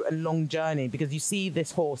slow and long journey because you see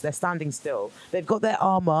this horse, they're standing still. They've got their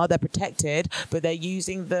armor, they're protected, but they're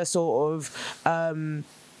using the sort of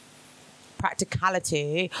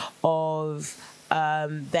practicality of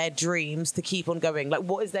their dreams to keep on going. Like,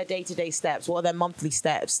 what is their day-to-day steps? What are their monthly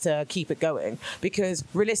steps to keep it going? Because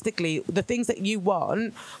realistically, the things that you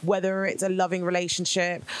want, whether it's a loving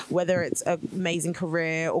relationship, whether it's an amazing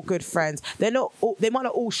career or good friends, they might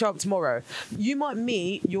not all show up tomorrow. You might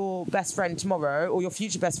meet your best friend tomorrow or your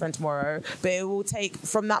future best friend tomorrow, but it will take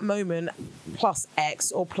from that moment plus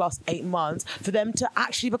X or plus 8 months for them to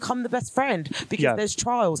actually become the best friend, because there's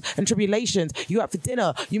trials and tribulations. You go out for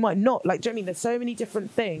dinner, you might not. Like, do you know what I mean? There's so many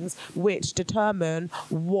different things which determine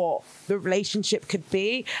what the relationship could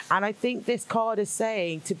be. And I think this card is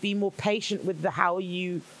saying to be more patient with how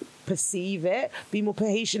you perceive it, be more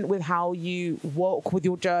patient with how you walk with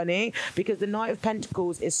your journey, because the Knight of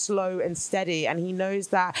Pentacles is slow and steady, and he knows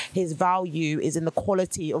that his value is in the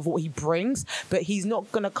quality of what he brings, but he's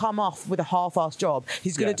not going to come off with a half-assed job.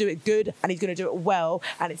 He's going to do it good, and he's going to do it well,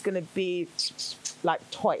 and it's going to be like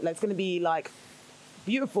tight. Like, it's going to be like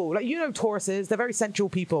beautiful. Like, you know, Tauruses, they're very sensual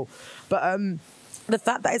people, but the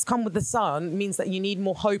fact that it's come with the Sun means that you need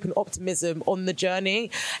more hope and optimism on the journey.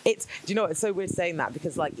 Do you know what? It's so weird saying that,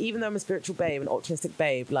 because, like, even though I'm a spiritual babe, an optimistic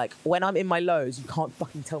babe, like, when I'm in my lows, you can't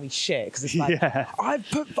fucking tell me shit, because it's like,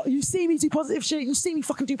 you see me do positive shit, you see me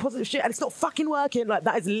fucking do positive shit, and it's not fucking working. Like,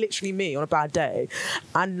 that is literally me on a bad day.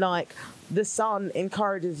 And, like, the Sun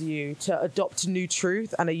encourages you to adopt a new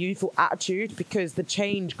truth and a youthful attitude, because the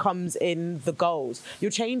change comes in the goals.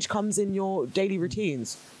 Your change comes in your daily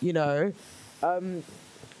routines, you know?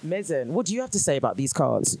 Mezen, what do you have to say about these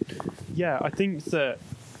cards? Yeah, I think that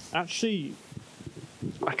actually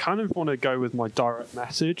I kind of want to go with my direct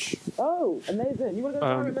message. Oh, amazing. You want to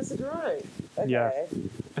go direct message, right? Okay. Yeah.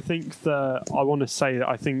 I think that I want to say that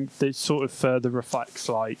I think this sort of further reflects,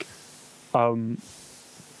 like, you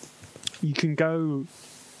can go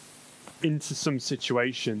into some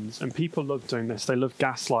situations, and people love doing this. They love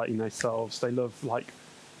gaslighting themselves. They love, like,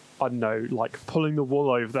 I don't know, like pulling the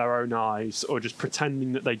wool over their own eyes, or just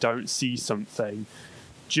pretending that they don't see something,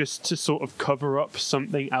 just to sort of cover up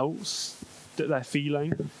something else that they're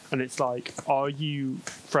feeling. And it's like, are you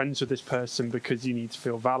friends with this person because you need to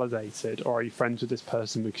feel validated, or are you friends with this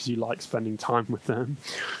person because you like spending time with them,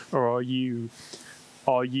 or are you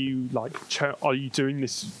doing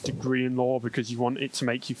this degree in law because you want it to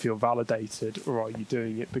make you feel validated, or are you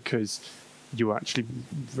doing it because you actually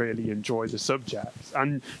really enjoy the subject?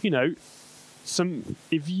 And, you know,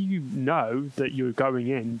 if you know that you're going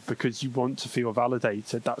in because you want to feel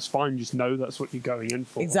validated, that's fine. Just know that's what you're going in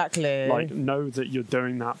for. Exactly. Like, know that you're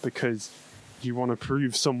doing that because you want to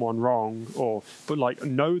prove someone wrong, but like,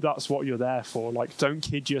 know that's what you're there for. Like, don't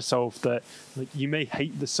kid yourself that, like, you may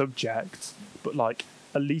hate the subject, but, like,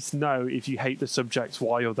 at least know if you hate the subject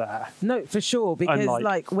why you're there. No, for sure, because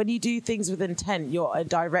like when you do things with intent, you're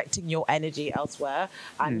directing your energy elsewhere,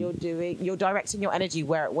 and you're directing your energy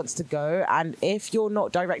where it wants to go. And if you're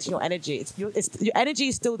not directing your energy, your energy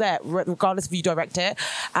is still there regardless if you direct it.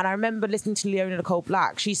 And I remember listening to Leona Nicole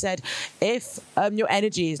Black. She said, if your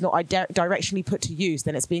energy is not directionally put to use,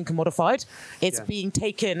 then it's being commodified. It's being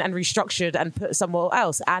taken and restructured and put somewhere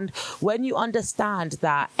else. And when you understand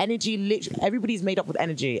that energy, everybody's made up with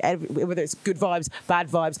energy, whether it's good vibes, bad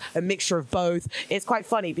vibes, a mixture of both. It's quite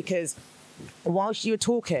funny because whilst you were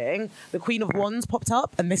talking, the Queen of Wands popped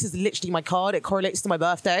up, and this is literally my card. It correlates to my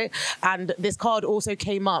birthday, and this card also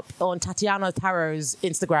came up on Tatiana Tarot's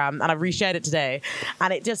Instagram, and I've reshared it today,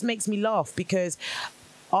 and it just makes me laugh because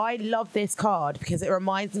I love this card because it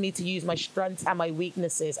reminds me to use my strengths and my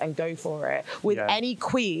weaknesses and go for it. With any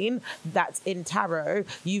queen that's in tarot,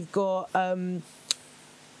 you've got,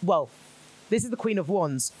 this is the Queen of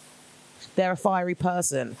Wands. they're a fiery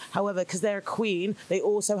person. However, because they're a queen, they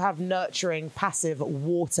also have nurturing, passive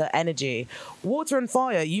water energy. Water and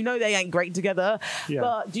fire, you know they ain't great together. Yeah.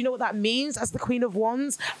 But do you know what that means as the Queen of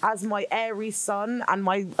Wands? As my Aries sun and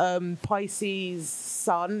my Pisces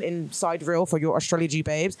sun in Sidereal for your astrology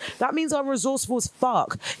babes, that means I'm resourceful as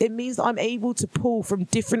fuck. It means that I'm able to pull from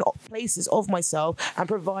different places of myself and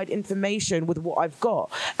provide information with what I've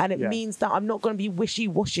got. And it means that I'm not going to be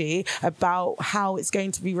wishy-washy about how it's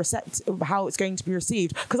going to be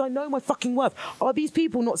received, because I know my fucking worth. Are these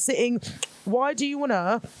people not sitting? Why do you want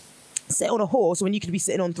to sit on a horse when you could be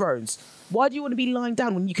sitting on thrones? Why do you want to be lying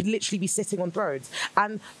down when you could literally be sitting on thrones?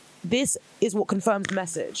 And this is what confirms the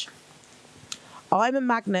message. I'm a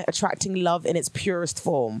magnet attracting love in its purest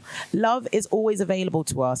form. Love is always available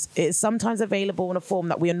to us. It is sometimes available in a form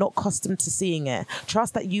that we are not accustomed to seeing it.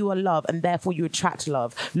 Trust that you are love and therefore you attract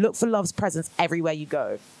love. Look for love's presence everywhere you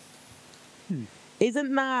go.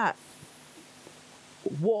 Isn't that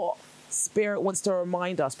what Spirit wants to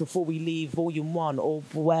remind us before we leave Volume 1 or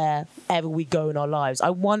wherever we go in our lives? I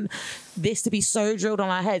want this to be so drilled on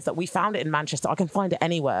our heads that we found it in Manchester. I can find it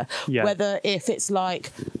anywhere. Yeah. Whether if it's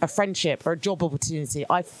like a friendship or a job opportunity,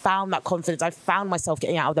 I found that confidence. I found myself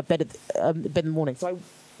getting out of the bed in the morning. So I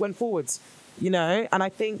went forwards, you know? And I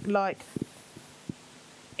think like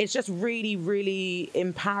it's just really, really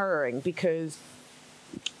empowering because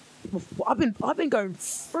I've been going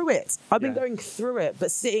through it. I've been going through it, but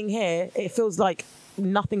sitting here, it feels like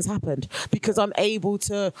nothing's happened because I'm able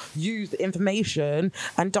to use the information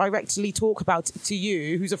and directly talk about it to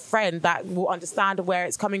you, who's a friend that will understand where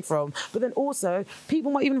it's coming from. But then also,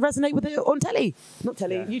 people might even resonate with it on telly. Not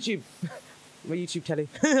telly, YouTube. My YouTube telly.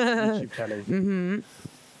 YouTube telly. Mm-hmm.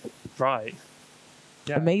 Right.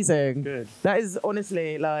 Yeah. Amazing. Good. That is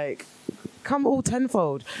honestly like... come all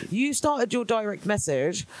tenfold. You started your direct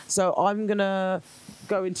message, so I'm gonna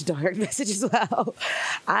go into direct message as well.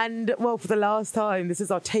 And well, for the last time, this is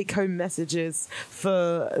our take-home messages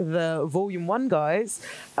for the Volume 1, guys.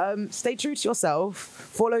 Stay true to yourself.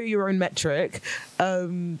 Follow your own metric.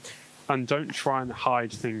 And don't try and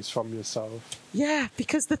hide things from yourself. Yeah,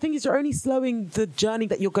 because the thing is, you're only slowing the journey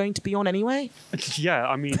that you're going to be on anyway. Yeah,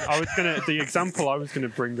 I mean, the example I was gonna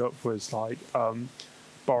bring up was like,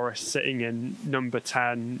 Boris sitting in number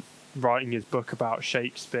 10 writing his book about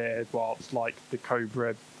Shakespeare whilst like the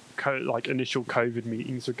initial COVID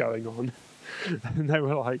meetings were going on. And they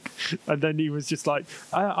were like, and then he was just like,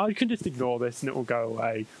 I can just ignore this and it will go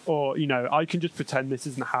away, or you know, I can just pretend this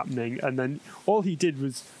isn't happening. And then all he did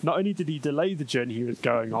was, not only did he delay the journey he was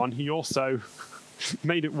going on, he also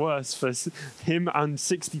made it worse for him and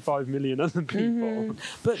 65 million other people. Mm-hmm.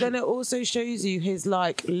 But then it also shows you his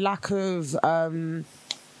like lack of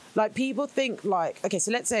like people think like, okay,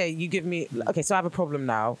 so let's say you give me, okay, so I have a problem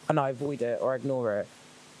now and I avoid it or ignore it.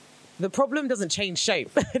 The problem doesn't change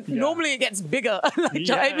shape. Normally it gets bigger. Like, do you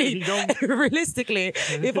know what I mean? Realistically,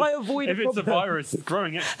 if I avoid if it's a virus, it's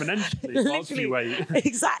growing exponentially whilst you wait.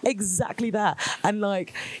 Exactly that. And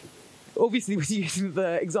like, obviously we're using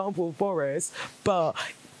the example of Boris, but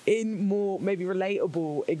in more maybe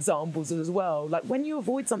relatable examples as well, like when you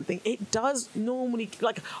avoid something, it does normally,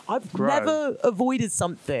 like I've never avoided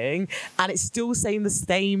something and it's still saying the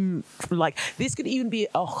same. Like this could even be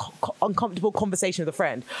a uncomfortable conversation with a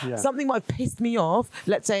friend. Something might have pissed me off,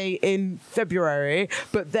 let's say in February,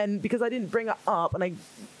 but then because I didn't bring it up and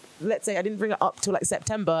let's say I didn't bring it up till like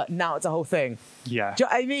September, now it's a whole thing. Yeah. Do you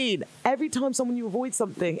know what I mean? Every time you avoid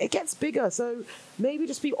something, it gets bigger. So maybe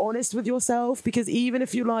just be honest with yourself, because even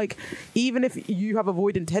if you have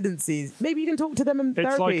avoidant tendencies, maybe you can talk to them in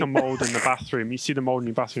therapy. It's like a mold in the bathroom. You see the mold in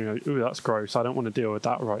your bathroom, you're like, ooh, that's gross. I don't want to deal with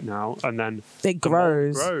that right now. And then it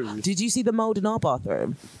grows. Did you see the mold in our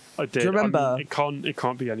bathroom? I did. Do you remember? I mean, it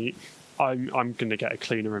can't be any. I'm going to get a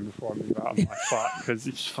cleaner room before I move out of my flat because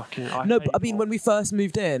it's fucking... when we first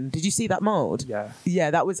moved in, did you see that mold? Yeah.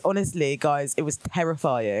 Yeah, that was honestly, guys, it was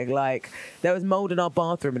terrifying. Like, there was mold in our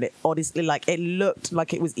bathroom and it honestly, like, it looked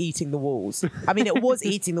like it was eating the walls. I mean, it was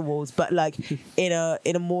eating the walls, but like in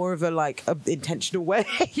a more of a like a intentional way.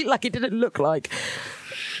 Like, it didn't look like...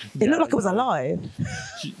 It looked like it was alive.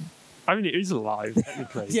 I mean, it is alive,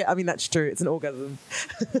 technically. Yeah, I mean, that's true. It's an orgasm.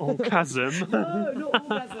 Orgasm? No,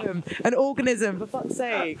 not orgasm. An organism, for fuck's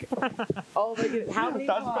sake. Oh my goodness. How many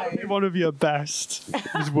times? That's probably one of your best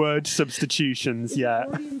word substitutions yet.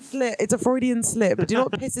 It's a Freudian slip. But do you know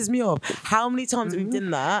what pisses me off? How many times have we done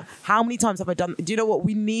that? How many times have I done... Do you know what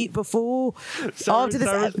we need before?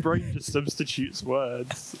 Sarah's brain just substitutes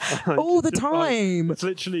words. All the time. Like,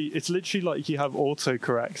 it's literally like you have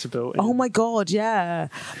autocorrects built in. Oh my God, yeah.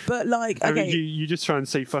 But like, Like, okay. I mean, you just try and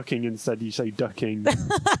say fucking instead you say ducking.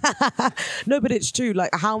 No, but it's true. Like,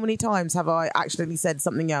 how many times have I accidentally said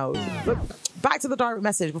something else? But back to the direct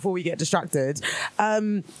message before we get distracted.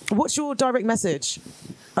 What's your direct message?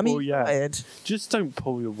 I mean, just don't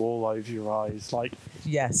pull your wool over your eyes. Like,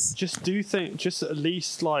 yes, just do things. Just at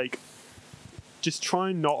least like, just try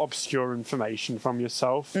and not obscure information from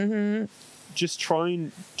yourself. Mm-hmm. Just try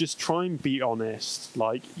and be honest.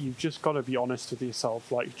 Like, you've just got to be honest with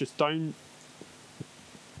yourself. Like, just don't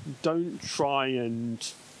try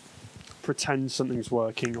and pretend something's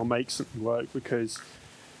working or make something work because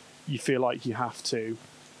you feel like you have to.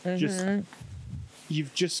 Mm-hmm.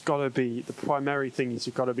 You've just got to be, the primary thing is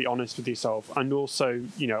you've got to be honest with yourself. And also,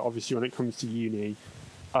 you know, obviously when it comes to uni,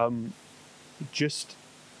 just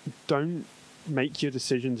don't make your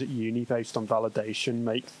decisions at uni based on validation.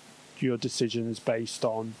 Make your decisions based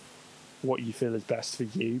on what you feel is best for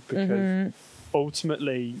you. Because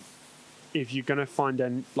ultimately, if you're going to find,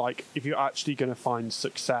 if you're actually going to find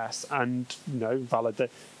success and, you know,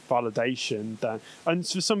 validation, then, and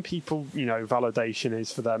for some people, you know, validation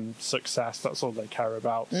is for them success. That's all they care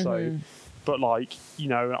about. So, but like, you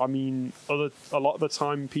know, I mean, a lot of the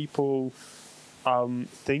time people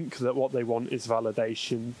think that what they want is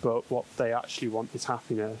validation, but what they actually want is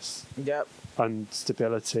happiness. Yep. And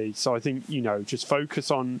stability. So I think, you know, just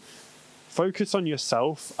focus on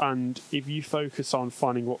yourself, and if you focus on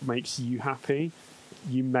finding what makes you happy,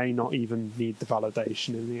 you may not even need the validation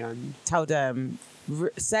in the end. Tell them.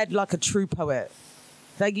 Said like a true poet.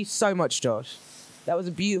 Thank you so much, Josh. That was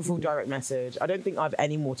a beautiful direct message. I don't think I have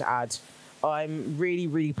any more to add. I'm really,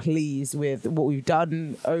 really pleased with what we've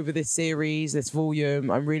done over this series, this volume.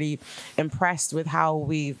 I'm really impressed with how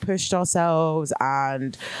we've pushed ourselves,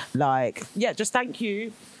 and like, yeah, just thank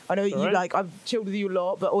you. I know you like, I've chilled with you a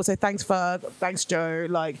lot, but also thanks Ferg, thanks Joe.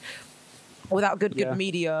 Like, without good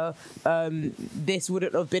media, this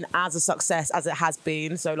wouldn't have been as a success as it has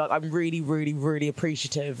been. So like, I'm really, really, really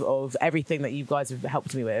appreciative of everything that you guys have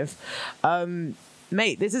helped me with.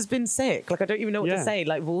 Mate, this has been sick. Like, I don't even know what to say.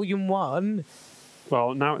 Like, volume 1.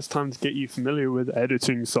 Well, now it's time to get you familiar with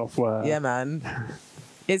editing software. Yeah, man.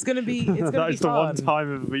 It's gonna be. That is the one time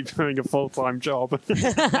of me doing a full-time job.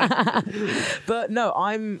 But no,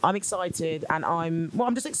 I'm excited, and I'm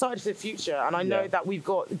just excited for the future, and I know that we've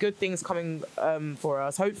got good things coming for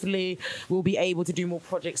us. Hopefully, we'll be able to do more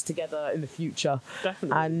projects together in the future.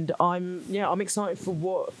 Definitely. And I'm excited for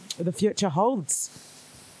what the future holds.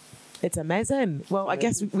 It's amazing. Well, I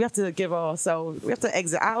guess we have to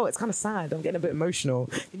exit out. It's kind of sad. I'm getting a bit emotional.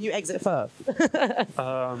 Can you exit first?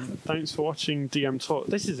 Thanks for watching DM Talk.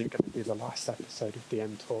 This isn't going to be the last episode of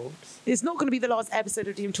DM Talks. It's not going to be the last episode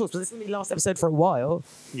of DM Talks, but this is going to be the last episode for a while.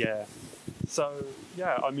 Yeah. So,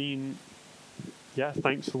 yeah, I mean, yeah,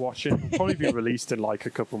 thanks for watching. It'll probably be released in like a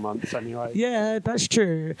couple months anyway. Yeah, that's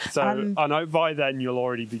true. So I know by then you'll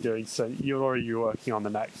already be working on the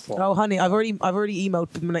next one. Oh, honey, I've already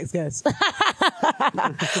emailed my next guest.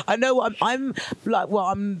 I know I'm like, well,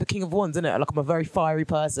 I'm the king of wands, isn't it? Like, I'm a very fiery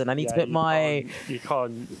person. I need to put You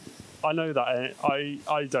can't. I know that.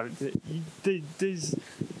 I don't.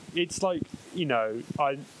 It's like, you know,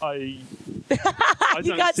 I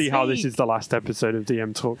don't see how this is the last episode of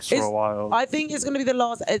DM Talks for a while. I think it's going to be the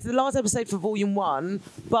last episode for volume 1,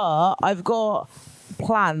 but I've got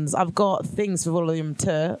plans. I've got things for volume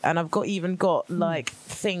 2, and I've got like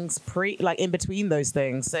things in between those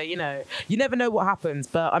things. So, you know, you never know what happens,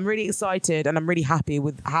 but I'm really excited, and I'm really happy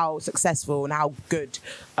with how successful and how good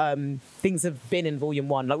things have been in volume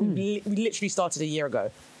 1. Like, we literally started a year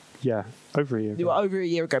ago. Yeah, over a year ago. Over a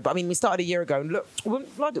year ago. But I mean, we started a year ago, and look,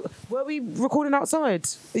 were we recording outside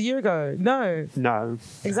a year ago? No.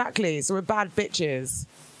 Exactly. So we're bad bitches.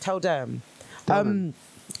 Tell them.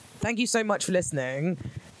 Thank you so much for listening.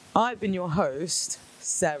 I've been your host,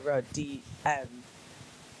 Sarah DM,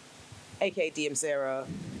 aka DM Sarah,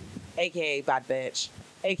 aka Bad Bitch,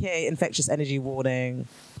 aka Infectious Energy Warning.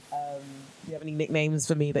 Do you have any nicknames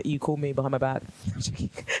for me that you call me behind my back?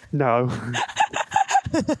 No.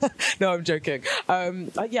 No, I'm joking.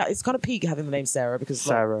 Yeah, it's kind of peak having the name Sarah because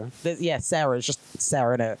Sarah. Sarah is just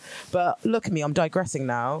Sarah in it. But look at me, I'm digressing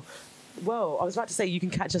now. Well, I was about to say you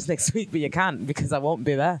can catch us next week, but you can't because I won't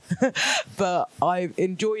be there. But I've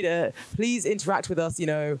enjoyed it. Please interact with us. You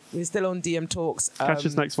know, we're still on DM Talks. Catch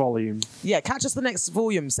us next volume. Yeah, catch us the next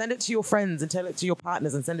volume. Send it to your friends and tell it to your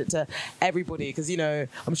partners and send it to everybody because, you know,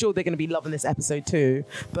 I'm sure they're going to be loving this episode too.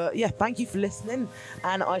 But yeah, thank you for listening,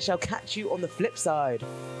 and I shall catch you on the flip side.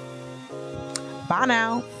 Bye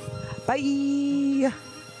now. Bye.